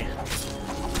 Gonna get you.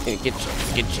 Gonna get you.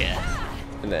 Get you.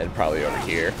 And then probably over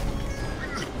here.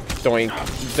 Doink.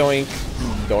 Doink.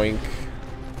 Doink.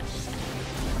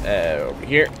 Over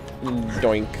here.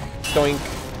 Doink. Doink.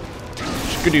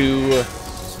 Skidoo.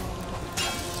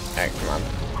 Alright, come on.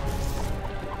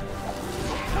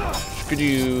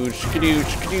 Skidoo. Skidoo.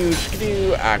 Skidoo.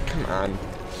 Skidoo. Ah, come on.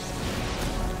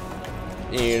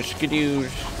 Yeah, skidoo.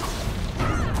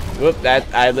 Whoop, that,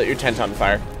 I lit your tent on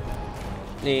fire.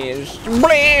 Yes.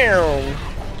 Blam!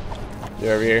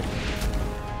 You're over here.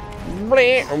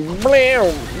 Blam,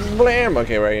 blam, blam.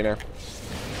 Okay, where are you now?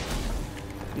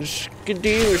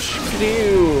 Skidoo,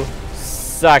 skidoo.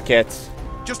 Suck it.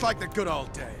 Just like the good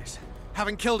old days.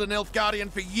 Having killed an Nilfgaardian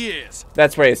for years.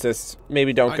 That's racist.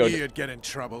 Maybe don't go. I knew you'd get in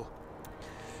trouble.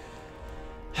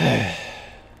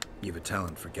 You have a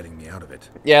talent for getting me out of it.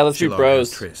 Yeah, let's be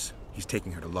bros. Triss. He's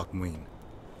taking her to Loch Muin.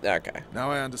 Okay.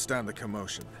 Now I understand the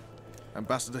commotion.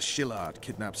 Ambassador Shillard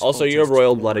kidnaps. Also, you have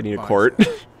royal blood in your court.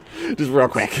 Just real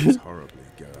quick. Horribly,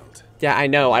 Geralt. Yeah, I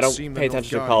know. I don't pay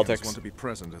attention to politics. Want to be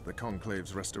present at the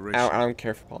Conclave's restoration. I don't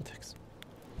care for politics.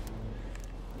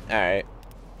 All right.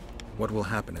 What will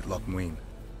happen at Loch Muin?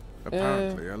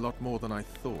 Apparently, a lot more than I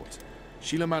thought.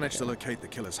 Sheila managed to locate the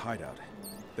killer's hideout.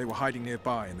 They were hiding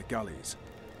nearby in the gullies.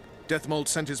 Deathmold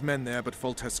sent his men there, but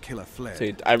Foltest's killer fled.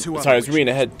 See, I was reading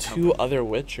ahead. Two other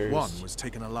Witchers. One was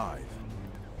taken alive.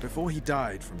 Before he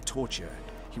died from torture,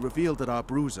 he revealed that our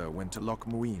bruiser went to Loch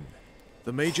Muin.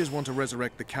 The mages want to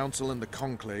resurrect the council and the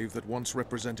conclave that once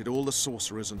represented all the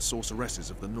sorcerers and sorceresses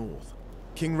of the north.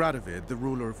 King Radovid, the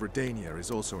ruler of Redania, is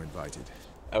also invited.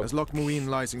 Oh. As Loch Muin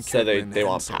lies in so Kedrin, they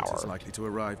want Henselt power. is likely to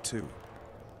arrive too.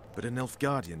 But a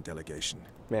Nilfgaardian delegation.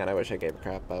 Man, I wish I gave a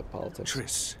crap about politics.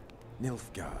 Triss,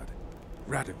 Nilfgaard,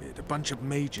 Radovid, a bunch of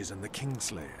mages, and the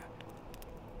Kingslayer.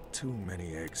 Too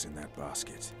many eggs in that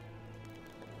basket.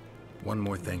 One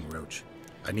more thing, Roach.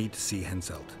 I need to see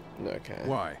Henselt. Okay.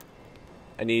 Why?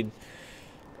 I need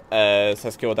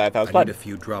Saskia will die 1,000 blood. I need a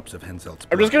few drops of Henselt's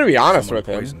blood. I'm just gonna be honest with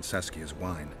him. Poisoned Saskia's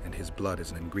wine, and his blood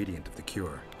is an ingredient of the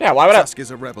cure. Yeah, why would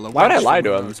Saskia's a rebel. Why would I lie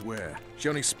to him? Where. She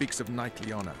only speaks of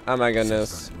knightly honor. Oh my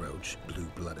goodness. Roach,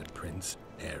 blue-blooded prince,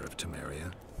 heir of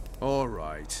Temeria. All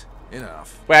right,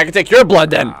 enough. Wait, I can take your blood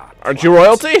then. Aren't you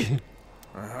royalty?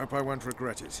 I hope I won't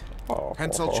regret it. Oh,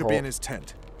 Henselt should be in his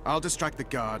tent. I'll distract the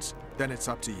guards, then it's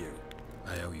up to you.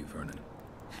 I owe you, Vernon.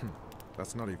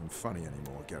 That's not even funny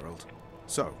anymore, Geralt.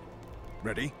 So,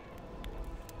 ready?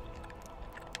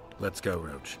 Let's go,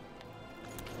 Roach.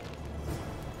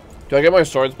 Do I get my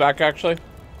swords back, actually?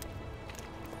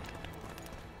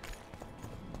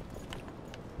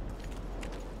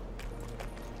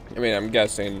 I mean, I'm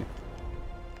guessing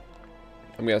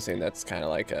that's kind of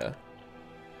like a...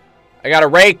 I got a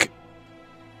rake!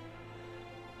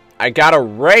 I got a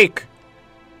rake!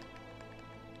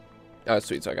 Oh,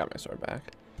 sweet, so I got my sword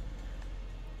back.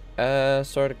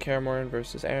 Sword of Karamorn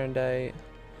versus Arendite.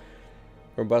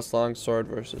 Robust long sword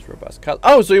versus robust cut.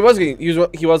 Oh, so he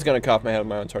was gonna cut off my head with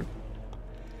my own sword.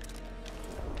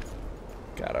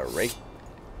 Got a rake.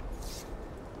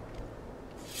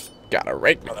 Got a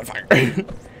rake,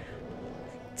 motherfucker.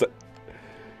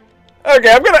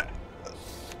 Okay, I'm gonna...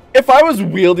 If I was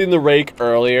wielding the rake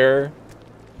earlier...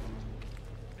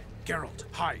 Geralt,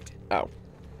 hide. Oh.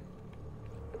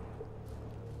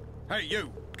 Hey,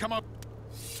 you! Come up!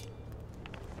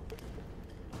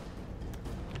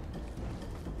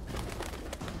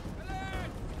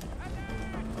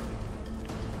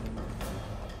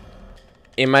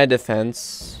 In my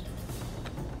defense,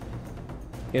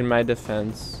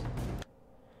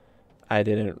 I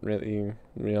didn't really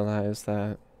realize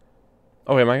that.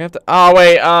 Oh, wait, am I gonna have to? Oh,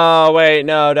 wait,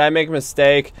 no, did I make a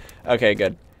mistake? Okay,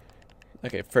 good.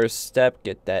 Okay, first step,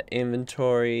 get that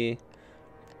inventory,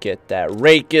 get that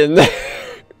rake in there.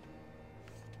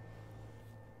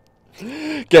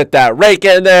 Get that rake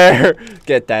in there.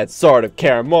 Get that sword of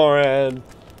Kaer Morhen.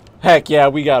 Heck yeah,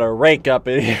 we got a rake up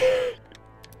in here.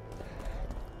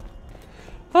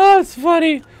 Oh, it's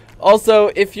funny.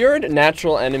 Also, if you're a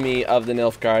natural enemy of the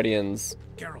Nilfgaardians,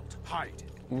 Geralt, hide.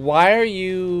 why are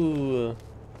you...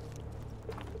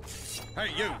 Hey,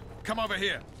 you! Come over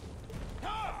here.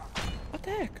 What the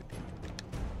heck?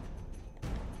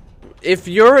 If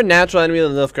you're a natural enemy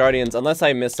of the Nilfgaardians, unless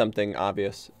I missed something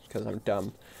obvious, because I'm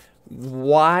dumb,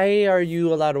 why are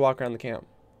you allowed to walk around the camp?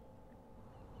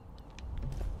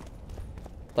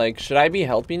 Like, should I be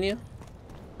helping you?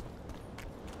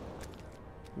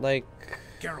 Like...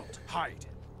 Geralt, hide.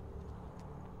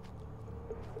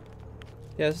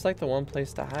 Yeah, it's like the one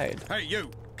place to hide. Hey,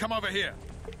 you! Come over here.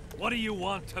 What do you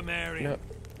want, Temerian? No.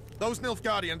 Those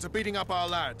Nilfgaardians are beating up our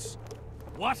lads.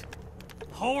 What?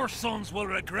 Whore sons will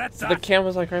regret So that. the camp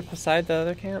was like right beside the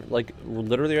other camp? Like,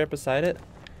 literally right beside it?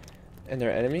 And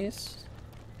they're enemies?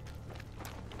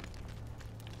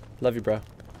 Love you, bro.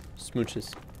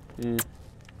 Smooches.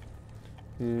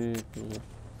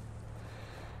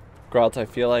 Geralt, I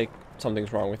feel like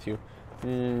something's wrong with you. I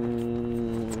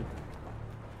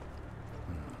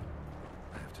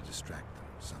have to distract them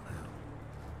somehow.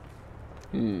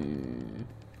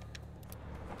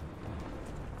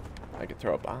 I could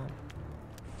throw a bomb.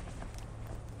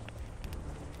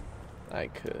 I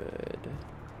could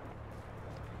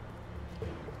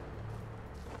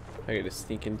just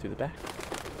sneak in through the back.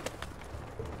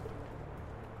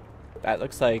 That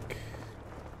looks like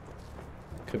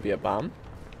could be a bomb.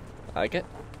 I like it.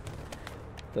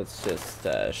 Let's just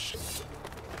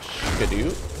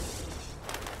skadoo.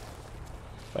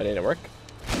 Why didn't it work?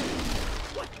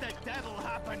 What the devil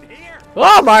happened here?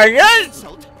 Oh my god!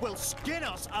 Insult will skin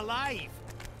us alive.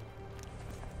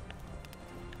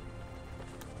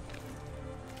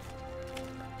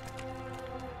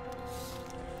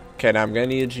 Okay, now I'm gonna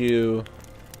need you.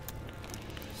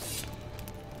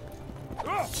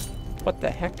 What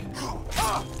the heck?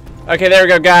 Okay, there we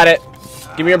go, got it.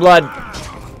 Give me your blood.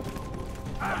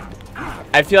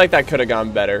 I feel like that could have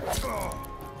gone better.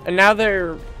 And now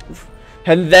they're...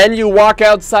 And then you walk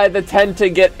outside the tent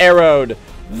to get arrowed.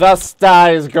 Thus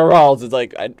dies Geralt. It's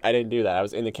like, I didn't do that. I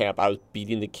was in the camp. I was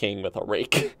beating the king with a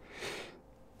rake.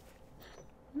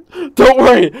 Don't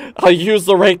worry. I'll use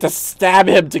the rake to stab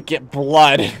him to get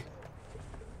blood.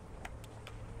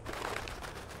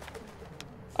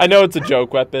 I know it's a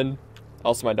joke weapon.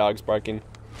 Also, my dog's barking.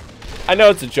 I know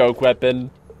it's a joke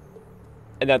weapon.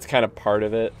 And that's kind of part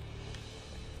of it.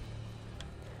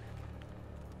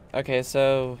 Okay,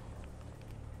 so...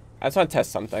 I just want to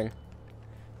test something.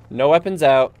 No weapons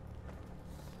out.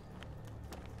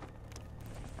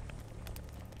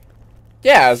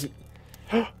 Yeah.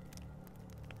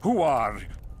 Who are you?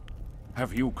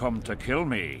 Have you come to kill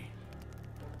me?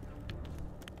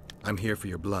 I'm here for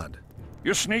your blood.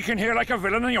 You sneak in here like a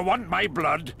villain and you want my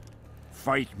blood?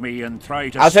 Fight me and try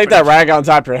to... I'll take that rag on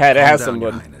top of your head. It has some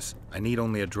Your blood. Highness. I need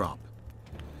only a drop.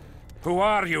 Who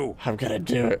are you? I'm gonna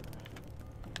do it.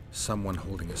 Someone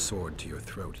holding a sword to your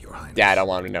throat, Your Highness. Yeah, I don't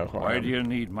want to know who I Why am. do you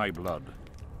need my blood?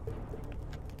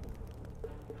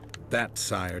 That,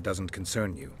 sire, doesn't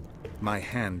concern you. My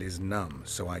hand is numb,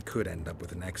 so I could end up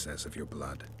with an excess of your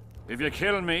blood. If you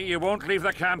kill me, you won't leave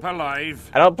the camp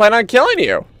alive. I don't plan on killing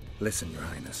you. Listen, Your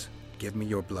Highness. Give me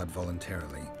your blood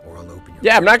voluntarily, or I'll open your...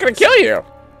 Yeah, I'm not gonna kill you.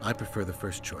 I prefer the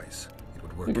first choice. It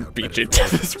would work I'm gonna out beat better you for to all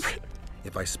of this. us.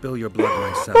 If I spill your blood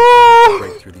myself, I'll have to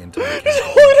break through the entire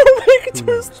camp. To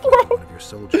his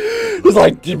throat. He's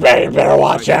like, you better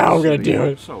watch out. I'm gonna do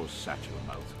it. So satchel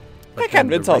mouth. I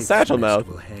can't it's all satchel mouth.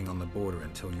 Will hang on the border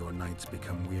until your knights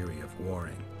become weary of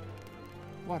warring.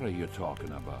 What are you talking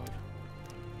about?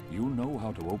 You know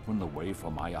how to open the way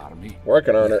for my army?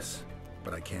 Working on it.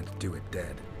 But I can't do it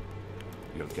dead.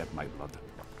 You'll get my blood.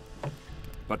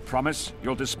 But promise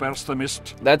you'll disperse the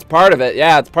mist. That's part of it.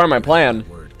 Yeah, it's part of my plan.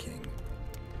 Word, King.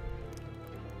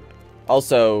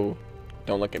 Also,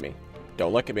 don't look at me.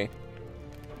 Don't look at me.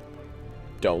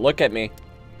 Don't look at me.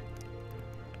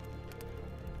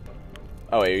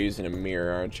 Oh, wait, you're using a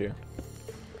mirror, aren't you?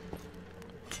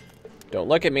 Don't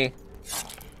look at me.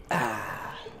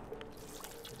 Ah.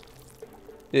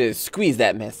 Squeeze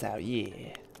that mess out,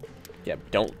 yeah. Yeah,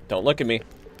 don't look at me.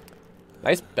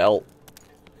 Nice belt.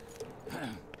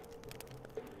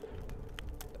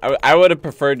 I would have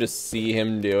preferred to see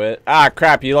him do it. Ah,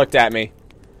 crap, he looked at me.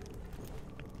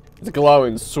 It's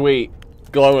glowing, sweet.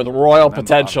 Glowing with royal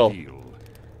potential.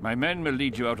 My men will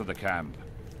lead you out of the camp.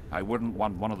 I wouldn't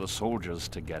want one of the soldiers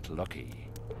to get lucky.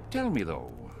 Tell me,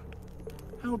 though,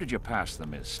 how did you pass the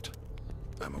mist?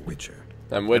 I'm a witcher.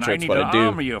 I'm Witcher, it's I what need I an do.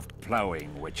 army of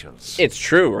plowing witches. It's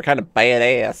true, we're kind of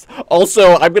badass.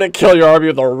 Also, I'm gonna kill your army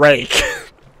with a rake.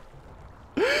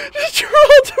 You're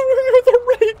all doing it with a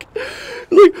rake.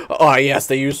 Like, oh yes,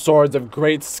 they use swords of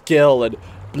great skill and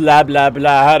blah blah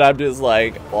blah. And I'm just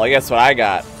like, well, guess what I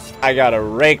got? I got a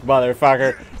rake,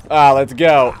 motherfucker. Ah, let's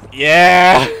go.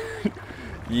 Yeah.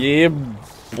 Yeah,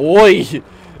 boy.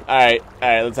 Alright,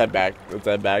 let's head back. Let's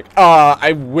head back.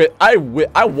 I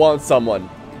want someone.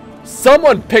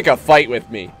 Someone pick a fight with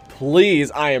me. Please,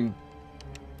 I am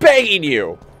begging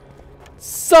you.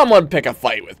 Someone pick a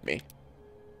fight with me.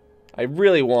 I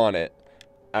really want it.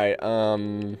 Alright,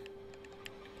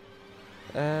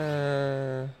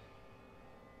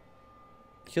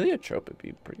 Heliotrope would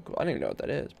be pretty cool. I don't even know what that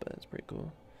is, but it's pretty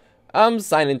cool.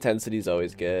 Sign intensity is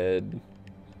always good.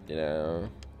 You know.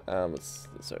 What's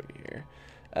this over here?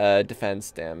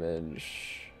 Defense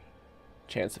damage.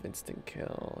 Chance of instant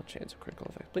kill. Chance of critical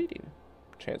effect. Bleeding.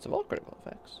 Chance of all critical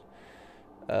effects.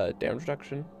 Damage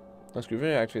reduction.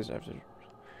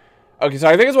 Okay, so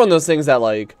I think it's one of those things that,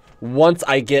 like, once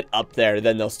I get up there,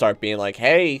 then they'll start being like,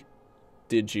 hey,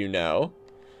 did you know?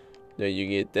 No, you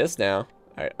get this now.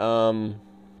 Alright,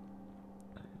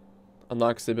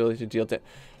 unlocks the ability to deal damage.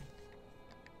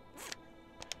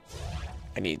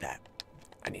 I need that.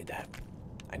 I need that.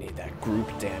 I need that group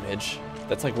damage.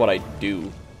 That's like what I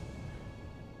do.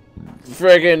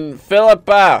 Friggin'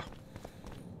 Philippa!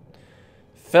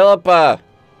 Philippa!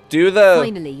 Do the...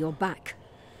 Finally, you're back.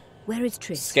 Where is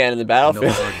Triss? Scan in the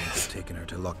battlefield. No guardians have taken her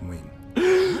to Loch Muin.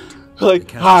 Like, they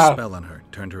cast a spell on her,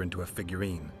 turned her into a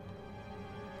figurine.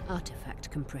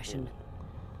 Artifact compression.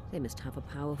 They must have a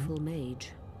powerful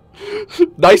mage.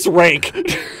 Nice rank!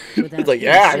 It's like,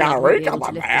 yeah, I got a rank on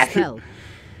my back.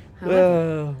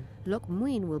 However, Loch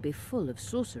Muin will be full of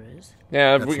sorcerers.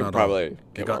 Yeah, that's we can probably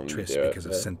get got Triss because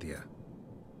of Cynthia.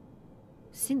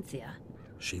 Cynthia?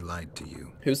 She lied to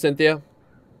you. Who's Cynthia?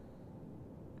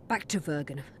 Back to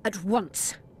Vergen, at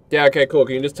once. Yeah, okay, cool.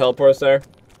 Can you just teleport us there?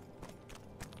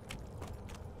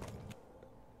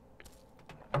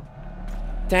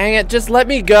 Dang it, just let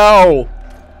me go!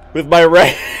 With my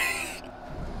ray.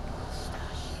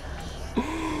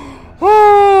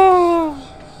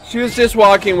 She was just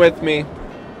walking with me.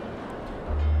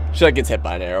 She like gets hit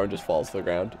by an arrow and just falls to the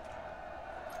ground.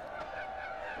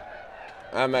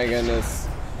 Oh my goodness.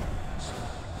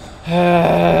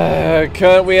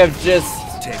 Couldn't we have just...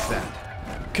 Take that.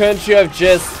 Couldn't you have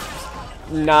just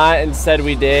not and said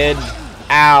we did?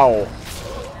 Ow.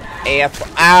 Apple.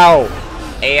 Ow.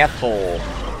 Apple.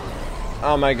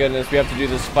 Oh my goodness, we have to do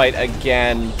this fight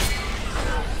again.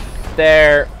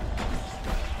 There.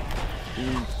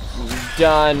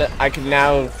 Done. I can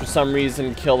now, for some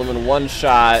reason, kill them in one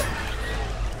shot.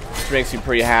 Which makes me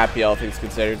pretty happy, all things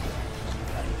considered.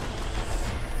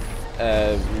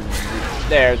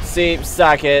 There. See?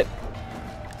 Suck it.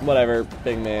 Whatever,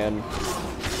 big man.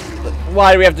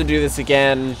 Why do we have to do this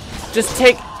again? Just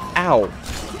take... Ow.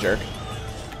 Jerk.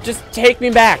 Just take me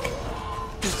back.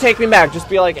 Just take me back. Just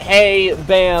be like, hey,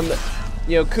 bam.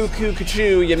 You know, cuckoo,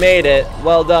 kachoo, you made it.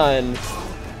 Well done.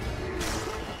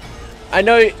 I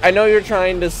know you're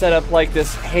trying to set up like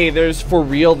this, hey, there's for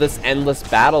real this endless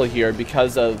battle here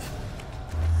because of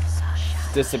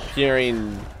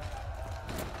disappearing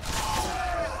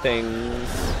things.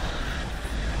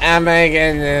 Oh my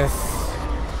goodness.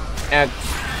 And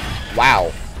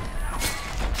wow.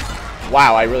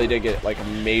 Wow, I really did get like a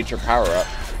major power up.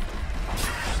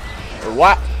 Or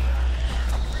what?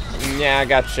 Yeah, I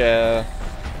gotcha.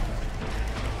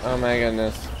 Oh my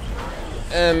goodness.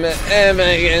 Oh my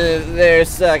goodness, there,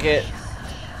 suck it.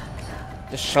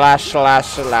 Slash.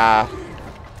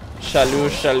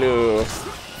 Shaloo.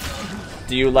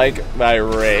 Do you like my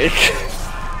rake?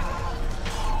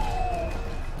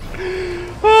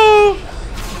 Oh,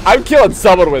 I'm killing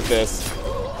someone with this.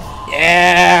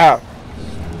 Yeah!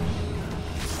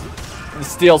 The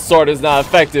steel sword is not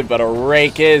effective, but a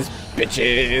rake is,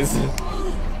 bitches.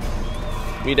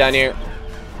 We done here.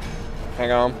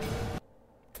 Hang on.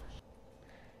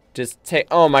 Just take...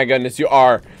 Oh my goodness, you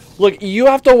are. Look, you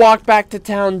have to walk back to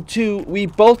town too. We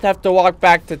both have to walk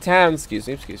back to town. Excuse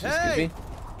me.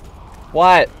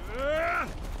 What?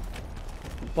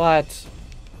 What?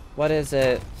 What is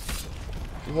it?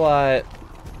 What?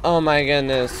 Oh my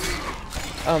goodness.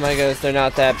 Oh my goodness, they're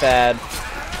not that bad.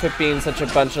 Quit being such a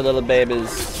bunch of little babies.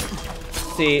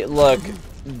 See, look.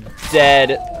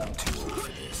 Dead.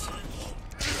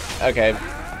 Okay.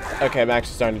 Okay, I'm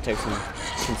actually starting to take some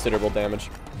considerable damage.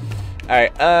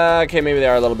 Alright, okay, maybe they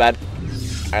are a little bad.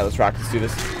 Alright, let's rock. Let's do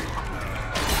this.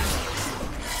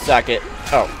 Suck it.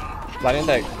 Oh. Why didn't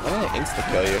I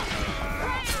insta-kill you?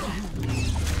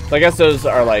 So I guess those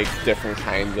are like different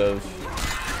kinds of.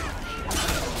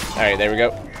 All right, there we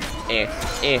go.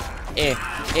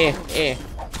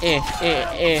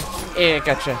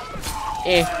 Gotcha.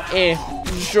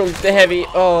 Shrunk the heavy.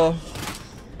 Oh.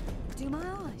 Do my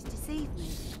eyes deceive me?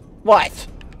 What?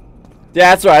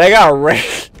 That's right. I got a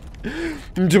rake.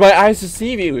 Do my eyes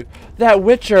deceive you? That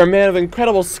Witcher, a man of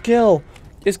incredible skill,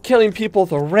 is killing people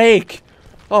with a rake.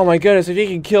 Oh my goodness, if you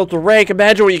can kill with the rake,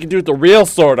 imagine what you can do with the real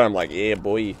sword. I'm like, yeah,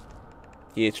 boy.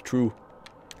 Yeah, it's true.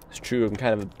 It's true. I'm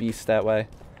kind of a beast that way.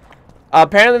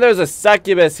 Apparently there's a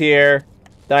succubus here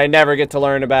that I never get to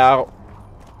learn about.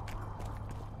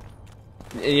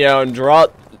 You know, and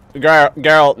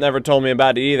Geralt never told me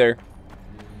about it either.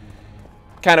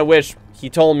 Kind of wish he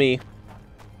told me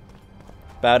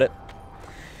about it.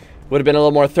 Would have been a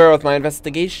little more thorough with my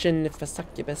investigation if a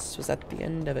succubus was at the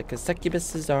end of it, because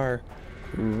succubuses are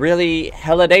really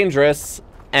hella dangerous,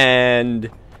 and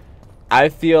I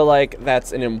feel like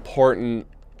that's an important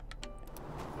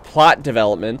plot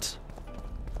development.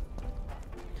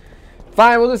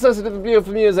 Fine, we'll just listen to the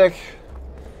beautiful music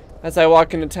as I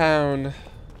walk into town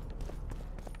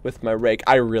with my rake.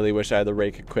 I really wish I had the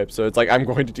rake equipped, so it's like, I'm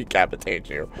going to decapitate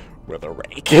you with a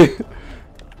rake. You're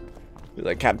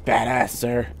like, God, badass,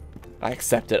 sir. I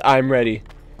accept it. I'm ready.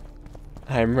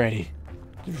 I'm ready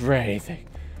for anything.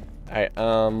 Alright,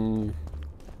 am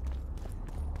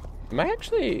I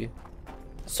actually...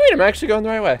 Sweet, I'm actually going the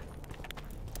right way.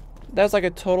 That was like a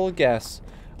total guess.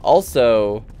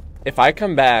 Also, if I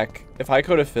come back, if I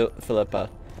go to Philippa,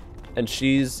 and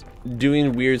she's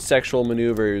doing weird sexual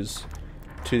maneuvers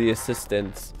to the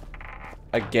assistants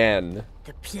again...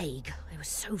 The plague. I was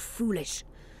so foolish.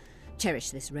 Cherish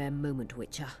this rare moment,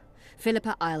 Witcher.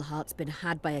 Philippa Eilhart's been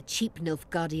had by a cheap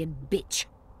Nilfgaardian bitch.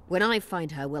 When I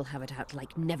find her, we'll have it out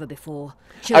like never before.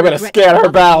 I'm gonna scan her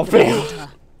battlefield.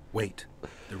 Wait,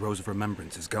 the Rose of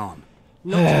Remembrance is gone.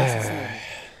 Not necessarily.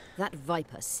 That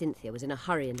viper, Cynthia, was in a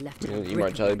hurry and left it. You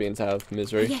might jelly beans have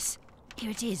misery. Yes, here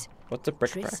it is. What's a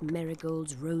brick? Triss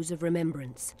Merigold's Rose of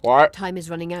Remembrance. What? Time is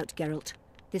running out, Geralt.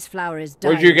 This flower is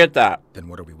dying. Where'd you get that? Then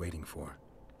what are we waiting for?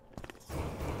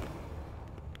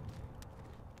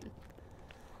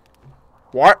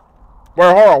 What? Wait,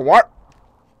 hold on, what?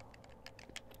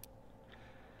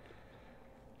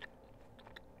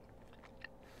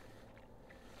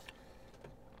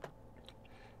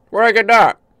 Where'd I get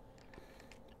that?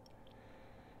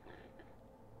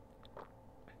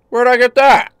 Where'd I get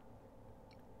that?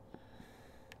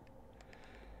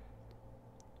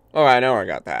 Oh, I know where I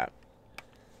got that.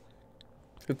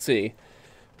 Let's see.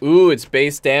 Ooh, its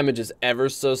base damage is ever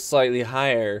so slightly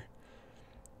higher.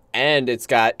 And it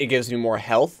gives me more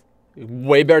health.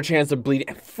 Way better chance of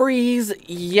bleeding. Freeze!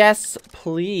 Yes,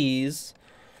 please.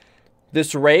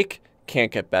 This rake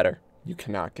can't get better. You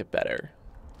cannot get better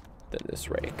than this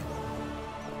rake.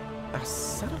 Ah,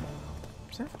 son of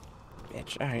a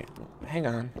bitch. Alright, hang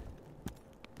on.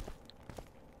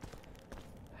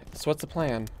 So what's the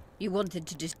plan? You wanted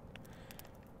to just...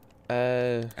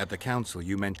 At the council,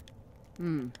 you mentioned...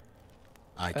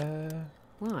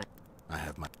 What? I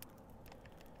have my...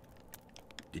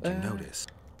 Did you notice?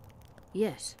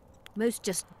 Yes. Most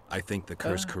just... I think the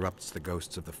curse corrupts the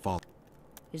ghosts of the fallen.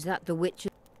 Is that the witch?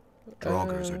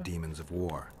 Draugrs are demons of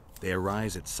war. They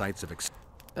arise at sites of...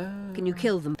 Can you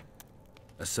kill them?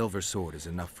 A silver sword is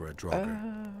enough for a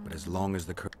Draugr, but as long as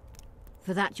the curse...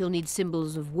 For that you'll need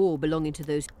symbols of war belonging to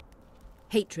those...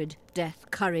 Hatred, death,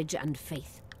 courage, and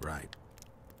faith. Right.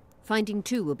 Finding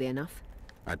two will be enough.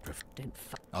 I'd prefer... Don't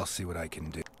I'll see what I can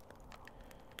do.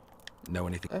 Know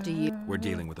anything? Do you... We're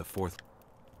dealing with a fourth...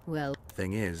 Well...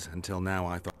 Thing is, until now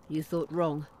I thought... You thought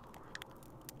wrong.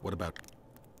 What about...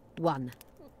 One.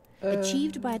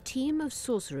 Achieved by a team of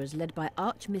sorcerers led by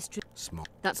Archmistress... Small.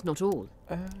 That's not all.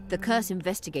 The curse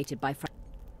investigated by...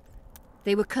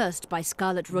 They were cursed by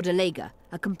Scarlet Rodalega,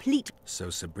 a complete... So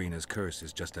Sabrina's curse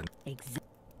is just an... Exactly.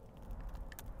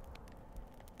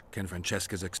 Can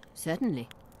Francesca's Certainly.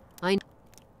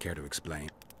 Care to explain?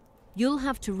 You'll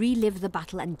have to relive the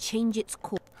battle and change its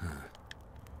course.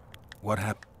 What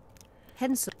happened?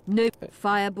 Hensel. No.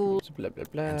 Fireball. Blah, blah,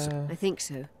 blah. I think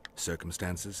so.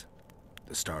 Circumstances?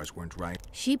 The stars weren't right.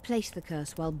 She placed the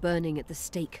curse while burning at the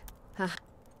stake.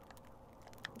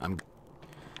 I'm...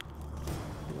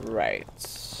 Right.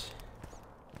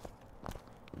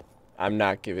 I'm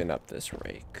not giving up this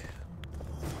rake.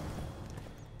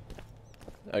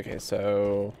 Okay,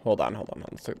 so... Hold on.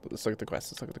 Let's look at the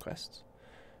quests.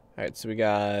 Alright, so we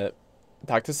got...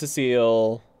 Talk to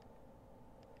Cecile.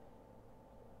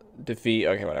 Defeat...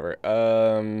 Okay, whatever.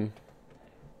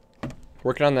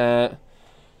 Working on that.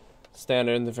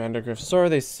 Standard, the Vandergriff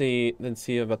sword. Then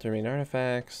see about the remaining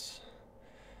artifacts.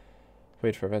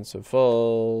 Wait for events to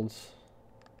unfold.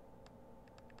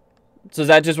 So is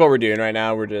that just what we're doing right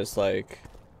now? We're just like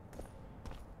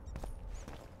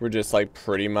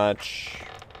pretty much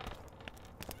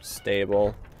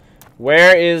stable.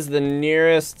 Where is the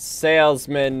nearest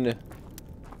salesman?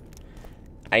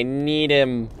 I need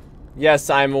him. Yes,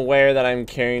 I'm aware that I'm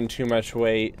carrying too much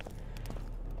weight.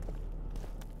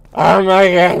 Oh my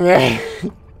god.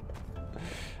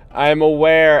 I'm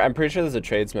aware. I'm pretty sure there's a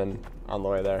tradesman on the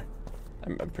way there.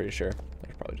 I'm pretty sure. I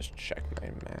should probably just check my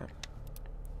map.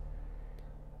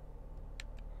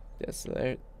 Yes,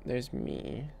 there's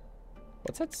me.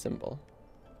 What's that symbol?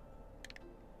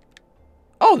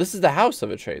 Oh, this is the house of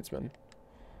a tradesman.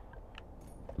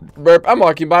 Burp, I'm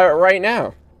walking by it right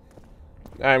now.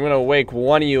 Alright, I'm gonna wake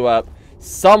one of you up.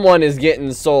 Someone is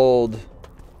getting sold a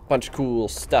bunch of cool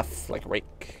stuff like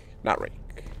rake. Not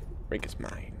rake. Rake is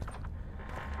mine.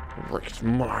 Rake is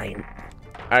mine.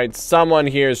 Alright, someone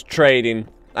here is trading.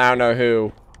 I don't know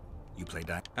who. You play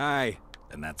die? Aye.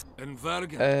 And that's...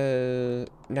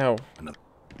 No.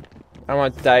 I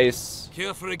want dice.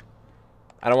 I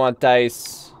don't want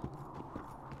dice.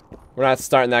 We're not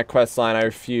starting that quest line. I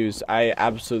refuse. I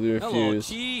absolutely refuse.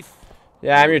 Hello, Chief.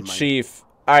 Yeah, I'm your chief.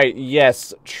 Alright,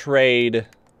 yes, trade.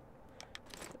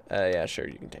 Yeah, sure,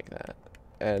 you can take that.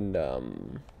 And,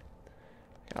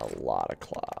 got a lot of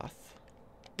cloth.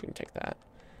 You can take that.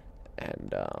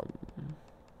 And, a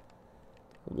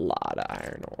lot of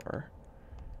iron ore.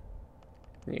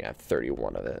 You have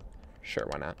 31 of it. Sure,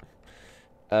 why not?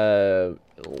 A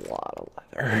lot of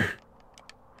leather.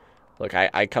 Look,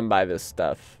 I come by this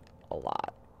stuff a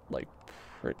lot. Like,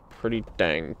 pretty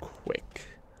dang quick.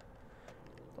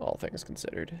 All things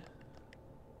considered.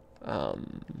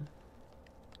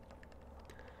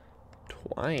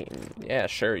 Twine. Yeah,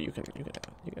 sure, you can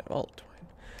have all the twine.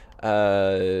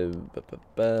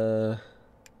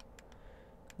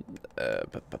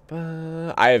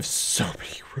 I have so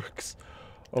many rooks.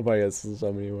 Oh my god, this is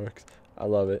so many rooks. I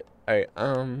love it. Alright,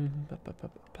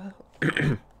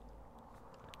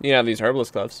 you have these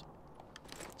herbalist gloves.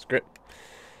 It's great.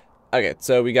 Okay,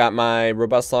 so we got my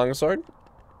robust longsword.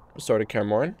 Sword of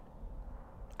Kaer.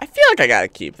 I feel like I gotta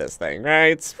keep this thing,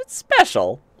 right? It's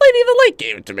special. Lady of the Lake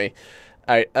gave it to me.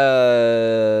 Alright,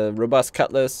 robust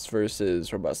cutlass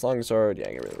versus robust longsword. Yeah,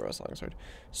 get rid of the robust longsword.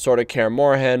 Sword of Kaer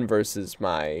versus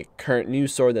my current new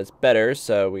sword that's better,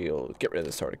 so we'll get rid of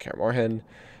the Sword of Kaer.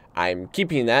 I'm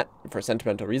keeping that for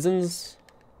sentimental reasons.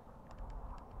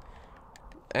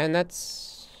 And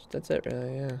that's it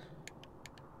really, yeah.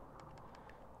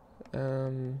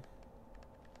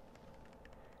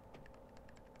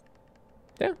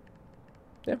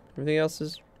 Yeah, everything else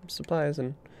is supplies,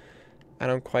 and I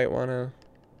don't quite want to,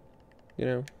 you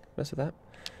know, mess with that.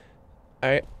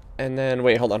 Alright, and then,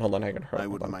 wait, hold on, hang on. I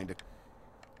wouldn't mind it.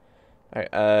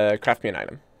 Alright, craft me an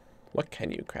item. What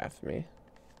can you craft me?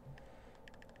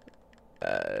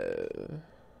 I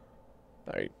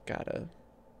gotta,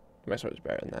 my sword's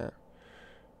better than that.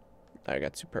 I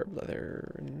got superb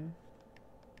leather, and,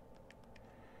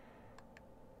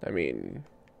 I mean,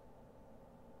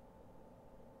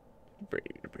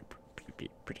 pretty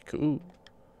cool.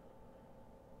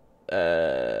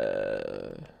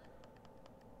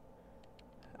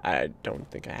 I don't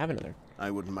think I have another. I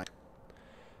wouldn't mind.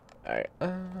 Alright,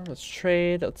 let's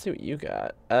trade. Let's see what you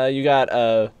got. You got,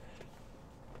 oh,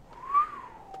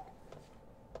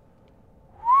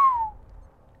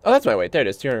 that's my weight. There it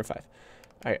is, 205.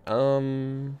 Alright,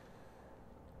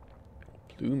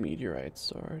 blue meteorite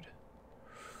sword.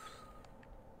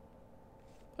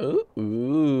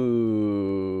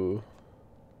 Ooh.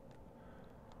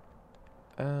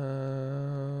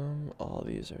 All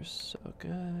these are so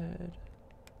good.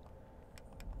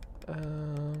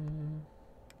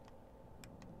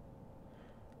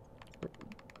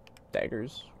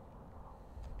 Daggers.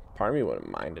 Part of me wouldn't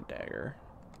mind a dagger.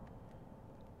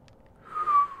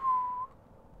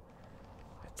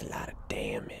 That's a lot of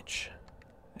damage.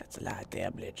 That's a lot of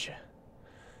damage.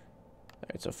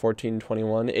 Alright, so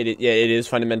 1421. It is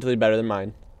fundamentally better than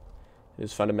mine. It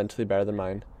is fundamentally better than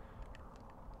mine.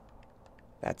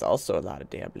 That's also a lot of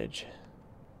damage.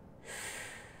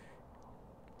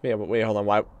 Yeah, but wait, hold on.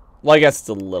 Why? Well, I guess it's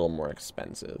a little more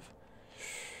expensive.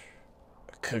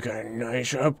 Could get a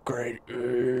nice upgrade.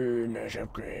 Ooh, nice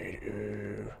upgrade.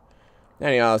 Ooh.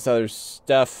 Anyhow, all this other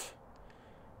stuff,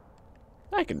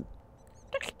 I can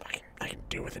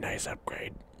do with a nice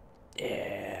upgrade.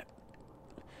 Yeah.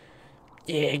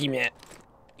 Yeah, give me that.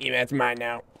 Give me that. It's mine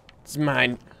now. It's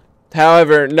mine.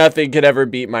 However, nothing could ever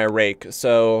beat my rake.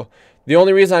 So the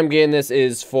only reason I'm getting this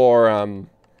is for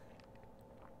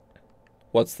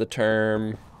what's the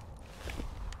term?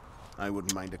 I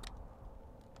wouldn't mind it.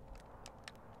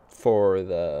 for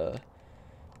the,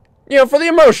 you know, for the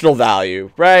emotional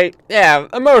value, right? Yeah,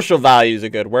 emotional value is a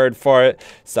good word for it.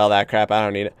 Sell that crap. I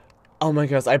don't need it. Oh my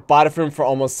gosh, I bought it from him for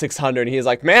almost 600. He's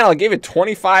like, man, I'll give you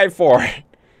 25 for it.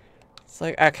 It's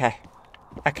like, okay.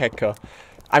 Okay, cool.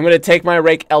 I'm going to take my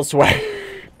rake elsewhere.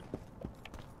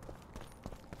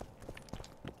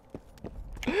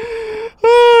 Oh,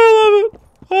 I love it.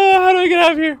 Oh, how do I get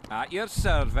out of here? At your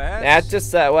service. That's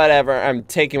just whatever. I'm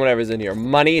taking whatever's in here.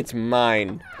 Money, it's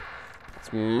mine.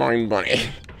 It's mine money.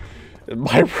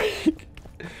 My rake.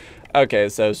 Okay,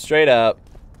 so straight up,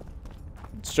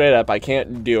 I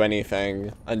can't do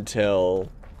anything until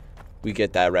we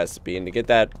get that recipe. And to get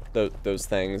that, those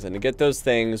things, and to get those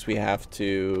things, we have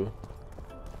to.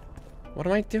 What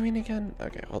am I doing again?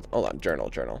 Okay, hold on.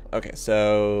 Journal. Okay,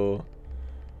 so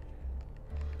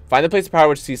find the place of power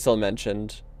which Cecil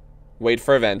mentioned. Wait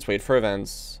for events.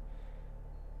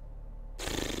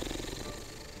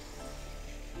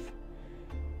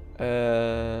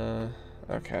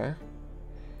 Okay.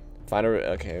 Find a.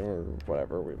 Okay, or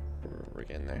whatever. We're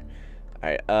getting there. All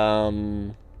right.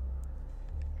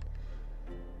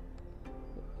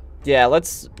 Yeah.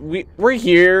 We're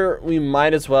here. We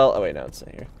might as well. Oh wait, no, it's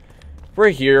not here. We're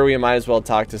here. We might as well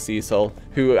talk to Cecil,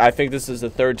 who I think this is the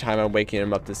 3rd time I'm waking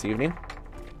him up this evening.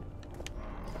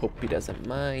 Hope he doesn't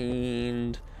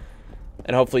mind.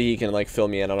 And hopefully he can like fill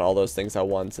me in on all those things at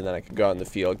once, and then I can go out in the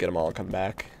field, get them all, and come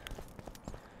back.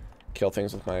 Kill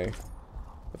things with my,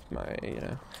 you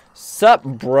know. Sup,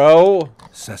 bro?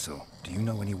 Cecil, do you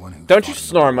know anyone who? Don't you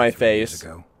snore in my face.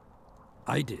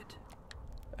 I did.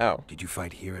 Oh. Did you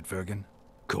fight here at Vergen?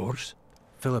 Course.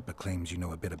 Philippa claims you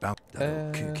know a bit about that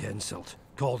old kook insult,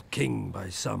 called king by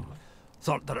some.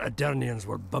 Thought that Adernians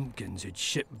were bumpkins who'd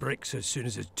ship bricks as soon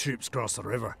as his troops crossed the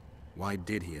river. Why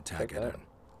did he attack Edern?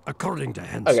 According to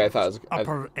Henson, okay, I thought it was,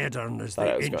 Upper Edern is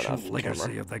the ancient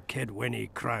legacy of the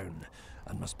Kidwinnie crown,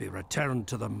 and must be returned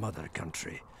to the mother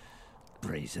country.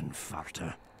 Brazen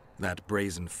farter. That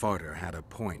brazen farter had a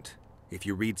point. If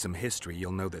you read some history,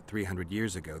 you'll know that 300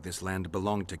 years ago, this land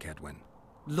belonged to Kedwin.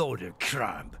 Load of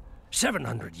crab.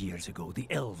 700 years ago, the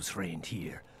elves reigned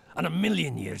here. And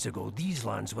 1,000,000 years ago, these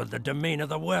lands were the domain of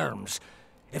the worms.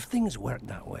 If things worked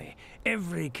that way,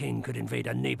 every king could invade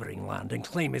a neighboring land and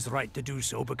claim his right to do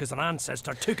so because an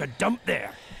ancestor took a dump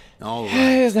there. All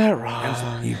right. Is that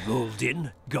wrong? He rolled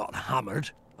in, got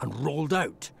hammered, and rolled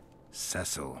out.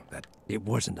 Cecil, that... It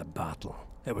wasn't a battle.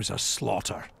 It was a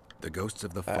slaughter. The ghosts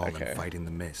of the fallen fight in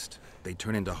the mist. They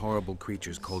turn into horrible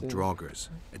creatures called draugrs.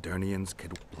 Adernians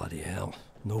could... Bloody hell.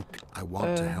 Nope. I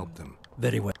want to help them.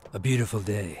 Very well. A beautiful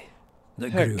day.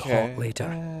 That grew hot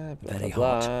later. Very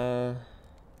hot.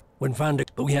 When but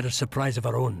we had a surprise of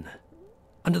our own.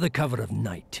 Under the cover of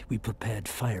night, we prepared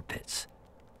fire pits.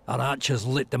 Our archers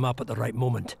lit them up at the right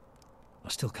moment. I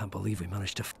still can't believe we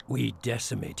managed to... We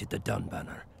decimated the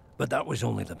Dunbanner, but that was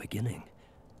only the beginning.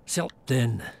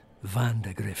 Then,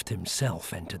 Vandegrift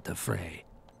himself entered the fray.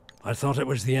 I thought it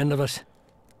was the end of us.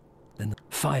 Then the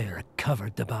fire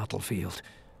covered the battlefield.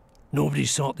 Nobody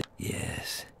sought the...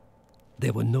 Yes.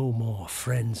 There were no more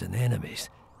friends and enemies.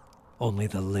 Only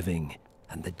the living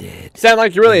and the dead. Sound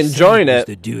like you're really enjoying it. It was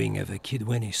the doing of a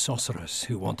Kidwinnie sorceress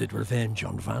who wanted revenge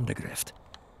on Vandegrift.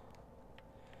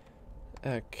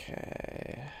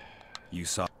 Okay. You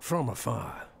saw... From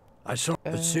afar. I saw...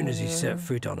 As soon as he set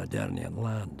foot on Adernian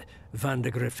land,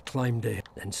 Vandegrift climbed a...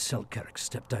 and Selkirk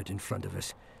stepped out in front of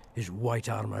us. His white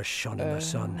armor shone in the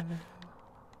sun.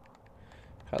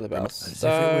 As if it was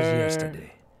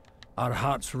yesterday. Our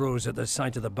hearts rose at the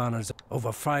sight of the banners,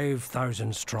 over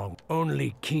 5,000 strong.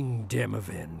 Only King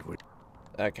Demavend would...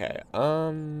 Okay,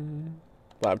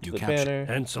 Bob to the banner.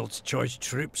 Henselt's choice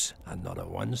troops, and not a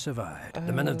one survived.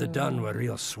 The men of the Dun were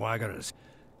real swaggerers.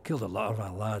 Killed a lot of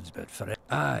our lads, but for it...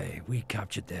 Aye, we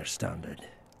captured their standard.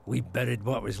 We buried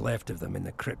what was left of them in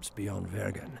the crypts beyond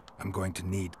Vergen. I'm going to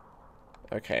need...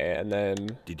 Okay, and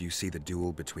then... Did you see the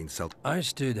duel between I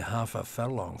stood half a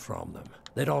furlong from them.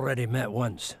 They'd already met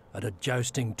once, at a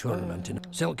jousting tournament in...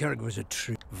 Selkirk was a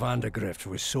true... Vandegrift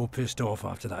was so pissed off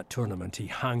after that tournament, he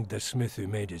hanged the smith who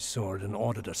made his sword and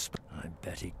ordered a... I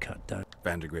bet he cut down...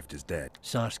 Vandegrift is dead.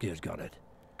 Saskia's got it.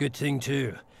 Good thing,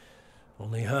 too.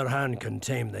 Only her hand can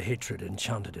tame the hatred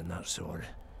enchanted in that sword.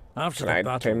 After the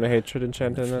battle... tame the hatred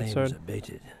enchanted in that sword?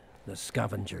 Abated, the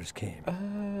scavengers came.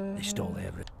 They stole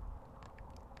everything.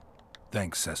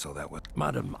 Thanks, Cecil, that was...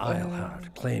 Madame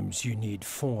Eilhard claims you need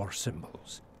 4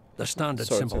 symbols. The standard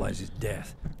symbolizes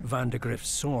death. Vandegrift's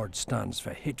sword stands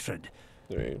for hatred.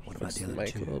 What about the other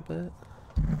 2?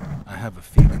 I have a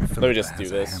feeling Philippa Let me just do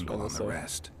has this a handle on the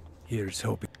rest. Here's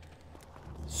hoping.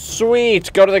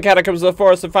 Sweet! Go to the catacombs of the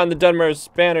forest and find the Dunmer's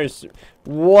banners.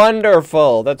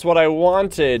 Wonderful! That's what I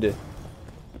wanted.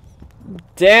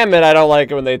 Damn it, I don't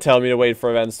like it when they tell me to wait for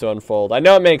events to unfold. I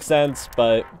know it makes sense,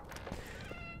 but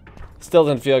still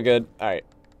doesn't feel good. Alright.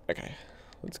 Okay.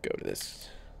 Let's go to this.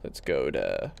 Let's go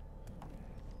to...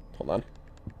 Hold on.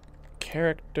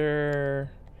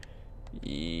 Character...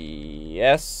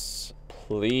 Yes,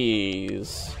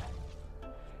 please.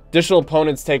 Additional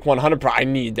opponents take 100 I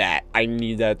need that. I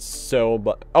need that so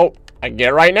much. Oh, I can get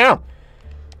it right now.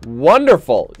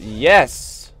 Wonderful.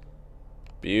 Yes.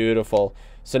 Beautiful.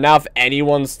 So now if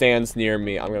anyone stands near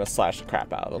me, I'm going to slash the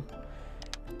crap out of them.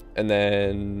 And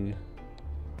then...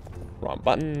 Wrong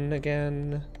button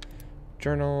again.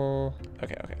 Journal.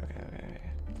 Okay.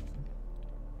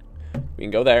 We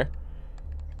can go there.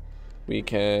 We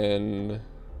can...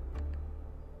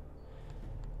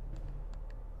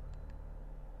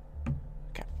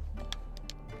 Okay.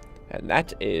 And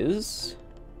that is...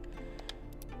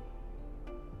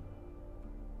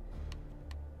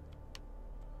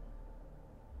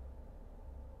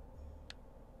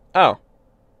 Oh.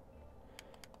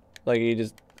 Like you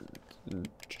just...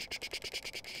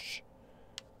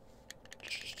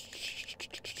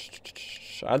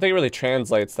 I don't think it really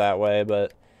translates that way,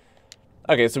 but...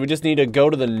 Okay, so we just need to go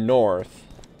to the north.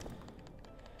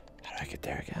 How do I get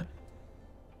there again?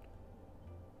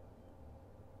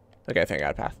 Okay, I think I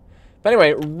got a path. But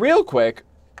anyway, real quick,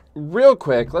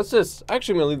 let's just...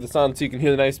 Actually, I'm going to leave this on so you can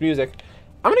hear the nice music.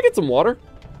 I'm going to get some water,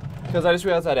 because I just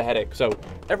realized I had a headache. So,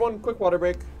 everyone, quick water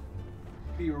break.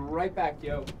 Be right back,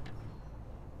 yo.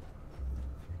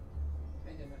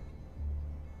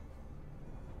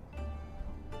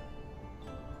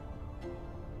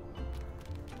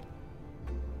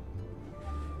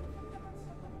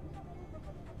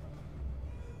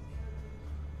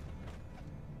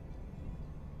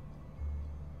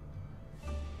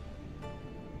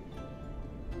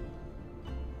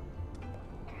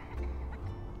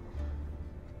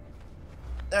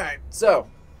 Alright, so,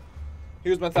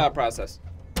 here's my thought process.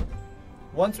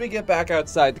 Once we get back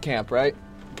outside the camp, right?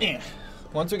 Yeah.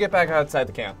 Once we get back outside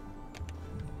the camp,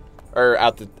 or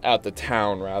out the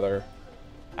town, rather.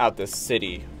 Out the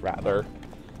city, rather.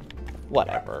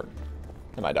 Whatever.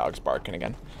 And my dog's barking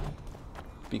again.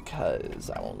 Because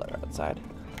I won't let her outside.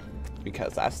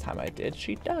 Because last time I did,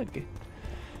 she dug.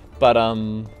 But,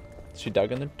 she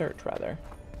dug in the dirt, rather.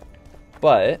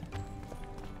 But...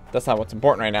 that's not what's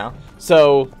important right now.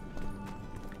 So,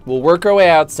 we'll work our way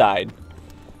outside.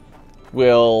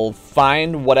 We'll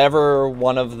find whatever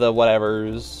one of the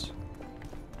whatevers.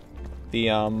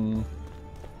 The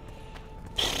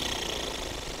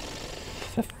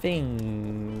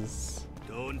things.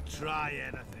 Don't try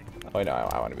anything. Oh, no,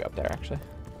 I want to be up there, actually.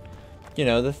 You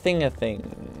know, the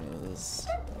thing-a-things.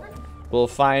 We'll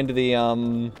find the,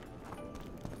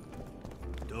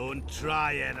 Don't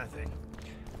try anything.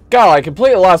 God, I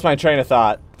completely lost my train of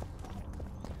thought.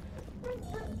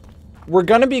 We're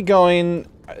gonna be going...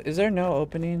 Is there no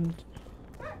opening?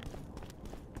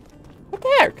 What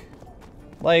the heck?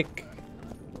 Like...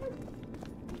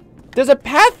 There's a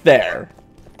path there.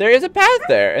 There is a path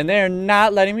there, and they're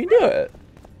not letting me do it.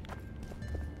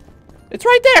 It's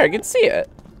right there. I can see it.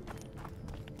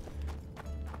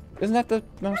 Isn't that the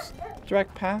most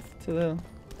direct path to the...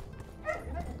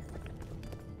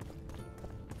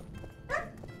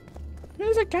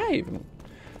 There's a guy even.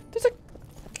 There's a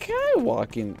guy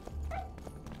walking.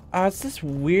 Oh, it's this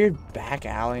weird back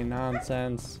alley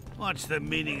nonsense. What's the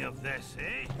meaning of this,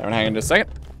 eh? Everyone hang on just a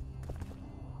second.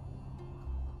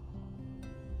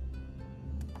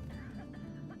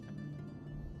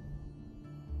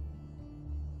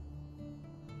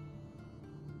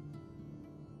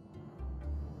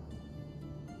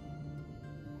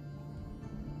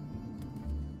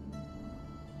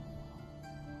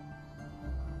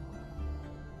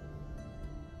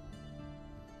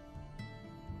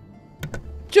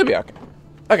 She'll be okay.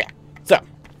 Okay, so.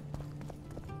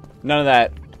 None of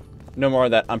that. No more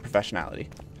of that unprofessionality.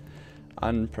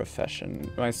 Unprofession.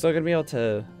 Am I still going to be able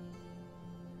to...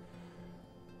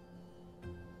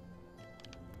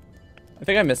 I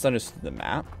think I misunderstood the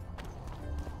map.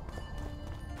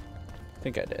 I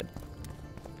think I did.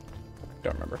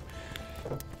 Don't remember.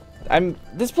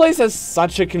 This place has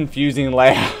such a confusing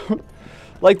layout.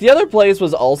 Like, the other place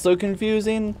was also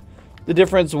confusing. The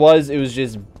difference was it was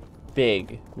just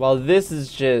big, while this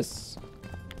is just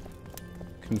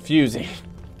confusing.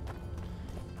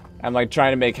 I'm like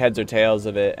trying to make heads or tails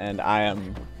of it, and I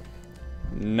am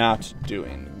not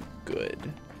doing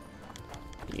good.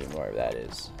 Even where that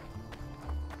is.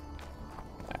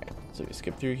 Alright, so we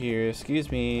skip through here. Excuse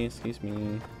me, excuse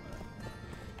me.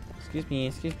 Excuse me,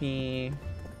 excuse me.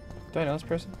 Do I know this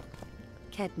person?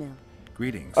 Kedmil.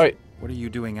 Greetings. Oh, wait. What are you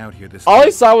doing out here this All I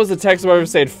saw was a text where it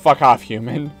said, "Fuck off,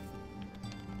 human."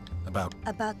 About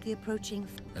the approaching...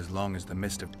 As long as the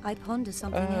mist of... I ponder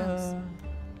something else.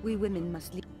 We women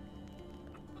must leave.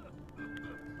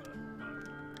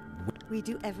 We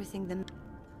do everything the...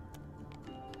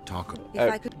 Talk.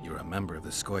 If I could... You're a member of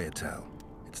the Scoia'tael.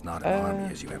 It's not an army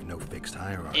as you have no fixed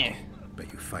hierarchy,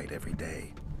 but you fight every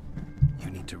day. You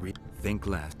need to think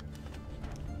less.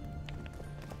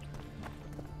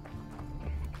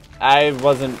 I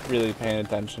wasn't really paying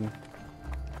attention.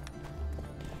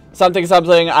 Something,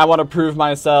 something, I want to prove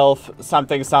myself.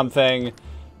 Something, something,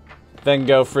 then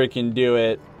go freaking do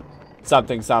it.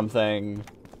 Something, something,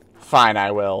 fine,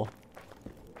 I will.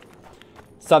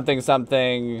 Something,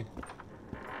 something.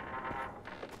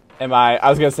 I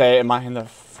was gonna say, am I in the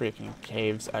freaking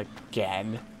caves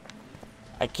again?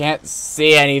 I can't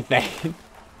see anything.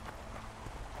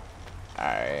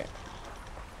 Alright.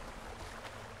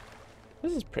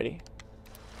 This is pretty.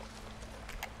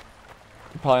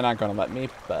 You're probably not gonna let me,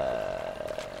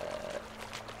 but...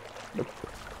 Nope.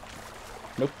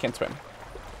 Nope, can't swim.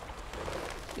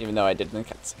 Even though I did in the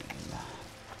cutscene.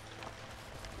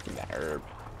 Give me that herb.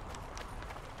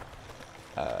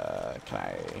 Can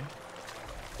I...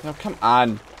 No, come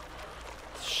on.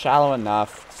 It's shallow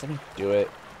enough. Just let me do it.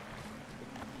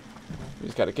 We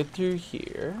just gotta get through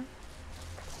here.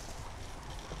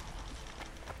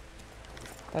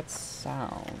 That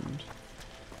sound.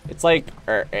 It's like...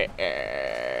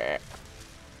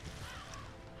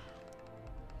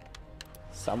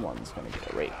 Someone's gonna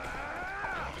get a rake.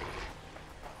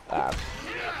 I'll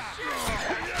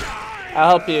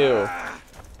help you.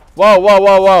 Whoa, whoa,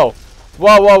 whoa, whoa.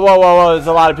 Whoa, whoa, whoa, whoa, whoa. There's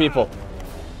a lot of people.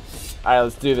 Alright,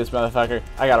 let's do this, motherfucker.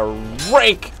 I got a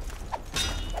rake.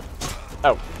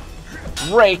 Oh.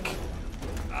 Rake.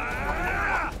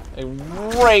 A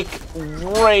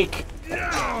rake.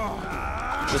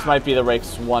 This might be the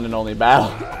rake's one and only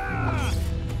battle.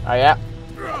 Oh, yeah.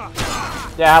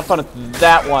 Yeah, have fun with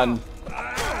that one.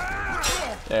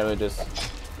 There, we just...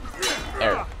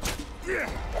 There.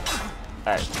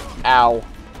 Alright. Ow.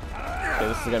 Okay,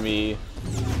 this is gonna be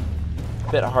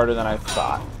a bit harder than I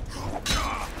thought.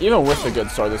 Even with the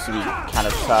good sword, this would be kind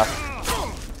of tough.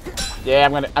 Yeah,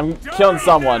 I'm killing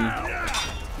someone.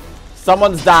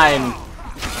 Someone's dying.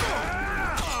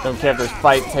 Don't care if this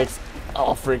fight takes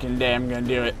all freaking day, I'm gonna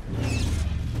do it.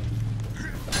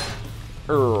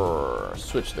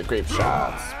 Switch to the grape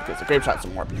shots, because the grape shots are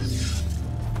more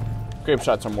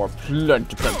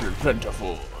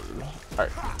plentiful.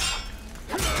 Alright.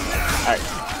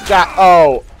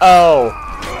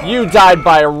 Oh, you died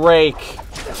by a rake.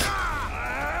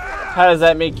 How does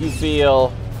that make you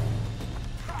feel?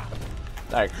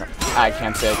 I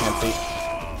can't see.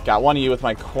 Got one of you with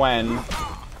my Quen.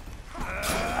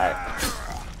 Alright.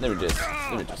 Let me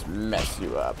just mess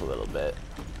you up a little bit.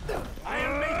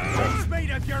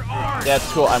 That's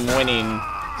cool, I'm winning.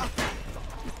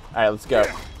 Alright, let's go.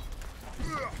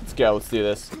 Let's do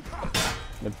this. I'm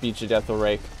gonna beat you to death with a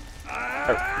rake.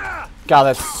 God,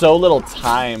 that's so little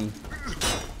time.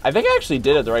 I think I actually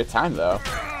did it at the right time, though.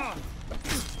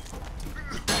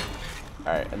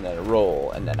 Alright, and then I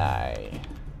roll, and then I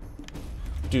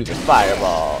do the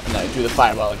fireball, and then I do the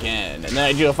fireball again, and then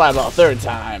I do a fireball a third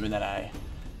time, and then I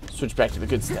switch back to the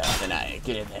good stuff, and I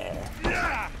get in there.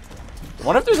 I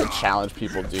wonder if there's a challenge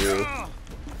people do.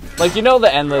 Like, you know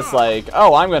the endless, like,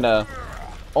 oh, I'm gonna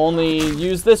only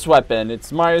use this weapon.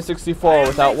 It's Mario 64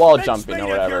 without wall jumping or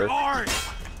whatever. I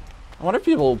wonder if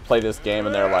people play this game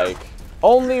and they're like,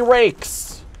 only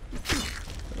rakes.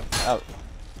 Oh,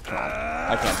 come on.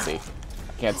 I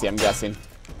can't see, I'm guessing.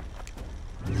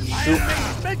 Oop.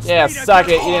 Yeah, suck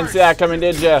it. You didn't see that coming,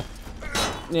 did ya?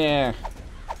 Yeah.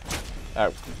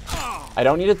 Oh. I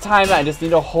don't need to time it, I just need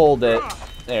to hold it.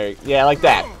 There, yeah, like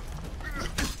that.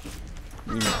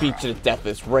 Beat you to death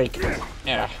with this rake.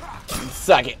 Yeah.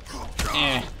 Suck it.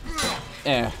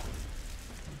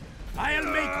 I'll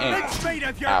make mincemeat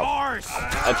of your arse.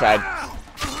 I tried.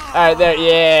 Alright, there.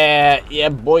 Yeah,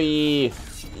 boy.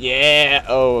 Yeah.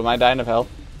 Oh, am I dying of health?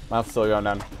 My health's still going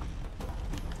down.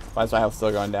 Why is my health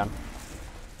still going down?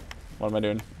 What am I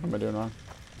doing? What am I doing wrong?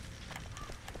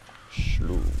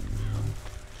 Shloom.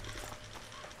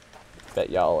 Bet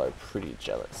y'all are pretty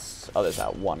jealous. Oh, there's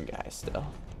that one guy still.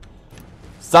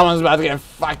 Someone's about to get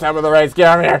fucked up with the race. Get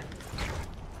over here.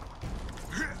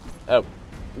 Oh,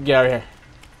 get over here.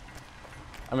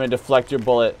 I'm gonna deflect your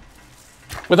bullet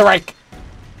with a rake.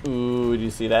 Ooh, do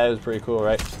you see that? It was pretty cool,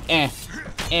 right?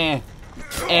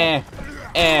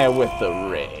 With the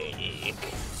rake.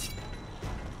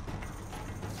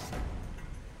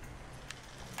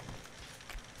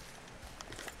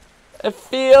 It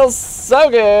feels so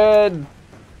good.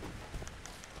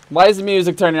 Why is the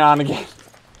music turning on again?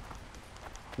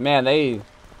 Man, they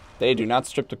do not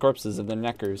strip the corpses of their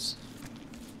neckers.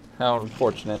 How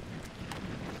unfortunate.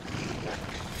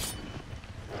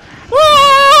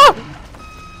 Ah!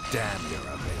 Damn, you're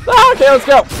ugly. Ah, okay, let's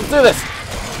go. Let's do this.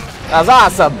 That was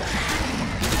awesome.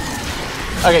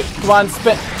 Okay, come on,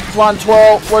 spin. Come on,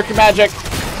 twirl. Work your magic.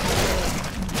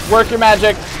 Work your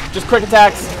magic. Just quick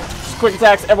attacks. Just quick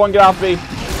attacks. Everyone get off me.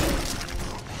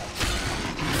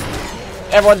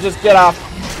 Everyone just get off.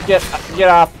 Get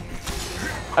off.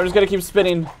 I'm just gonna keep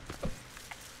spinning.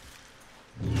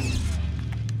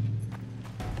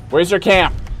 Where's your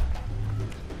camp?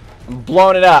 I'm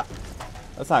blowing it up.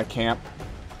 That's not a camp.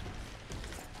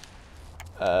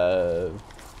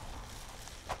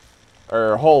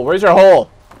 Or hole. Where's your hole?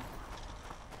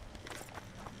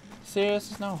 Serious?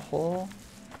 There's no hole?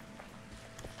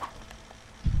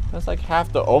 That's like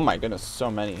half the. Oh my goodness,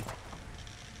 so many.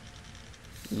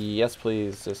 Yes,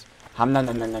 please. Just.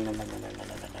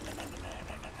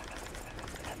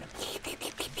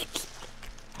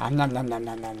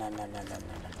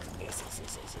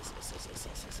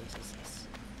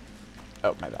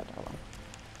 Oh, my bad. Hold on.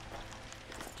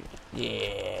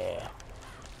 Yeah.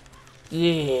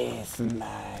 Yes,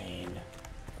 mine.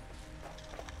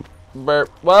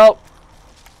 Burp. Well,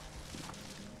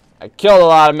 I killed a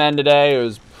lot of men today. It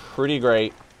was pretty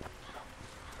great.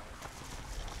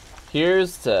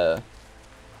 Here's to...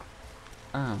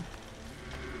 Oh.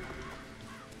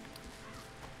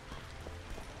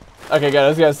 Okay, good. I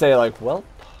was gonna say, like, well,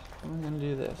 I'm gonna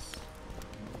do this.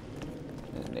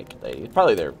 Naked lady.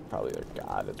 Probably their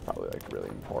god. It's probably, like, really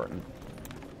important.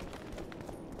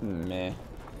 Meh.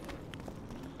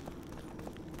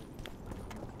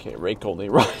 Okay, rake only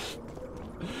right.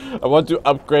 I want to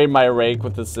upgrade my rake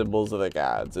with the symbols of the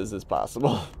gods. Is this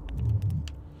possible?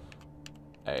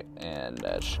 Alright, and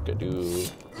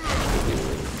shkadoo.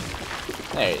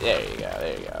 There you go,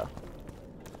 there you go.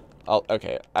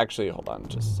 Okay, actually, hold on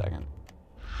just a second.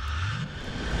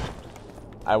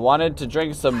 I wanted to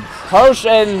drink some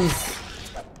potions!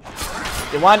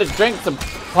 You wanted to drink some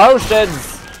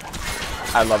potions!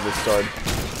 I love this sword.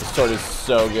 This sword is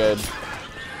so good.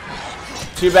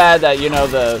 Too bad that, you know,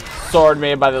 the sword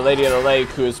made by the Lady of the Lake,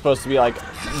 who is supposed to be, like,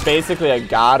 basically a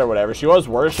god or whatever. She was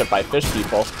worshipped by fish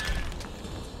people.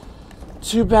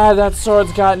 Too bad that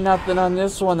sword's got nothing on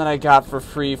this one that I got for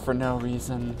free for no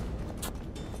reason.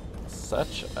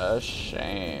 Such a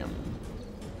shame.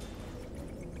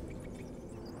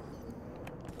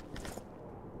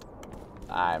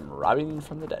 I'm robbing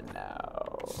from the dead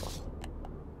now.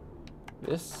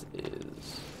 This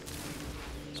is...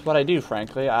 It's what I do,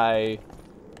 frankly. I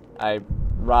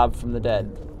rob from the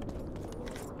dead.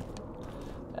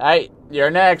 Alright, you're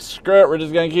next. Screw it. We're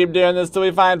just gonna keep doing this till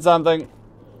we find something.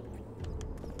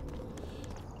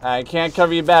 I can't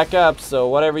cover you back up, so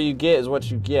whatever you get is what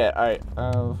you get. Alright,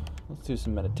 let's do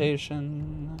some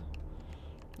meditation.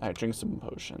 Alright, drink some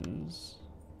potions.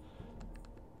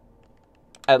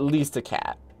 At least a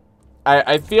cat.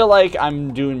 I feel like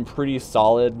I'm doing pretty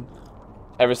solid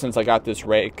ever since I got this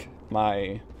rake.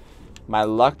 My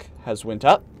luck has went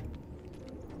up.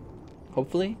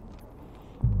 Hopefully.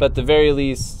 But at the very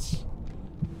least,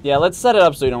 yeah, let's set it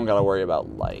up so you don't gotta worry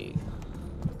about light.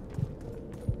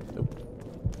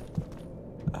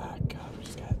 I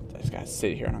just gotta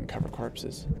sit here and uncover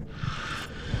corpses.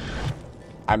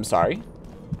 I'm sorry.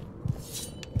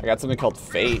 I got something called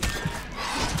fate.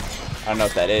 I don't know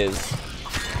what that is.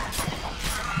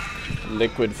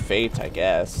 Liquid fate, I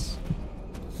guess.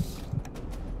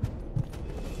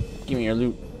 Give me your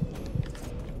loot.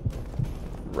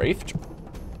 Wraith?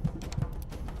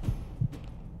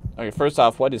 Okay, first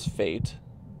off, what is fate?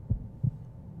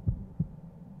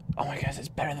 Oh my gosh, it's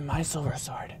better than my silver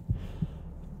sword.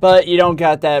 But you don't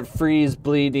got that freeze,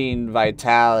 bleeding,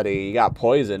 vitality. You got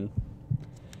poison.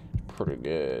 Pretty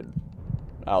good.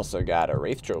 I also got a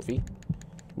Wraith trophy,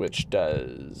 which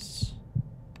does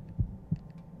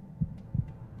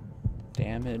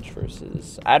damage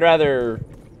versus... I'd rather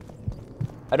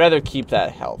keep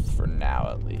that health for now,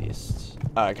 at least.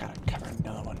 Oh, I gotta cover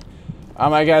another one. Oh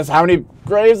my gosh, how many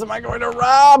graves am I going to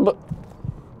rob?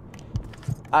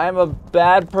 I'm a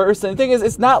bad person. The thing is,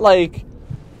 it's not like,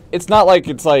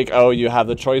 oh, you have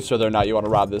the choice whether or not you want to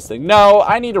rob this thing. No,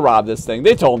 I need to rob this thing.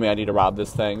 They told me I need to rob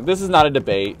this thing. This is not a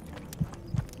debate.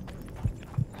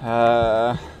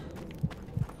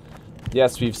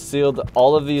 Yes, we've sealed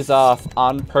all of these off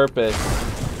on purpose.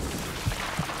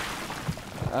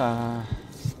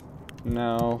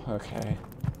 No, okay.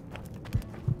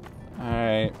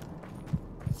 Alright.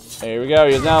 Here we go,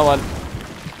 here's another one.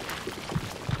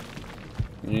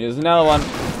 Let me use another one.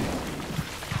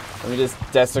 Let me just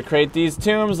desecrate these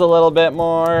tombs a little bit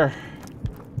more.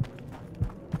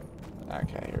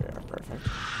 Okay, here we are. Perfect.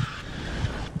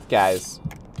 Guys,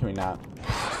 can we not?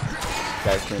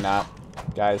 Guys, can we not?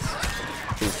 Guys,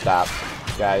 please stop.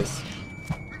 Guys.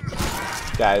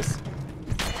 Guys.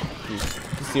 You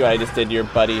see what I just did to your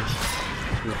buddy?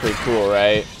 This is pretty cool,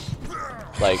 right?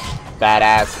 Like,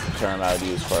 badass term I would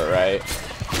use for it, right?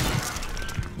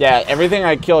 Yeah, everything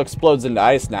I kill explodes into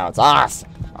ice now. It's awesome.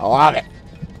 I love it.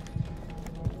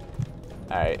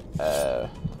 Alright,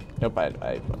 nope,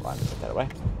 I wanted to put that away.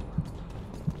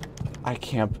 I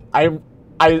can't,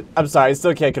 I'm sorry, I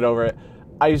still can't get over it.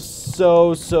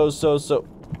 So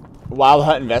Wild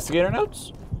Hunt Investigator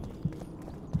notes?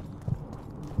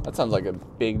 That sounds like a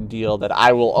big deal that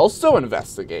I will also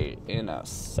investigate in a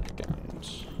second.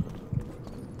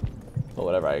 But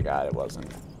whatever I got, it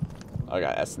wasn't. I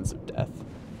got Essence of Death.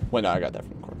 Wait, no, I got that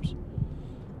from the corpse.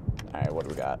 Alright, what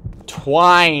do we got?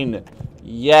 Twine!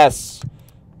 Yes!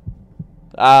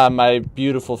 Ah, my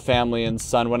beautiful family and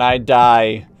son. When I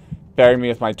die, bury me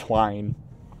with my twine.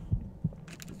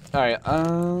 Alright,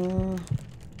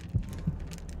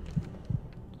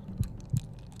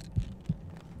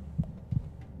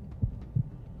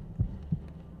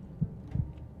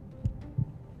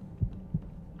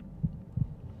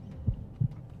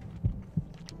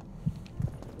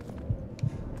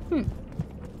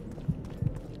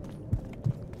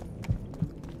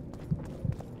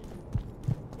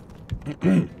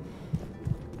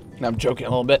 I'm joking a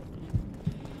little bit.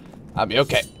 I'll be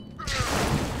okay.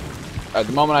 At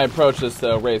the moment I approach this,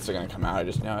 the wraiths are gonna come out. I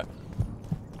just know it.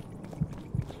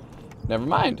 Never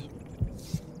mind.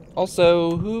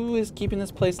 Also, who is keeping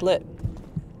this place lit?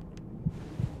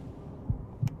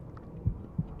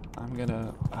 I'm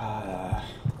gonna... I'm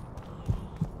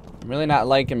really not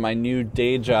liking my new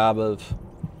day job of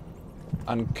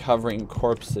uncovering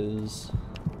corpses.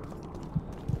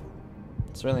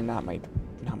 It's really not my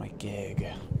gig.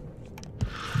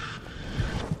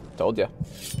 Told you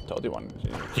one.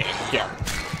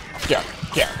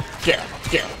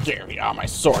 Yeah, my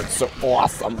sword's so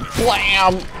awesome.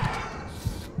 Blam!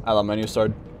 I love my new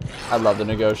sword. I love the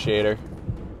negotiator.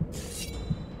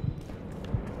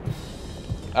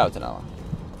 Oh, it's another one.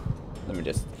 Let me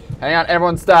just... Hang on,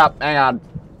 everyone stop. Hang on.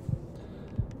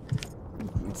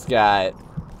 It's got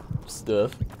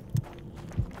stuff.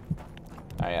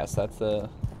 Oh yes, that's the...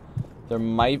 There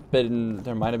might have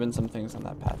been some things on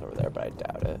that path over there, but I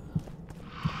doubt it.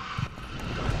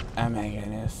 Oh my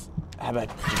goodness. How about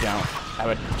you don't? How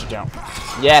about you don't?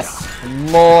 Yes!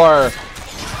 More!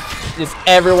 Just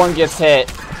everyone gets hit.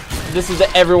 This is the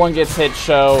everyone gets hit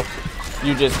show.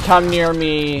 You just come near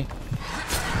me.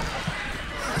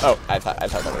 Oh, I thought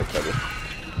that would have killed you.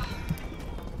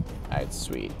 Alright,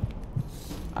 sweet.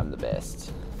 I'm the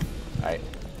best. Alright.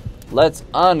 Let's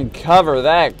uncover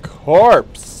that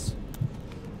corpse.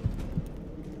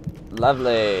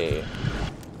 Lovely.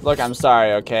 Look, I'm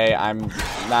sorry, okay?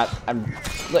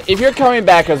 If you're coming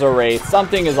back as a wraith,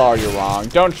 something is already wrong.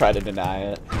 Don't try to deny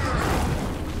it.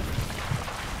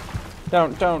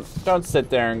 Don't sit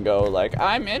there and go like,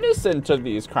 I'm innocent of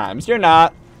these crimes. You're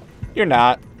not. You're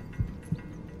not.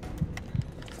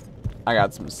 I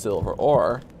got some silver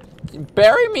ore.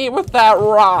 Bury me with that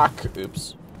rock.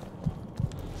 Oops.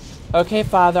 Okay,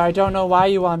 Father, I don't know why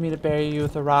you want me to bury you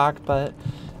with a rock, but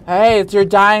hey, it's your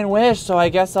dying wish, so I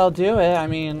guess I'll do it. I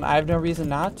mean, I have no reason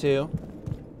not to.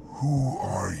 Who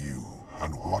are you,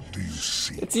 and what do you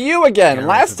seek? It's you again.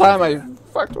 Last time I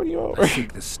fucked with you over. I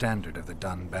seek the standard of the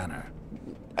Dun banner.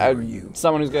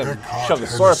 Someone who's gonna shove the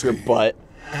sword up your butt.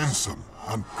 Ensign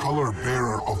and color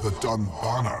bearer of the Dun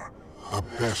banner, the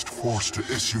best force to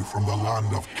issue from the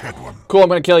land of Kedwin. Cool, I'm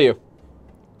gonna kill you.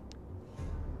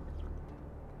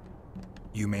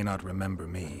 You may not remember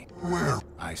me. Where?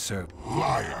 I served.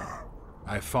 Liar.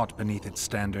 I fought beneath its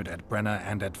standard at Brenna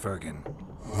and at Vergen.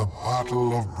 The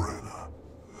Battle of Brenna.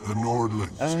 The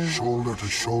Nordlings, shoulder to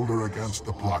shoulder against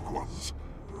the Black Ones.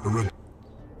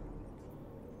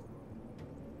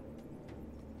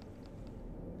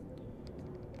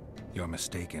 You're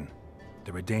mistaken.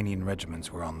 The Redanian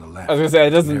regiments were on the left. I was gonna say,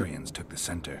 it doesn't... The Marians took the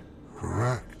center.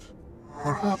 Correct.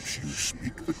 Perhaps you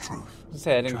speak the truth.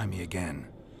 Try me again.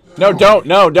 No, don't.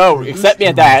 No, don't. Accept me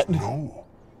at that. No.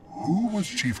 Who was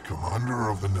chief commander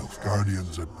of the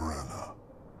Nilfgaardians at Brenna?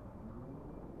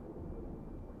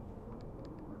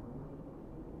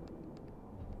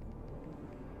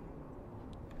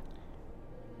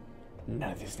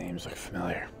 None of these names look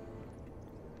familiar.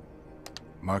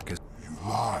 Marcus. You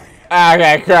lie.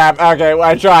 Okay, crap. Okay, well,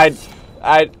 I tried.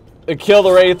 I kill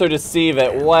the wraith or deceive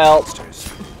it. Well,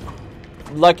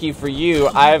 lucky for you,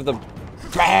 I have the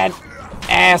bad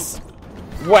ass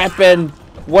weapon.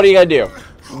 What are you gonna do?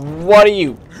 What are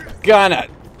you gonna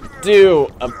do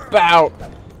about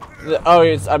the... Oh,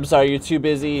 I'm sorry, you're too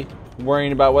busy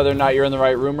worrying about whether or not you're in the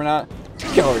right room or not?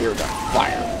 Get over here with the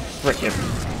fire. Freaking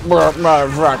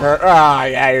motherfucker. Ah,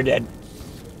 yeah, you're dead.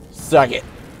 Suck it.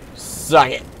 Suck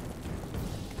it.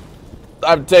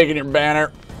 I'm taking your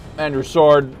banner and your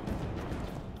sword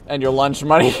and your lunch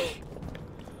money.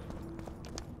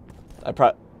 I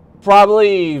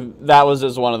probably that was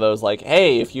just one of those like,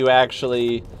 hey, if you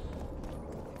actually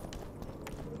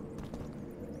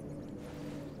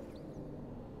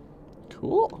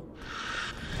cool.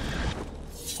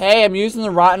 Hey, I'm using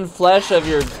the rotten flesh of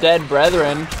your dead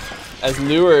brethren as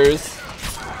lures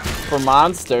for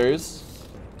monsters.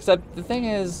 Except the thing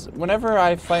is, whenever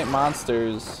I fight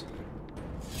monsters,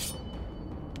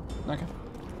 okay.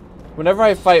 Whenever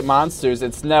I fight monsters,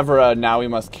 it's never a now we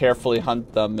must carefully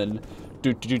hunt them and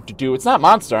do. It's not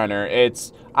Monster Hunter.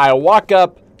 It's I walk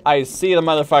up, I see the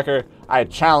motherfucker, I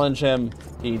challenge him,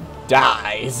 he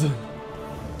dies.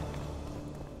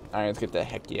 Alright, let's get the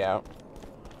hecky out.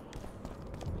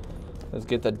 Let's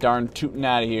get the darn tootin'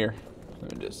 out of here.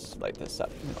 Let me just light this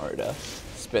up in order to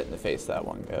spit in the face of that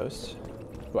one ghost,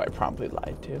 who I promptly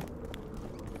lied to.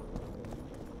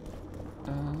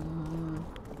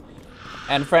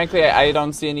 And frankly, I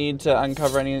don't see a need to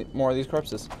uncover any more of these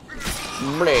corpses.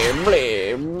 Bleh,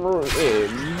 bleh, bleh,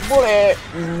 bleh,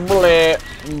 bleh,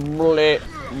 bleh,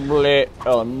 bleh,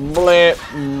 oh, bleh,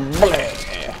 bleh.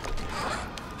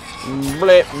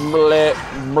 Bleh, bleh,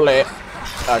 bleh.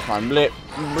 Oh, come on, bleh,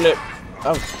 bleh.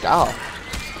 Oh, God.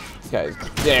 This guy's...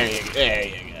 There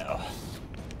you go.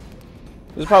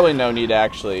 There's probably no need to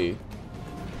actually,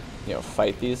 you know,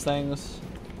 fight these things.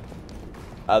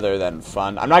 Other than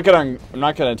fun. I'm not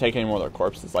gonna take any more of their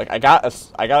corpses. Like I got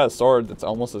a sword that's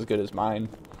almost as good as mine.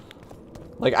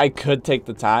 Like I could take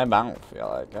the time, but I don't feel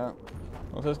like it.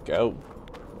 Let's just go.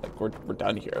 Like we're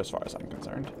done here as far as I'm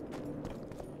concerned.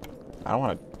 I don't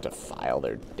want to defile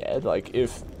their dead. Like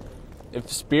if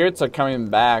spirits are coming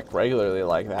back regularly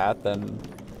like that, then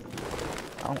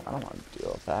I don't want to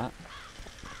deal with that.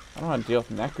 I don't want to deal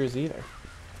with neckers either.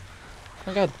 I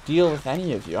don't gotta deal with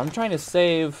any of you. I'm trying to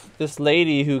save this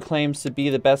lady who claims to be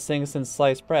the best thing since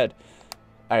sliced bread.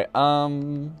 Alright,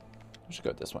 I should go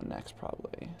with this one next,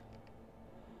 probably.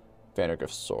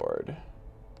 Vandergriff's sword.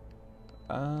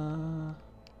 No.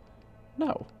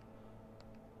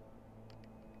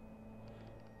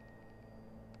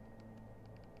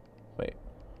 Wait.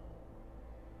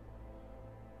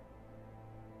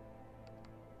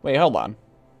 Wait, hold on.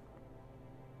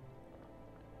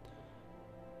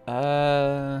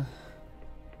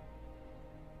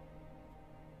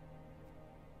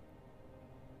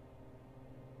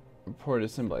 Report to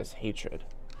symbolize hatred.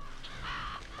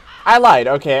 I lied.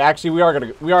 Okay, actually, we are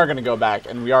gonna go back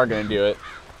and we are gonna do it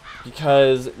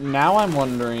because now I'm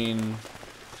wondering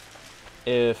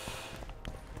if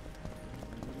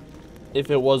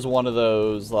it was one of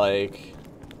those like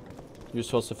you're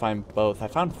supposed to find both. I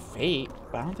found fate,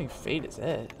 but I don't think fate is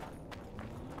it.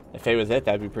 If fate was it,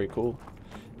 that'd be pretty cool.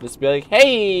 Just be like,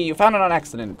 hey, you found it on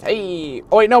accident. Hey.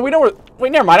 Oh, wait, no, we know where...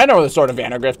 Wait, never mind. I know where the Sword of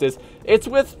Vandergriff is. It's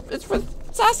with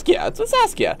Saskia. It's with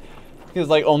Saskia. Because,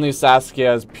 like, only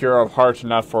Saskia is pure of heart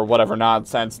enough for whatever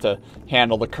nonsense to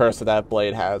handle the curse that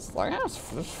blade has. Like, oh, it's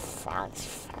fine. It's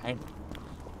fine.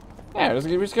 Yeah, just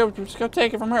go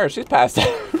take it from her. She's passed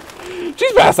out.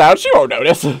 She's passed out. She won't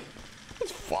notice.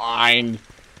 It's fine.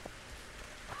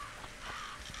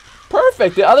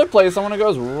 Perfect. The other place I want to go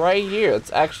is right here.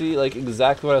 It's actually like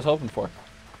exactly what I was hoping for.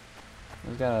 I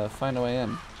just gotta find a way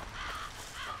in.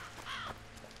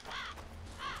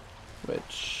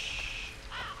 Which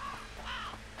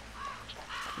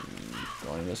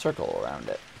going in a circle around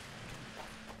it.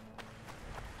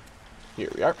 Here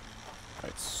we are.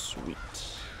 Alright, sweet.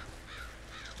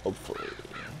 Hopefully.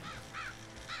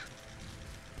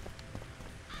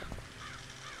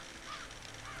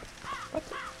 What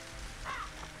the?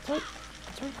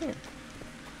 It's right here.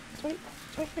 It's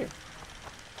right here.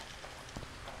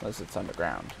 Unless it's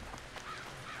underground.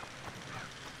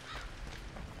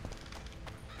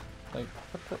 Like,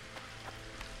 what the?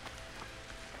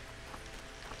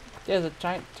 There's a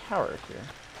giant tower here.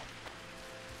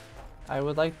 I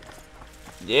would like...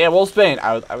 Yeah, Wolfsbane!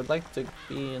 I would like to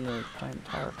be in the giant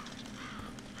tower.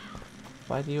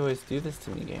 Why do you always do this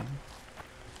to me, game?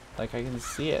 Like, I can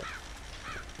see it.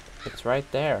 It's right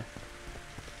there.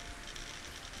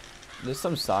 There's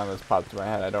some song that's popped in my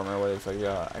head. I don't remember what it's like.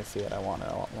 Yeah, I see it. I want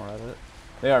more of it.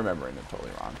 They are remembering it totally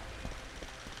wrong,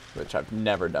 which I've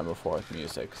never done before with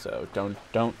music. So don't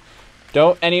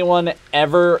anyone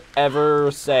ever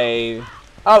say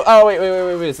Oh,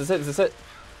 wait. Is this it? Is this it?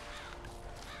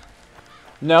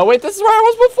 No, wait, this is where I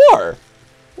was before.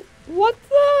 What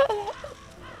the?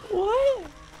 What?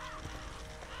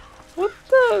 What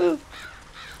the?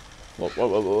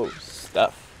 Whoa.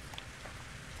 Stuff.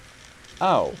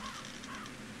 Oh.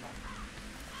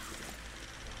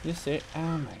 You see? Oh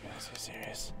my goodness, are you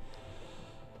serious?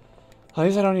 At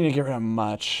least I don't need to get rid of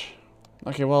much.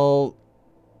 Okay, well.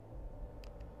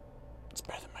 It's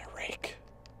better than my rake.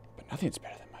 But nothing's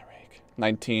better than my rake.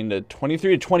 19 to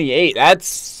 23 to 28.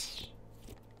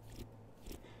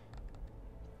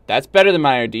 That's better than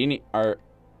my Ardini art.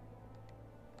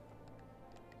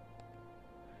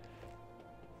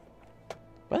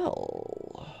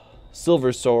 Well,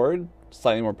 silver sword,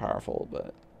 slightly more powerful,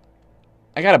 but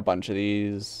I got a bunch of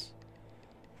these.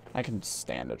 I can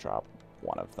stand to drop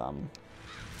one of them.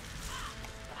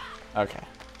 Okay.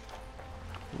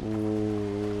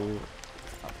 Ooh.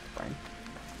 Oh, brain.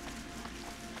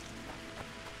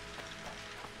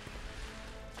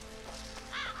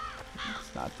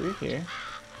 It's not through here.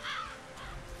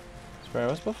 It's where I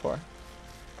was before.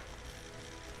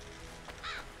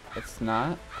 It's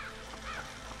not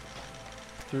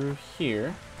through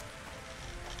here.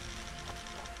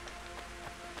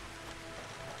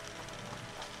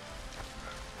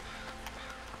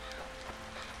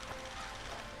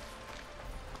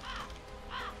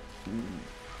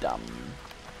 Dumb.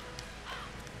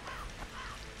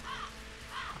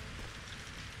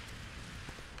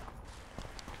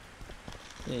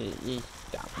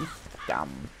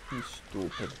 Dumb. You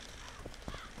stupid.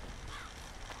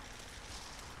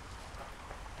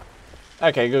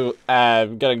 Okay, Google.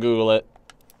 Gotta Google it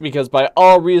because by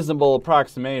all reasonable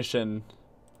approximation,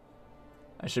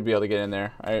 I should be able to get in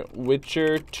there. All right,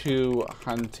 Witcher 2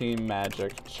 Hunting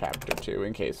Magic Chapter 2,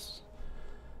 in case.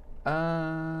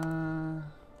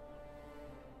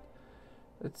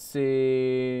 Let's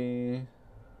see.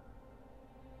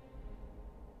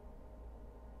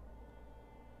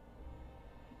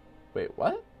 Wait,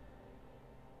 what?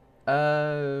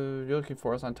 You're looking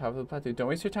for us on top of the plateau. Don't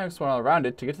waste your time exploring all around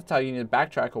it. To get to the top, you need to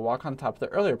backtrack and walk on top of the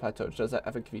earlier plateau, which does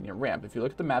have a convenient ramp. If you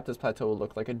look at the map, this plateau will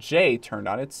look like a J turned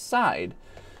on its side.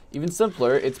 Even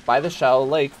simpler, it's by the shallow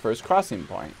lake first crossing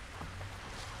point.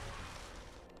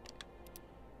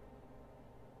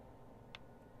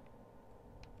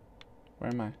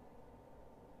 Where am I?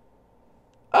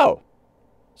 Oh!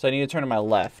 So I need to turn to my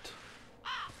left.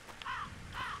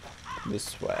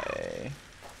 This way.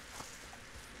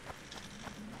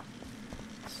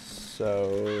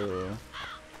 So...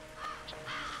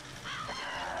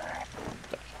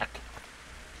 the heck?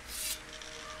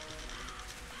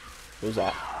 Who's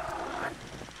that?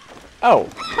 Oh!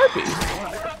 Harpies!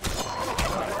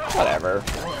 Whatever.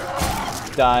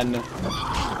 Done.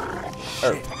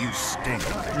 You stink.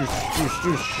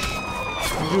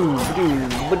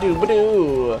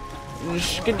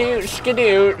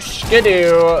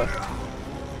 Skidoo.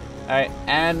 Alright,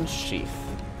 and sheath.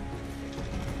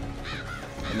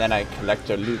 And then I collect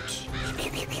the loot.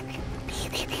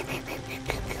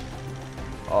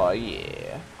 Oh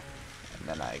yeah. And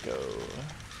then I go.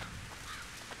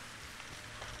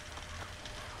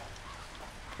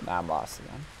 Now I'm lost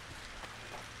again.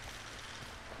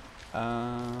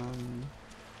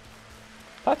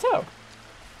 Plateau.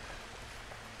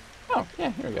 Oh, yeah,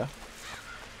 here we go.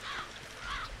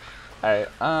 Alright,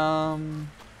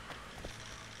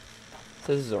 so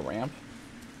this is a ramp.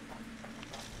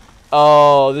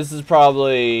 Oh, this is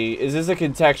probably... Is this a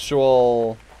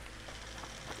contextual...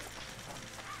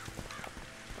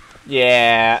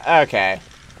 Yeah, okay.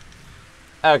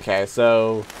 Okay,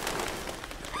 so...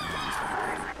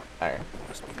 Alright.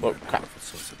 Whoa, crap.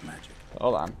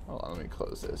 Hold on, let me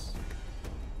close this.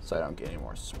 So I don't get any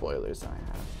more spoilers than I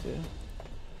have to.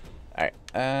 Alright,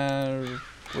 bleh,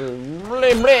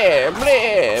 bleh,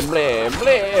 bleh, bleh,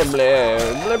 bleh,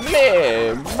 bleh,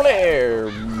 bleh,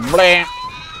 bleh, bleh.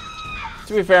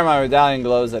 To be fair, my medallion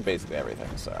glows at basically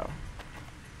everything, so.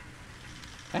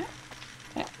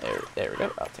 There we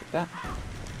go, I'll take that.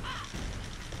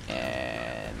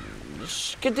 And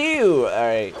skidoo!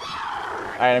 Alright.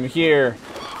 Alright, I'm here.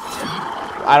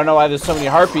 I don't know why there's so many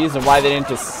harpies and why they didn't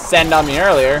just send on me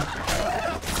earlier.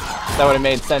 That would have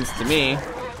made sense to me.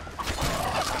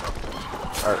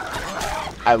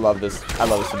 I love this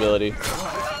ability.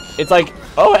 It's like,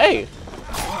 oh hey,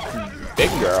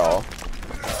 big girl.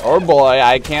 Or boy,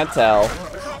 I can't tell.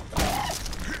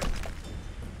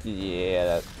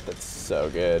 Yeah, that's so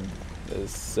good. That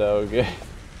is so good.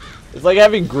 It's like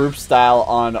having group style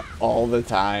on all the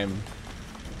time.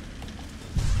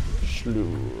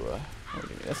 Shlu. Oh, give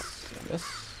me this. Give me this.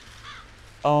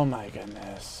 Oh my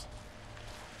goodness.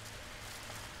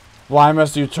 Why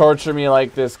must you torture me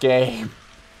like this, game?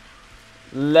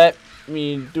 Let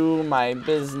me do my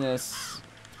business.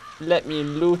 Let me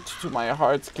loot to my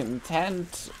heart's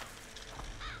content.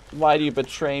 Why do you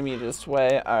betray me this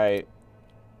way? Alright.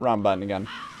 Wrong button again.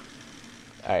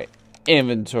 Alright.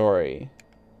 Inventory.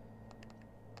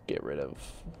 Get rid of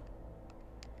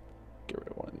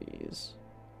one of these.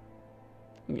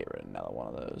 Get rid of another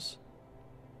one of those.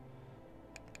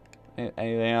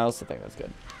 Anything else? I think that's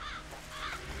good.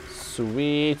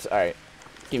 Sweet. Alright.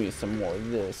 Give me some more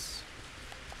of this.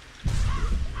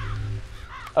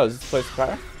 Oh, is this place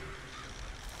fire?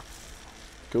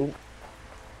 Cool.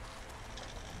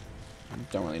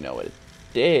 Don't really know what it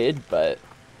did, but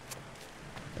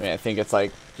I mean, I think it's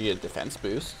like you get a defense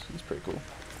boost. It's pretty cool.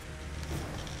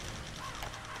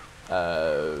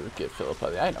 Get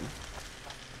Philippa the item.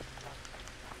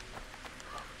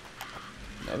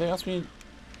 Anything else we need?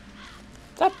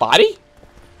 Is that body?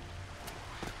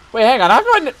 Wait, hang on. I'm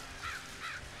going to...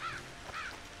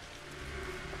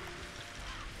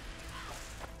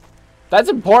 That's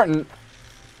important.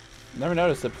 Never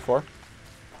noticed it before.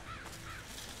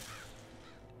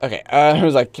 Okay, I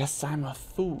was like, guess I'm a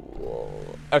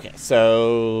fool. Okay,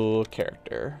 so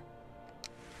character.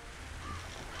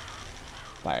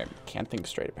 I can't think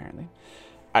straight, apparently.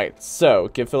 Alright, so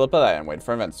give Philippa that and wait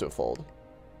for events to unfold.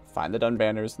 Find the dun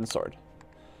banners and sword.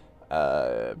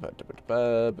 Oh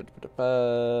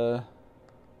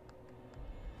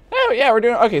yeah, we're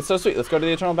doing okay. So sweet. Let's go to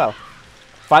the Eternal Battle.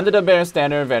 Find the dun banner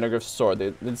standard and Vandergriff's sword.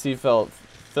 Then see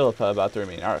Philippa about the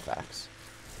remaining artifacts.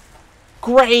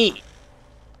 Great.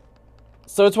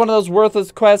 So it's one of those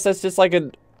worthless quests that's just like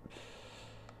a...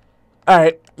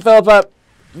 Alright, Philippa,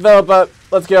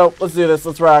 let's go. Let's do this.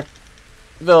 Let's rock.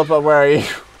 Philippa, where are you?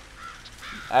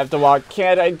 I have to walk.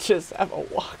 Can't I just have a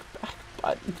walk back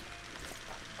button?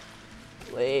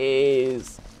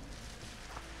 Please.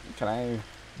 Can I...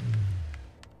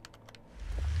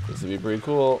 This would be pretty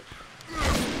cool.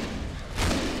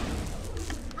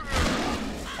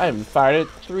 I haven't fired it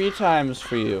 3 times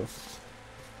for you.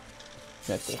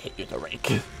 I have to hit you with a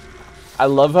rake. I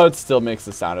love how it still makes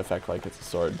the sound effect like it's a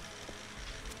sword.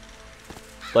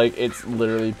 Like, it's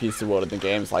literally a piece of wood in the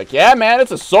game. It's like, yeah, man,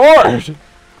 it's a sword!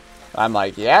 I'm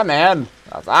like, yeah, man,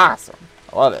 that's awesome.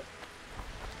 I love it.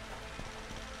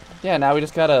 Yeah, now we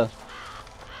just gotta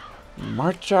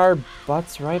march our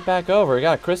butts right back over. We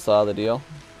got a crystal out of the deal.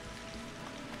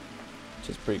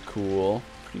 Which is pretty cool.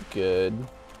 Pretty good.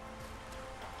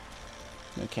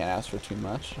 I can't ask for too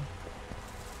much.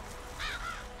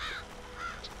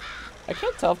 I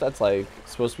can't tell if that's like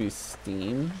supposed to be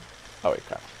steam. Oh wait,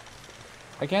 crap.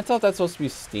 I can't tell if that's supposed to be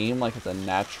steam, like it's a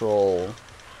natural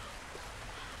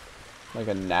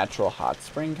hot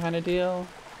spring kind of deal.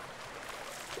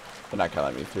 They're not gonna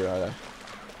let me through, are they?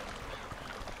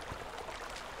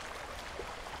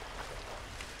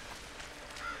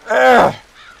 Ugh!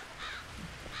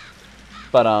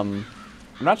 But I'm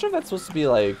not sure if that's supposed to be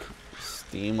like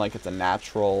steam, like it's a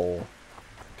natural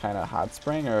kind of hot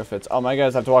spring, or if it's... Oh my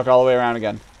goodness, I have to walk all the way around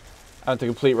again. I went the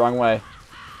complete wrong way.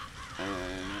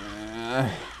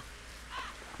 I'm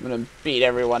gonna beat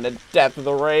everyone to death with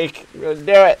a rake. I'm gonna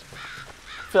do it.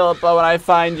 Philippa, when I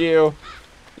find you,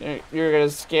 you're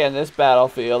gonna scan this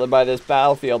battlefield, and by this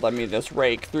battlefield, I mean this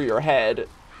rake through your head.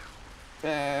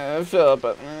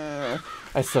 Philippa.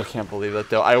 I still can't believe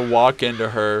that, though. I walk into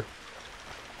her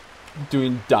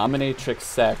doing dominatrix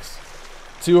sex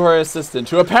to her assistant,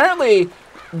 who apparently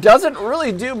doesn't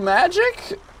really do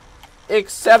magic,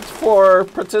 except for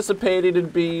participating in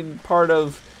being part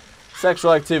of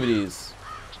sexual activities.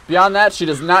 Beyond that, she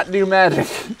does not do magic.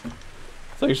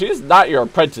 It's like, she's not your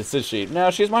apprentice, is she?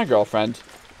 No, she's my girlfriend.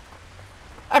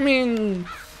 I mean,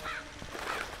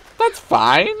 that's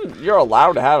fine. You're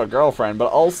allowed to have a girlfriend,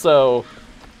 but also,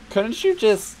 couldn't you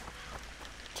just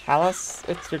tell us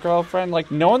it's your girlfriend?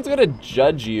 Like, no one's gonna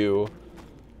judge you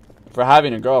for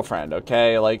having a girlfriend,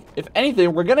 okay? Like, if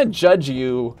anything, we're gonna judge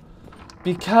you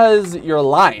because you're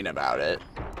lying about it.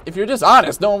 If you're just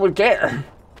honest, no one would care.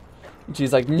 And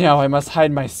she's like, no, I must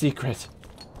hide my secret.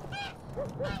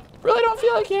 Really don't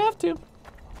feel like you have to.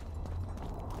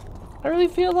 I really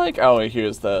feel like... Oh,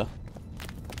 here's the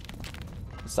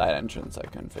side entrance I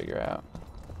couldn't figure out.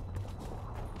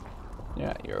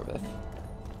 Yeah, you're with.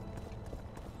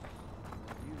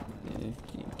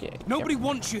 Nobody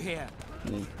wants you here.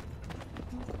 Is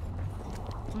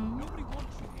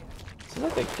this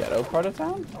like the ghetto part of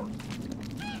town?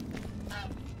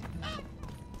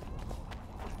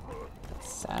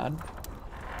 Sad.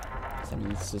 I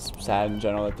mean, it's just sad in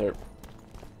general that they're...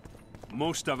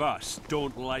 Most of us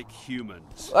don't like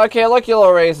humans. Okay, look, you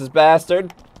little racist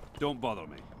bastard. Don't bother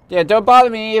me. Yeah, don't bother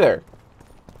me either.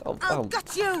 I'll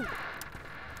got you.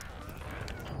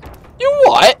 You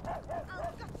what?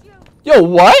 Yo,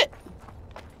 what?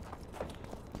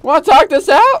 Want to talk this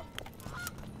out?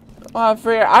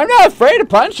 I'm not afraid to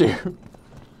punch you.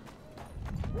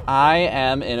 I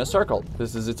am in a circle.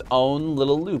 This is its own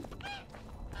little loop.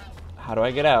 How do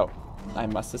I get out? I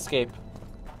must escape.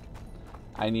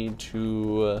 I need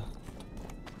to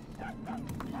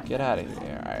get out of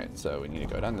here. Alright, so we need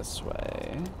to go down this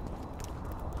way.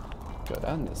 Go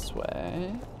down this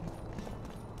way.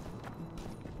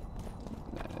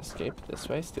 And escape this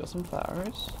way, steal some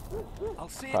flowers. I'll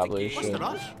say Probably it again. should.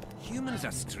 What's the rush? Humans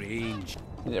are strange.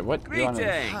 Yeah, what? Greetings.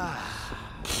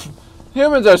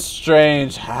 Humans are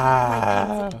strange.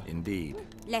 Indeed.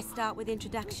 Let's start with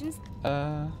introductions.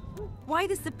 Why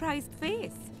the surprised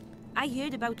face? I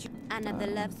heard about you and of the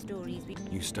love stories we...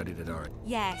 You studied at art.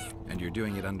 Yes. And you're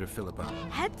doing it under Philippa.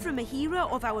 Help from a hero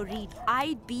of our read.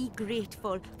 I'd be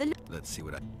grateful. Let's see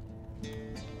what I...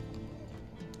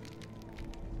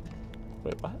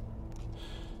 Wait, what?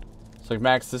 It's like,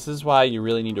 Max, this is why you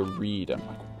really need to read. I'm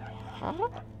like, huh?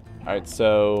 Alright,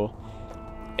 so...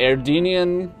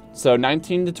 Erdenian, so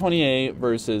 19 to 28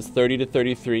 versus 30 to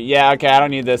 33. Yeah, okay, I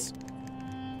don't need this.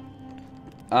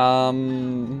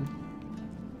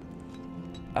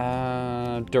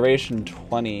 Duration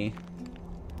 20.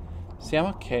 See, I'm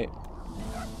okay.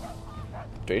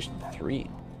 Duration 3.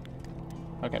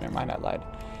 Okay, never mind, I lied.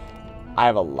 I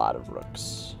have a lot of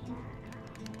rooks.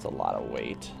 It's a lot of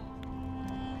weight.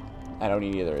 I don't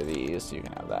need either of these, so you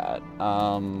can have that.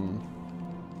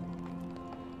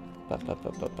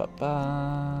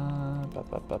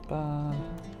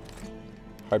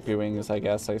 Harpy wings, I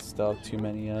guess I still have too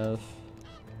many of.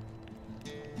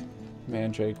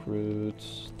 Mandrake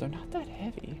roots. They're not that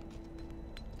heavy.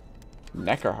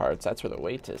 Necker hearts, that's where the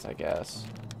weight is, I guess.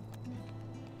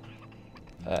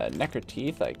 Necker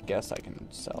teeth, I guess I can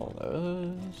sell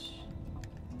those.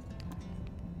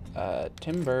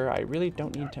 Timber, I really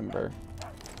don't need timber.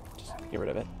 Just get rid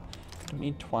of it. Don't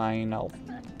need twine, I'll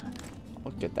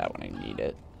get that when I need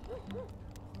it.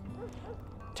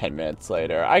 10 minutes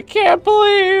later, I can't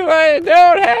believe I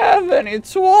don't have any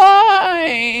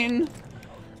twine!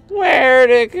 Where'd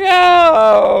it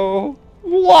go?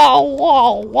 Wow,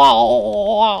 wow,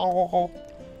 wow.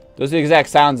 Those are the exact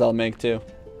sounds I'll make too.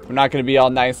 I'm not gonna be all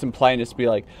nice and plain, just be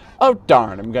like, oh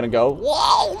darn, I'm gonna go,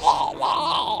 wow, wow,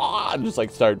 wow, and just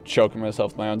like start choking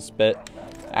myself with my own spit.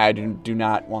 I do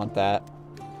not want that.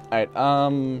 Alright,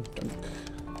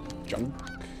 junk.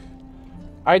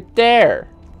 Alright, there.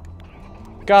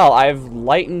 Gull, I've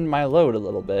lightened my load a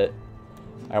little bit.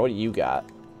 Alright, what do you got?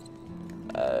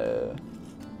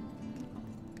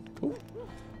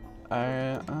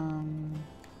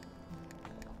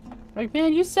 Like,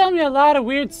 man, you sell me a lot of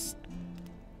weird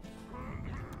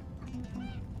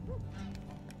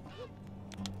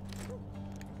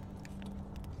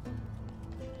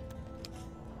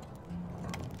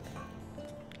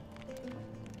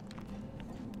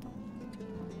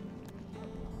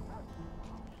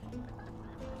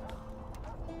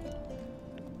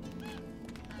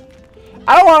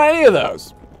I don't want any of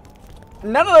those.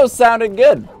 None of those sounded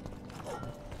good.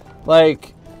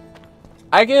 Like,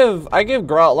 I give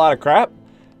Grout a lot of crap.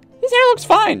 His hair looks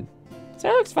fine. His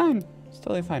hair looks fine. It's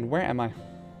totally fine. Where am I?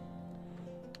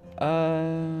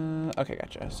 Okay,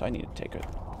 gotcha. So I need to take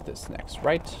this next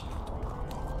right.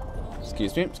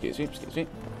 Excuse me.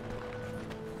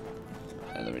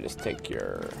 And let me just take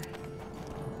your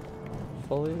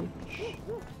foliage.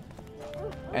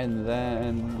 And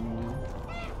then...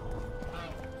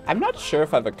 I'm not sure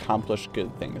if I've accomplished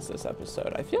good things this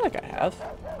episode. I feel like I have.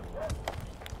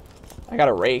 I got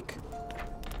a rake.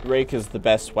 Rake is the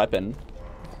best weapon.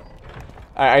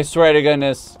 I swear to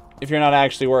goodness, if you're not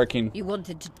actually working. You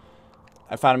wanted to...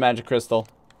 I found a magic crystal.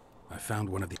 I found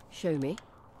one of the... Show me.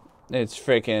 It's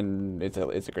freaking... It's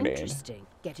a grenade. Interesting.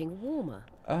 Getting warmer.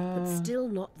 But still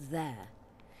not there.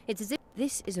 It's as if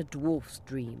this is a dwarf's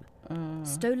dream.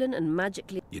 Stolen and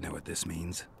magically... You know what this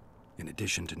means? In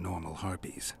addition to normal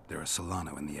harpies, there are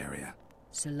Solano in the area.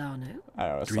 Solano? I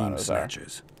don't know what Dream Solanos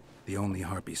snatchers. The only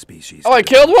harpy species... Oh, I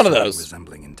killed one of those!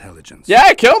 ...resembling intelligence. Yeah,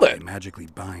 I killed it! They magically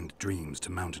bind dreams to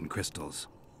mountain crystals.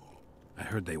 I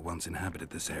heard they once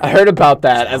inhabited this area. I heard about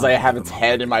that as I have its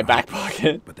head in my back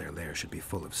pocket. But their lair should be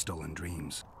full of stolen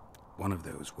dreams. One of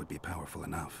those would be powerful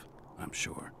enough, I'm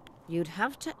sure. You'd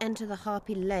have to enter the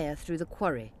harpy lair through the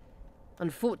quarry.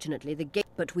 Unfortunately, the gate...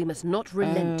 But we must not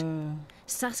relent.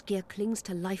 Saskia clings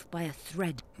to life by a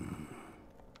thread.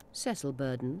 Cecil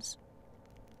burdens.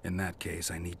 In that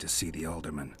case, I need to see the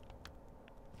alderman.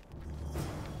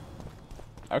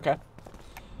 Okay.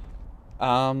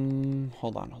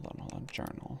 Hold on.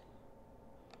 Journal.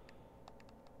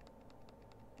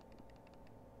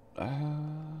 I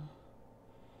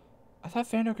thought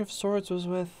Vandergrift Swords was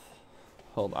with...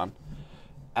 Hold on.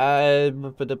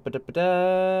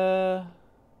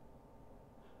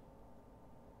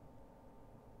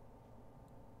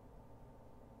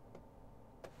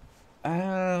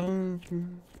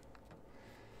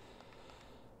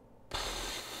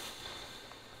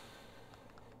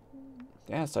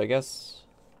 Yeah, so I guess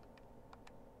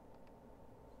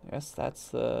that's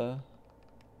the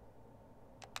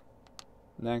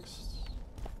next.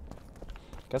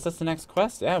 Guess that's the next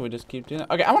quest. Yeah, we just keep doing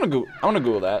that. Okay, I want to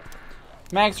Google that.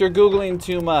 Max, you're Googling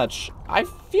too much. I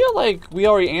feel like we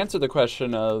already answered the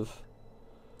question of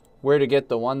where to get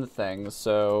the one thing.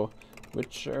 So,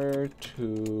 Witcher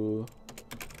 2,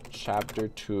 Chapter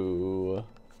 2.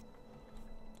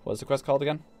 What's the quest called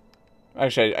again?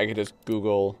 Actually, I could just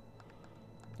Google.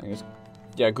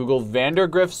 Google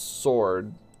Vandergrift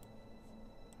Sword.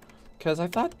 Because I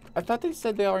thought they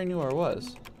said they already knew where it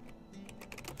was.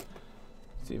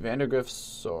 Let's see, Vandergrift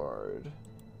Sword.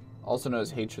 Also known as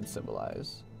Hatred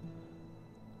Symbolize.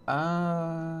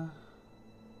 Oh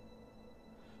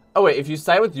wait, if you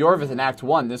side with Yorvith in Act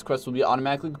 1, this quest will be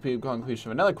automatically completed upon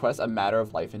completion of another quest, A Matter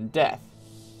of Life and Death.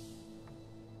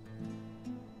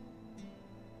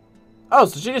 Oh,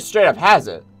 so she just straight up has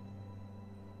it.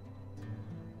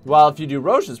 While if you do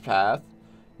Roche's Path,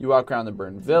 you walk around the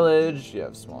burned village, you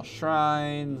have a small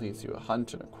shrine, leads to a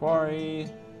hunt and a quarry.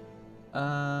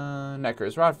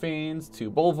 Neckar's Rotfiends, 2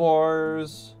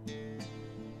 Bulvors.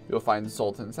 You'll find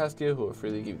Sultan Saskia, who will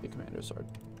freely give you the Commander's Sword.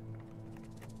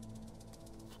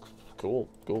 Cool,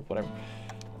 whatever.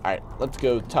 Alright, let's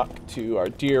go talk to our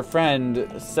dear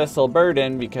friend Cecil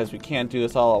Burden, because we can't do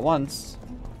this all at once.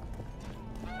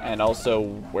 And also,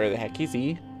 where the heck is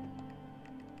he?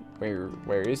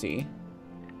 Where is he?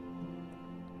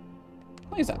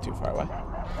 Well, he's not too far away.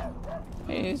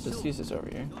 Hey, he's just over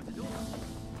here.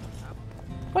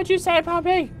 What'd you say,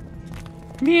 Poppy?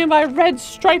 Me and my red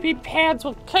stripy pants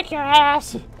will kick your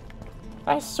ass.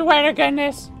 I swear to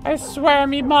goodness. I swear,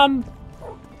 me mum.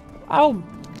 I'll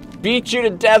beat you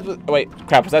to death with... Oh, wait,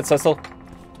 crap, was that Cecil?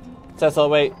 Cecil,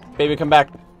 wait. Baby, come back.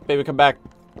 Baby, come back.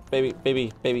 Baby,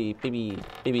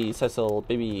 Cecil,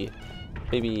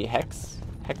 baby, Hex?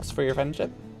 Hex for your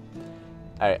friendship?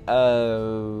 Alright,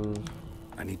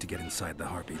 I need to get inside the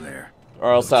harpy lair.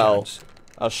 Or else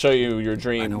I'll show you your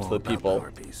dream to the people.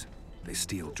 Harpies. They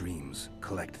steal dreams,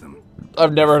 collect them.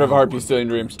 I've never heard of harpies stealing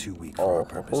dreams. Too weak for our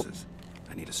purposes.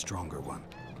 I need a stronger one.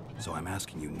 So I'm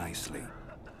asking you nicely.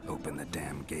 Open the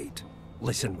damn gate.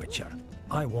 Listen, Witcher.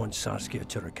 I want Saskia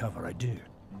to recover, I do.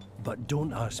 But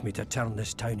don't ask me to turn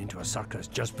this town into a circus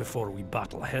just before we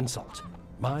battle Henselt.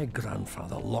 My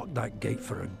grandfather locked that gate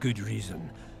for a good reason.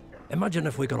 Imagine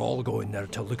if we could all go in there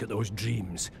to look at those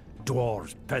dreams.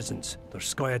 Dwarves, peasants, their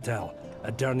Scoia'tael,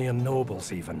 Adernian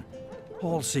nobles even.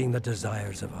 All seeing the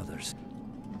desires of others.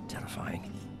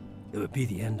 Terrifying. It would be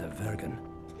the end of Vergen.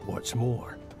 What's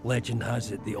more, legend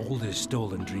has it the oldest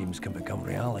stolen dreams can become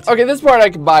reality. Okay, this part I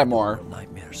can buy more.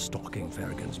 Nightmares stalking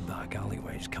Vergen's back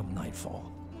alleyways come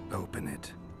nightfall. Open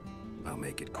it. I'll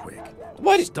make it quick.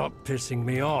 What? Stop pissing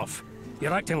me off.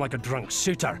 You're acting like a drunk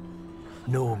suitor.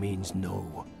 No means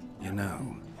no. You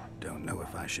know, don't know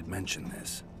if I should mention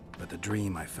this, but the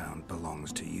dream I found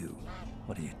belongs to you.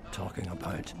 What are you talking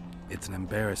about? It's an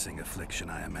embarrassing affliction,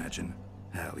 I imagine.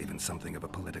 Hell, even something of a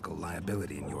political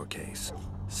liability in your case.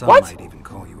 Some might even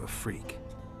call you a freak.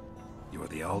 You're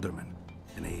the alderman.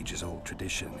 An ages-old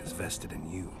tradition is vested in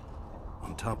you.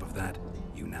 On top of that,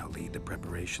 you now lead the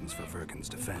preparations for Vergen's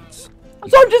defense.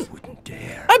 So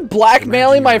I'm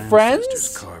blackmailing my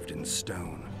friends? Carved in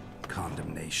stone.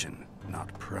 Condemnation,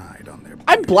 not pride on their...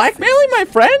 I'm blackmailing my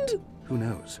friend? Who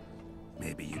knows?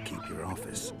 Maybe you keep your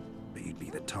office, but you'd be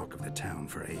the talk of the town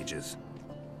for ages.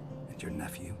 And your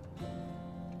nephew?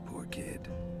 Poor kid.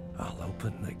 I'll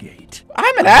open the gate.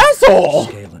 I'm an asshole!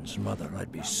 Scalen's mother,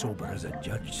 I'd be sober as a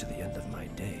judge to the end of my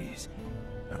days.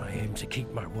 And I aim to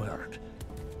keep my word.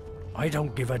 I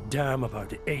don't give a damn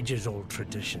about ages-old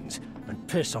traditions and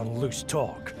piss on loose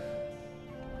talk.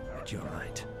 But you're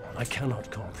right. I cannot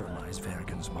compromise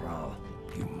Vergen's morale.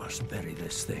 You must bury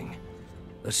this thing.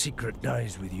 The secret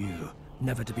dies with you,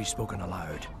 never to be spoken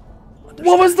aloud. Understand?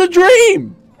 What was the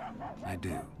dream? I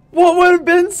do. What would have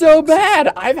been so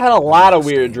bad? I've had a lot of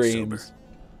weird dreams.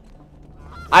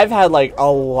 I've had like a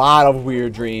lot of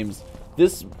weird dreams.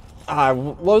 This,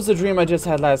 what was the dream I just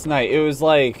had last night? It was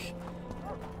like,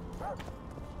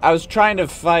 I was trying to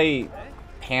fight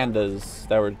pandas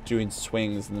that were doing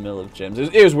swings in the middle of gyms.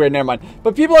 It was weird, never mind.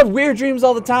 But people have weird dreams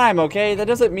all the time, okay? That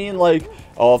doesn't mean like,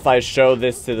 oh, if I show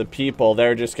this to the people,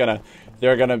 they're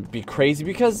gonna be crazy.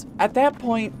 Because at that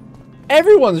point,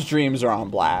 everyone's dreams are on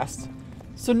blast.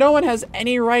 So no one has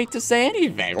any right to say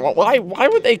anything. Why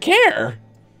would they care?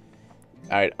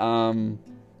 Alright,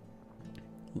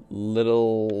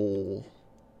 little...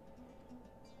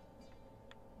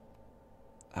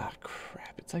 Ah,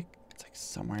 crap. It's like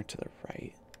somewhere to the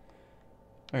right.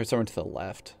 Or somewhere to the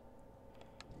left.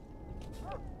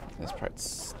 This part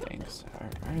stinks.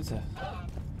 Where is it?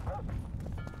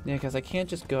 Yeah, because I can't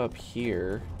just go up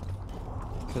here.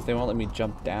 Because they won't let me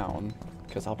jump down.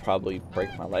 Because I'll probably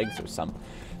break my legs or some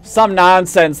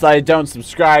nonsense that I don't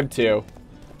subscribe to.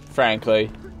 Frankly.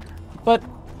 But...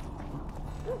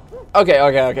 Okay,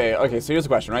 so here's the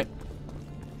question, right?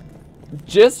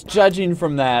 Just judging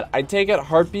from that, I take it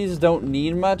harpies don't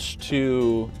need much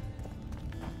to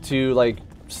like,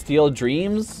 steal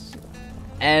dreams?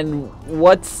 And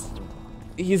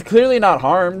he's clearly not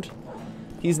harmed.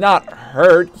 He's not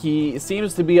hurt. He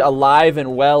seems to be alive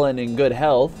and well and in good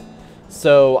health.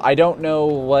 So I don't know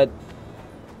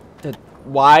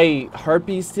why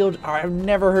harpies steal. I've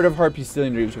never heard of harpies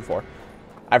stealing dreams before.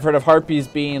 I've heard of harpies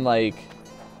being like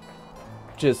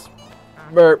just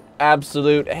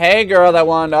absolute. Hey girl that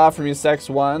wanted to offer me sex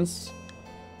once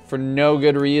for no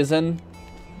good reason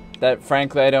that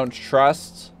frankly I don't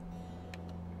trust.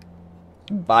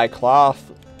 Buy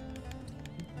cloth.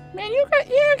 Man, you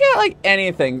don't get like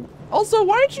anything. Also,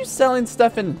 why aren't you selling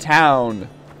stuff in town?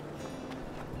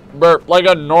 Burp, like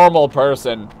a normal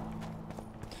person.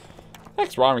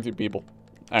 What's wrong with you people?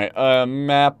 Alright,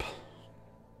 map.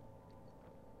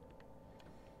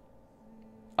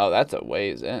 Oh, that's a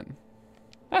ways in.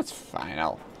 That's fine.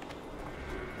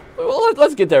 Well,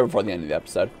 let's get there before the end of the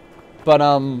episode. But,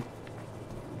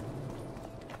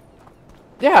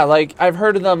 yeah, like, I've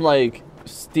heard of them, like,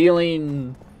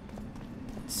 stealing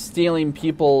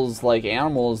people's, like,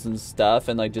 animals and stuff,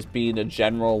 and, like, just being a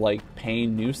general, like,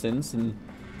 pain nuisance, and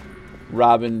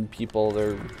robbing people.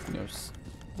 They're, you know,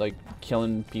 like,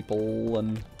 killing people,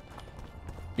 and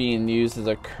being used as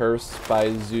a curse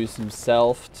by Zeus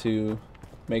himself to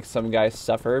make some guy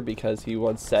suffer because he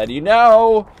once said, you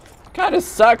know, it kind of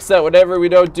sucks that whenever we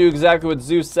don't do exactly what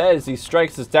Zeus says, he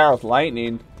strikes us down with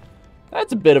lightning.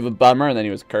 That's a bit of a bummer. And then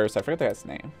he was cursed. I forget the guy's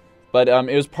name. But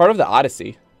it was part of the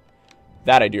Odyssey.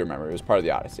 That I do remember. It was part of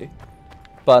the Odyssey.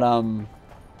 But,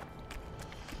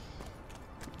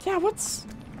 yeah, what's...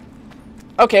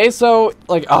 Okay, so,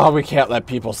 like, oh, we can't let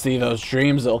people see those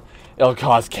dreams. It'll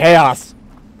cause chaos.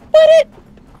 What if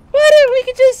we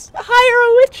could just hire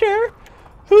a witcher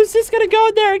who's just gonna go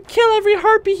in there and kill every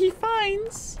harpy he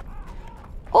finds?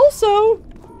 Also,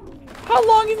 how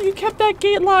long have you kept that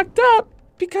gate locked up?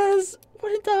 Because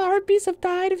wouldn't the harpies have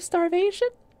died of starvation?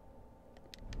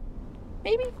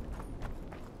 Maybe.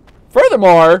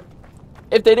 Furthermore,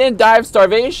 if they didn't die of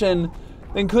starvation,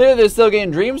 then clearly they're still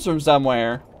getting dreams from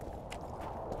somewhere.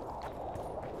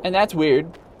 And that's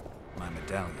weird. My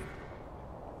medallion.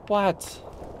 What?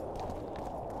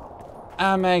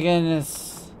 Oh my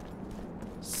goodness.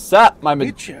 Sup, my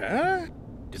Witcher?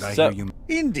 Did I hear you?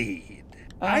 Indeed.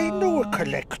 I know a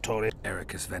collector.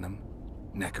 Ericus venom.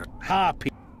 Necker. Harpy.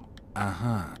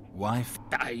 Uh-huh. Why?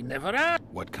 I never asked.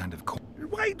 What kind of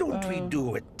Why don't we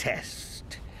do a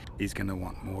test? He's gonna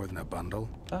want more than a bundle.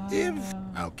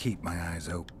 I'll keep my eyes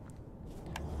open.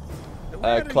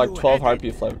 Collect 12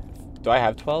 harpy flavor. Do I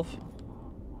have 12?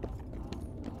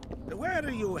 Where are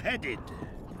you headed?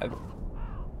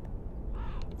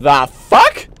 The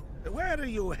fuck? Where are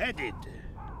you headed?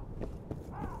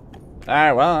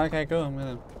 Alright, well, okay, cool. I'm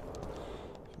gonna...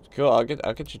 Cool, I'll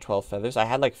get you 12 feathers. I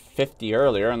had like 50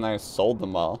 earlier and then I sold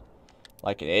them all.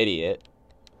 Like an idiot.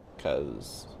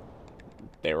 Because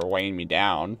they were weighing me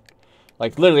down.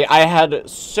 Like literally, I had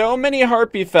so many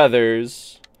harpy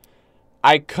feathers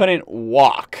I couldn't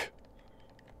walk.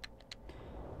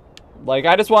 Like,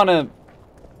 I just want to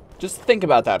just think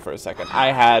about that for a second.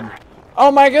 I had,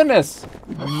 oh my goodness,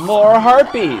 more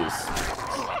harpies.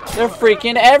 They're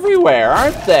freaking everywhere,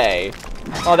 aren't they?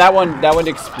 Oh, that one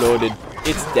exploded.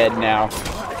 It's dead now.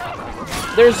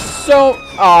 There's so,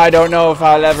 oh, I don't know if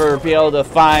I'll ever be able to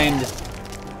find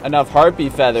enough harpy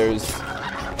feathers. All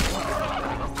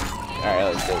right,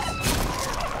 let's do this.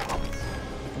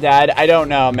 Dad, I don't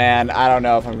know, man. I don't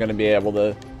know if I'm gonna be able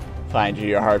to find you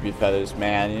your harpy feathers,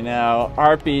 man. You know,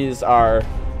 harpies are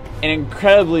an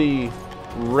incredibly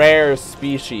rare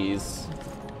species.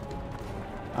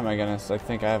 Oh my goodness, I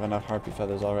think I have enough harpy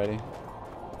feathers already.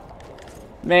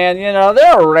 Man, you know,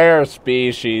 they're a rare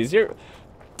species.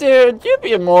 Dude, you'd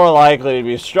be more likely to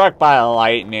be struck by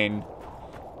lightning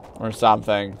or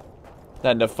something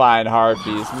than to find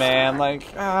harpies, man.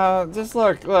 Like, just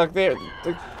look, they're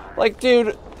like,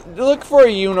 dude, look for a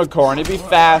unicorn. It'd be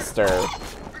faster.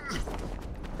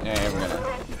 Yeah,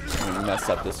 I'm gonna mess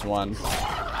up this one.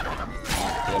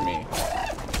 Get me.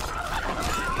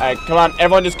 Alright, come on.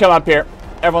 Everyone just come up here.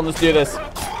 Everyone, let's do this.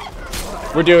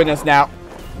 We're doing this now.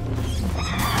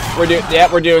 We're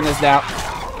doing this now.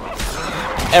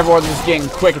 Everyone's just getting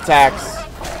quick attacks.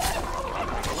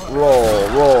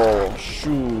 Roll.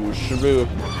 Shoo.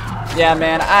 Yeah,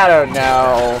 man, I don't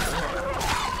know.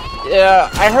 Yeah,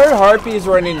 I heard harpies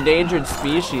were an endangered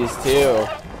species, too.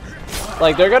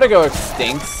 Like, they're gonna go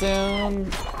extinct soon.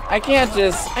 I can't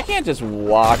just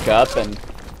walk up and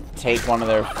take one of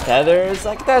their feathers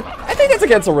like that. I think that's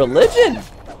against a religion.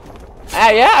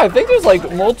 Yeah, I think there's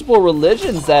like multiple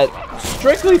religions that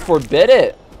strictly forbid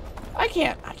it. I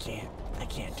can't do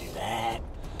that.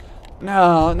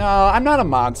 No, I'm not a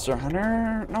monster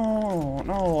hunter.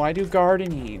 No, I do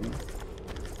gardening.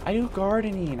 I know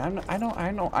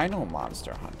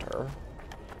monster hunter.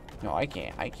 No, I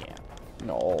can't.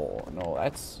 No,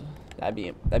 that'd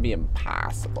be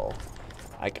impossible.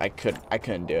 I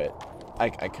couldn't do it. I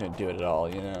couldn't do it at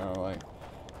all, you know, like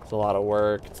it's a lot of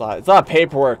work. It's a lot of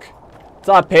paperwork. It's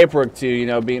a lot of paperwork too, you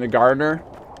know, being a gardener.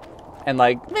 And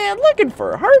like, man, looking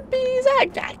for harpies, I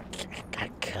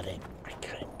couldn't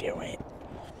do it.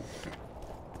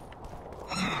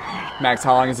 Max,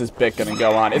 how long is this bit gonna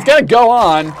go on? It's gonna go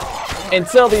on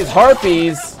until these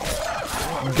harpies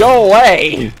go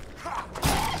away.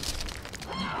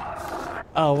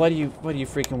 Oh, what do you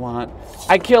freaking want?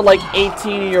 I killed like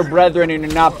 18 of your brethren and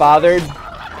you're not bothered?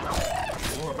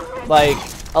 Like,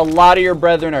 a lot of your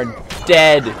brethren are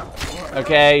dead,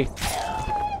 okay?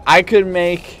 I could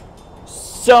make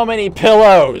so many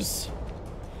pillows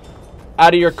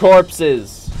out of your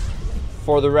corpses,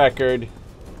 for the record.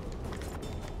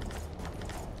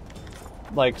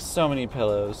 Like, so many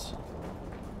pillows.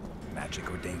 Magic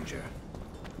or danger?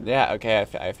 Yeah, okay,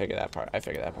 I figured that part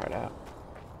out.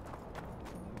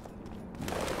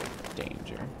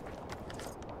 Danger.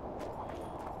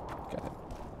 Gotta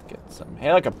get some.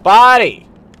 Hey, like a body!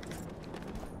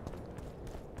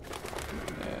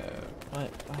 What?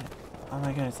 Oh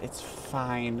my goodness, it's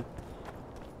fine.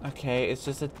 Okay, it's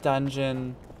just a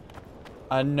dungeon.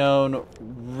 Unknown.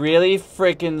 Really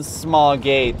freaking small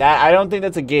gate. I don't think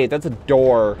that's a gate, that's a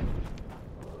door.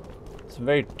 Some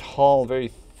very tall, very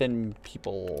thin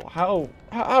people. How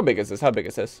big is this? How big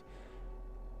is this?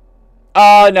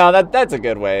 Oh no, that's a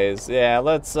good ways. Yeah,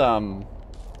 let's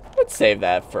save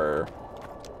that for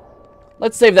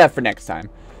next time.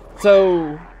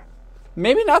 So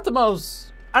maybe not the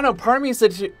most. I don't know. Part of me is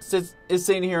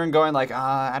sitting here and going like,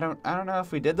 I don't know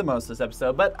if we did the most this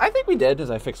episode, but I think we did as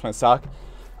I fixed my sock.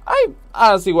 I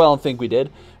honestly don't think we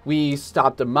did. We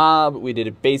stopped a mob. We did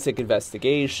a basic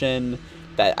investigation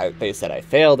that they said I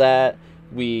failed at.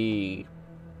 We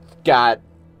got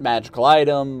magical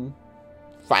item.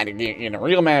 Finding a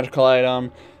real magical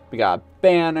item. We got a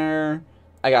banner.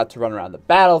 I got to run around the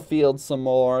battlefield some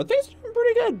more. Things are doing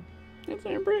pretty good. Things are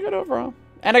doing pretty good overall.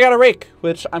 And I got a rake,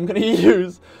 which I'm going to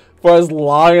use for as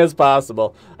long as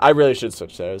possible. I really should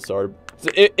switch to a sword.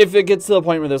 If it gets to the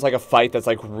point where there's like a fight that's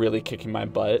like really kicking my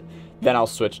butt, then I'll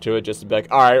switch to it just to be like,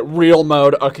 alright, real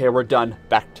mode. Okay, we're done.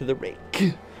 Back to the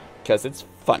rake. Because it's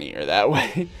funnier that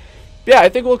way. But yeah, I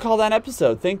think we'll call that an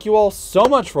episode. Thank you all so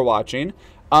much for watching.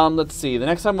 Let's see. The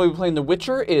next time we'll be playing The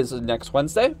Witcher is next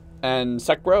Wednesday. And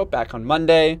Sekiro back on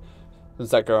Monday. And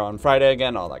Sekiro on Friday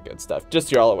again. All that good stuff. Just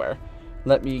so you're all aware.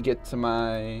 Let me get to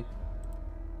my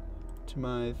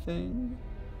thing.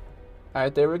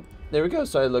 Alright, there we go.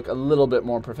 So I look a little bit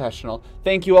more professional.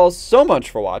 Thank you all so much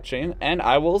for watching. And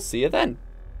I will see you then.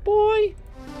 Bye.